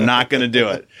units. You're not going to do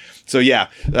it. So yeah,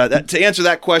 to answer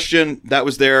that question, that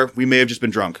was there. We may have just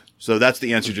been drunk. So that's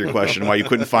the answer to your question, why you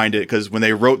couldn't find it. Because when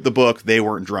they wrote the book, they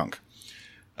weren't drunk.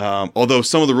 Although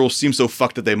some of the rules seem so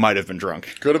fucked that they might have been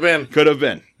drunk. Could have been. Could have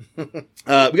been. We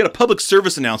got a public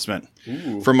service announcement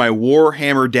from my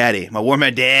Warhammer daddy, my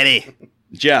Warhammer daddy,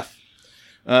 Jeff.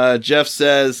 Jeff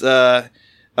says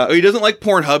he doesn't like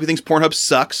Pornhub. He thinks Pornhub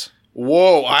sucks.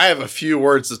 Whoa, I have a few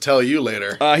words to tell you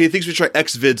later. He thinks we try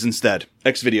Xvids instead.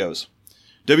 Xvideos.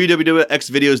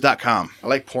 www.xvideos.com. I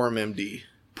like PornMD.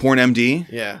 PornMD.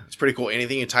 Yeah, it's pretty cool.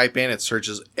 Anything you type in, it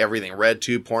searches everything.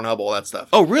 RedTube, Pornhub, all that stuff.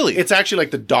 Oh, really? It's actually like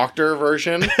the doctor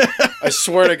version. I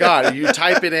swear to God. You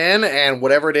type it in, and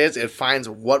whatever it is, it finds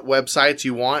what websites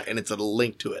you want, and it's a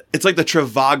link to it. It's like the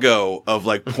Trivago of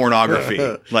like pornography.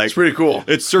 Like It's pretty cool.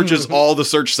 It searches all the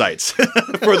search sites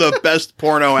for the best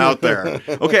porno out there.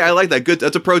 Okay, I like that. Good.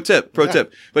 That's a pro tip.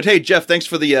 But hey, Jeff, thanks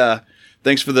for the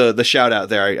shout out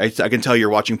there. I can tell you're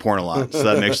watching porn a lot, so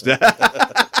that makes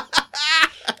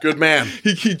Good man.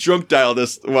 he drunk dialed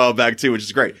us a while back too, which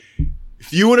is great.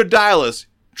 If you want to dial us,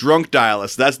 drunk dial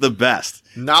us. That's the best.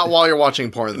 Not while you're watching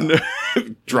porn, though.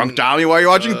 Drunk dial me while you're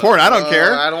watching porn. I don't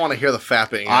care. I don't want to hear the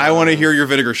fapping. I want to hear your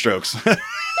vinegar strokes. We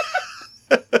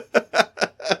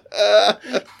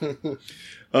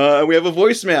have a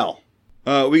voicemail.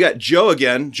 We got Joe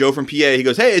again. Joe from PA. He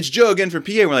goes, "Hey, it's Joe again from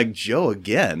PA." We're like, "Joe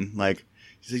again? Like,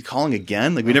 is he calling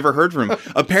again? Like, we never heard from him."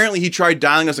 Apparently, he tried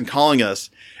dialing us and calling us,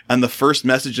 and the first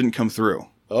message didn't come through.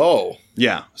 Oh.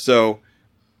 Yeah. So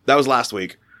that was last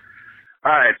week.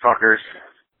 All right, fuckers.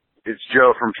 It's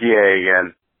Joe from PA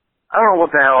again. I don't know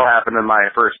what the hell happened in my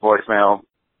first voicemail.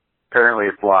 Apparently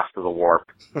it's lost to the warp.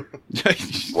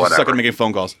 Suck at making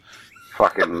phone calls.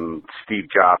 Fucking Steve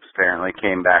Jobs apparently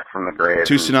came back from the grave.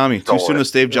 Too tsunami. Too soon to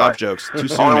Steve Jobs jokes. Too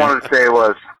soon, All I man. wanted to say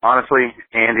was, honestly,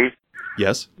 Andy,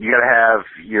 Yes. you gotta have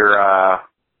your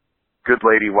good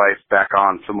lady wife back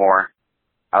on some more.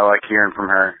 I like hearing from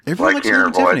her. Everyone like likes hearing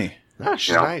her voice. Tiffany. Ah, she's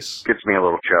You know, nice. Gets me a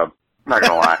little chub. I'm not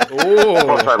gonna lie.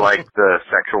 Plus, I like the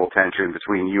sexual tension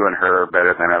between you and her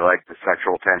better than I like the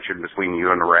sexual tension between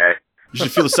you and Ray. You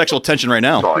should feel the sexual tension right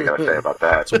now. That's all I gotta say about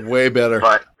that. It's way better.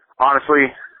 But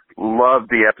honestly, love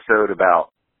the episode about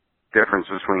difference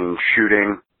between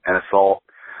shooting and assault.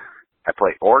 I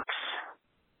play orcs.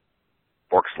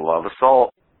 Orcs love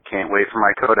assault. Can't wait for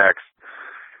my codex.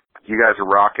 You guys are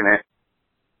rocking it.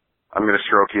 I'm going to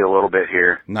stroke you a little bit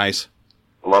here. Nice.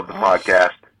 Love the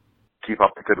podcast. Keep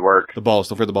up the good work. The balls.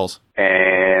 Don't forget the balls.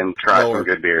 And try Lower. some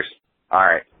good beers. All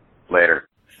right. Later.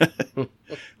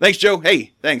 Thanks, Joe.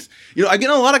 Hey, thanks. You know, I get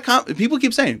a lot of people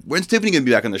keep saying, when's Tiffany going to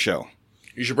be back on the show?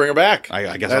 You should bring her back.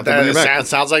 I guess I'll have to bring her back.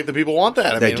 Sounds like the people want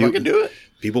that. I They mean, do. we can do it.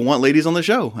 People want ladies on the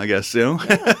show, I guess, you know?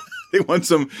 They want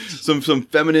some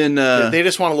feminine... They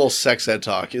just want a little sex ed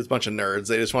talk. It's a bunch of nerds.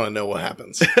 They just want to know what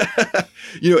happens.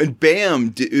 You know, and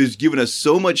Bam is giving us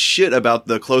so much shit about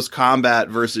the close combat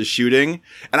versus shooting.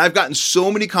 And I've gotten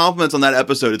so many compliments on that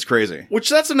episode. It's crazy. Which,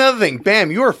 that's another thing.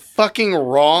 Bam, you are fucking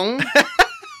wrong.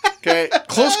 Okay?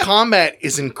 Close combat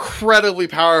is incredibly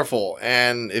powerful.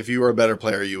 And if you were a better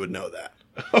player, you would know that.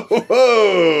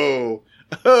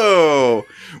 Oh,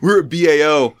 we were at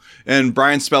BAO and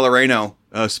Brian Spellerano,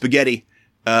 Spaghetti.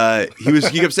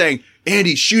 He kept saying,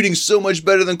 Andy, shooting's so much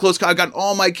better than close combat. I got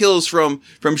all my kills from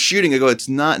shooting. I go, it's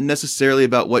not necessarily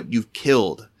about what you've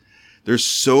killed. There's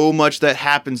so much that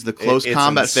happens in the close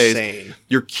combat phase.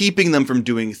 You're keeping them from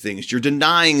doing things. You're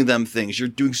denying them things. You're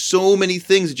doing so many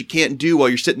things that you can't do while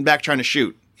you're sitting back trying to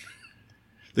shoot.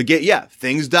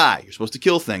 Things die. You're supposed to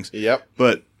kill things. Yep.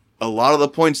 But a lot of the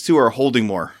points too are holding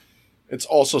more. It's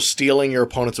also stealing your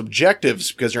opponent's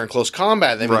objectives because you're in close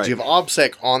combat. That means Right. you have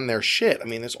OBSEC on their shit. I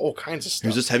mean, there's all kinds of stuff.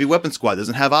 Here's this heavy weapon squad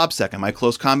doesn't have OBSEC, and my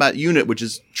close combat unit, which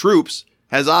is troops,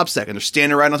 has OBSEC, and they're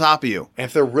standing right on top of you. And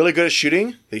if they're really good at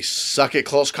shooting, they suck at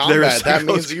close They're combat. suck That at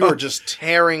means close you are com- just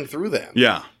tearing through them.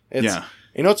 Yeah, You know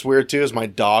what's weird too is my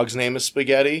dog's name is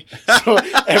Spaghetti. So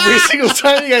every single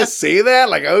time you guys say that,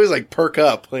 like I always like perk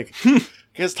up. Like, you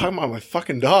guys talking about my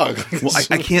fucking dog. Well,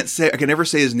 I can never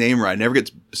say his name right. I never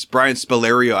get Brian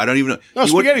Spellerio. I don't even know. No,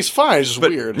 Spaghetti's fine. It's just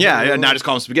But, weird. Yeah, now I just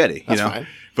call him Spaghetti. That's you know? fine.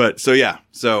 But so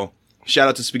shout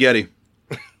out to Spaghetti.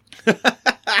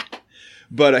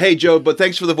 But hey, Joe. But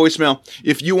thanks for the voicemail.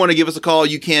 If you want to give us a call,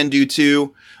 you can do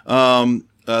too.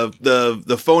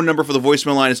 The phone number for the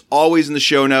voicemail line is always in the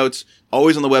show notes,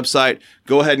 always on the website.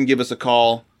 Go ahead and give us a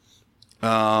call.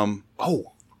 I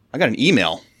got an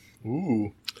email.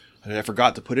 Ooh. That I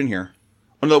forgot to put in here.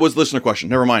 Oh no, it was a listener question.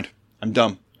 Never mind. I'm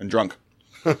dumb and drunk.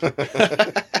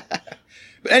 But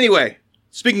anyway,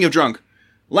 speaking of drunk,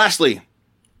 lastly,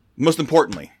 most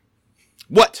importantly,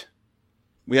 what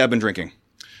we have been drinking.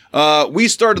 We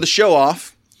started the show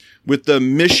off with the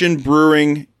Mission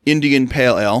Brewing Indian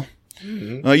Pale Ale.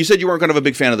 Mm-hmm. You said you weren't kind of a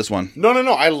big fan of this one. No.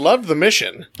 I loved the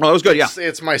Mission. Oh, it was good, yeah.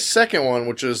 It's my second one,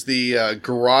 which is the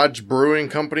Garage Brewing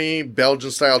Company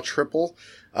Belgian style triple.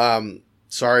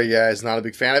 Sorry, guys, not a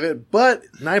big fan of it, but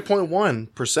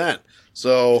 9.1%.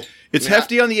 So it's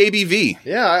hefty on the ABV.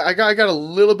 Yeah, I got a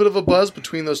little bit of a buzz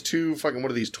between those two fucking, what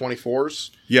are these,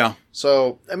 24s? Yeah.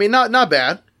 So, I mean, not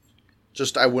bad.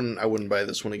 Just I wouldn't buy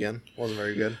this one again. Wasn't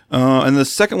very good. And the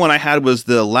second one I had was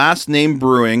the Last Name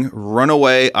Brewing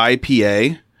Runaway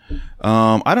IPA.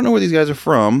 I don't know where these guys are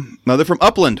from. No, they're from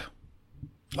Upland.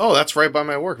 Oh, that's right by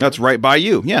my work. That's right by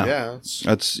you. Yeah. Yeah.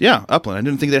 That's Upland. I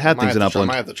didn't think they had things in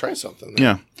Upland. I might have to try something there.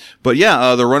 Yeah. But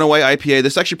yeah, the Runaway IPA,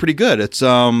 this is actually pretty good. It's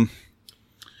I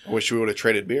wish we would have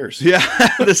traded beers. Yeah,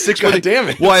 the 6. God damn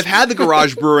it. Well, I've had the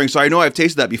Garage Brewing, so I know I've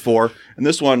tasted that before. And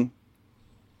this one,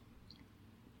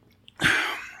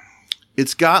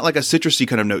 it's got like a citrusy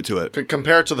kind of note to it.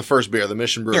 Compared to the first beer, the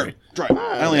Mission Brewing. Here, try it.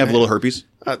 I only have a little herpes.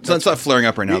 It's not flaring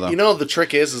up right now, though. You know, the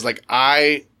trick is like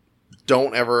I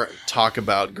don't ever talk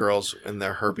about girls and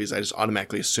their herpes. I just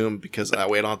automatically assume because that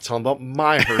way I don't have to tell them about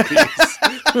my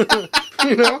herpes.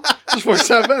 You know? Just works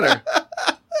out better.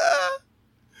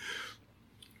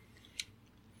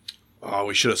 Oh,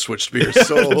 we should have switched beers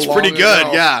so long That's pretty good,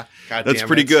 ago. yeah. God That's damn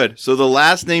pretty it. good. So the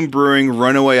Last Name Brewing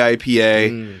Runaway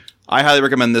IPA, I highly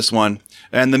recommend this one.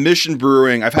 And the Mission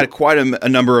Brewing, I've had quite a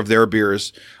number of their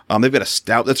beers. They've got a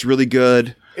stout that's really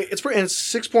good. It's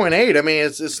 6.8. I mean,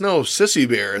 it's no sissy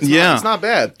beer. It's not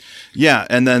bad. Yeah,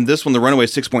 and then this one, the Runaway,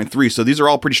 6.3. So these are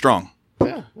all pretty strong.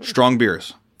 Yeah. Strong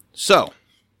beers. So,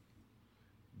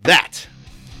 that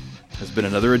has been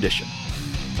another edition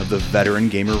of the Veteran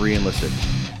Gamer Re-Enlisted.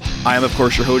 I am, of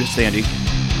course, your host, Sandy,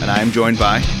 and I am joined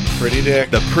by Pretty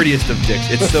Dick. the prettiest of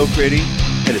dicks. It's so pretty.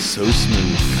 It is so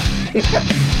smooth.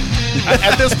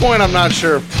 At this point, I'm not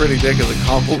sure if Pretty Dick is a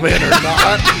compliment or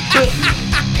not.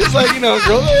 Because, like, you know,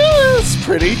 girl, it's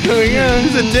pretty.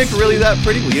 Is a dick really that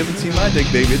pretty? Well, you haven't seen my dick,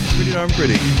 baby. It's pretty darn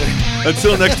pretty.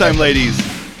 Until next time, ladies,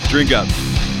 drink up.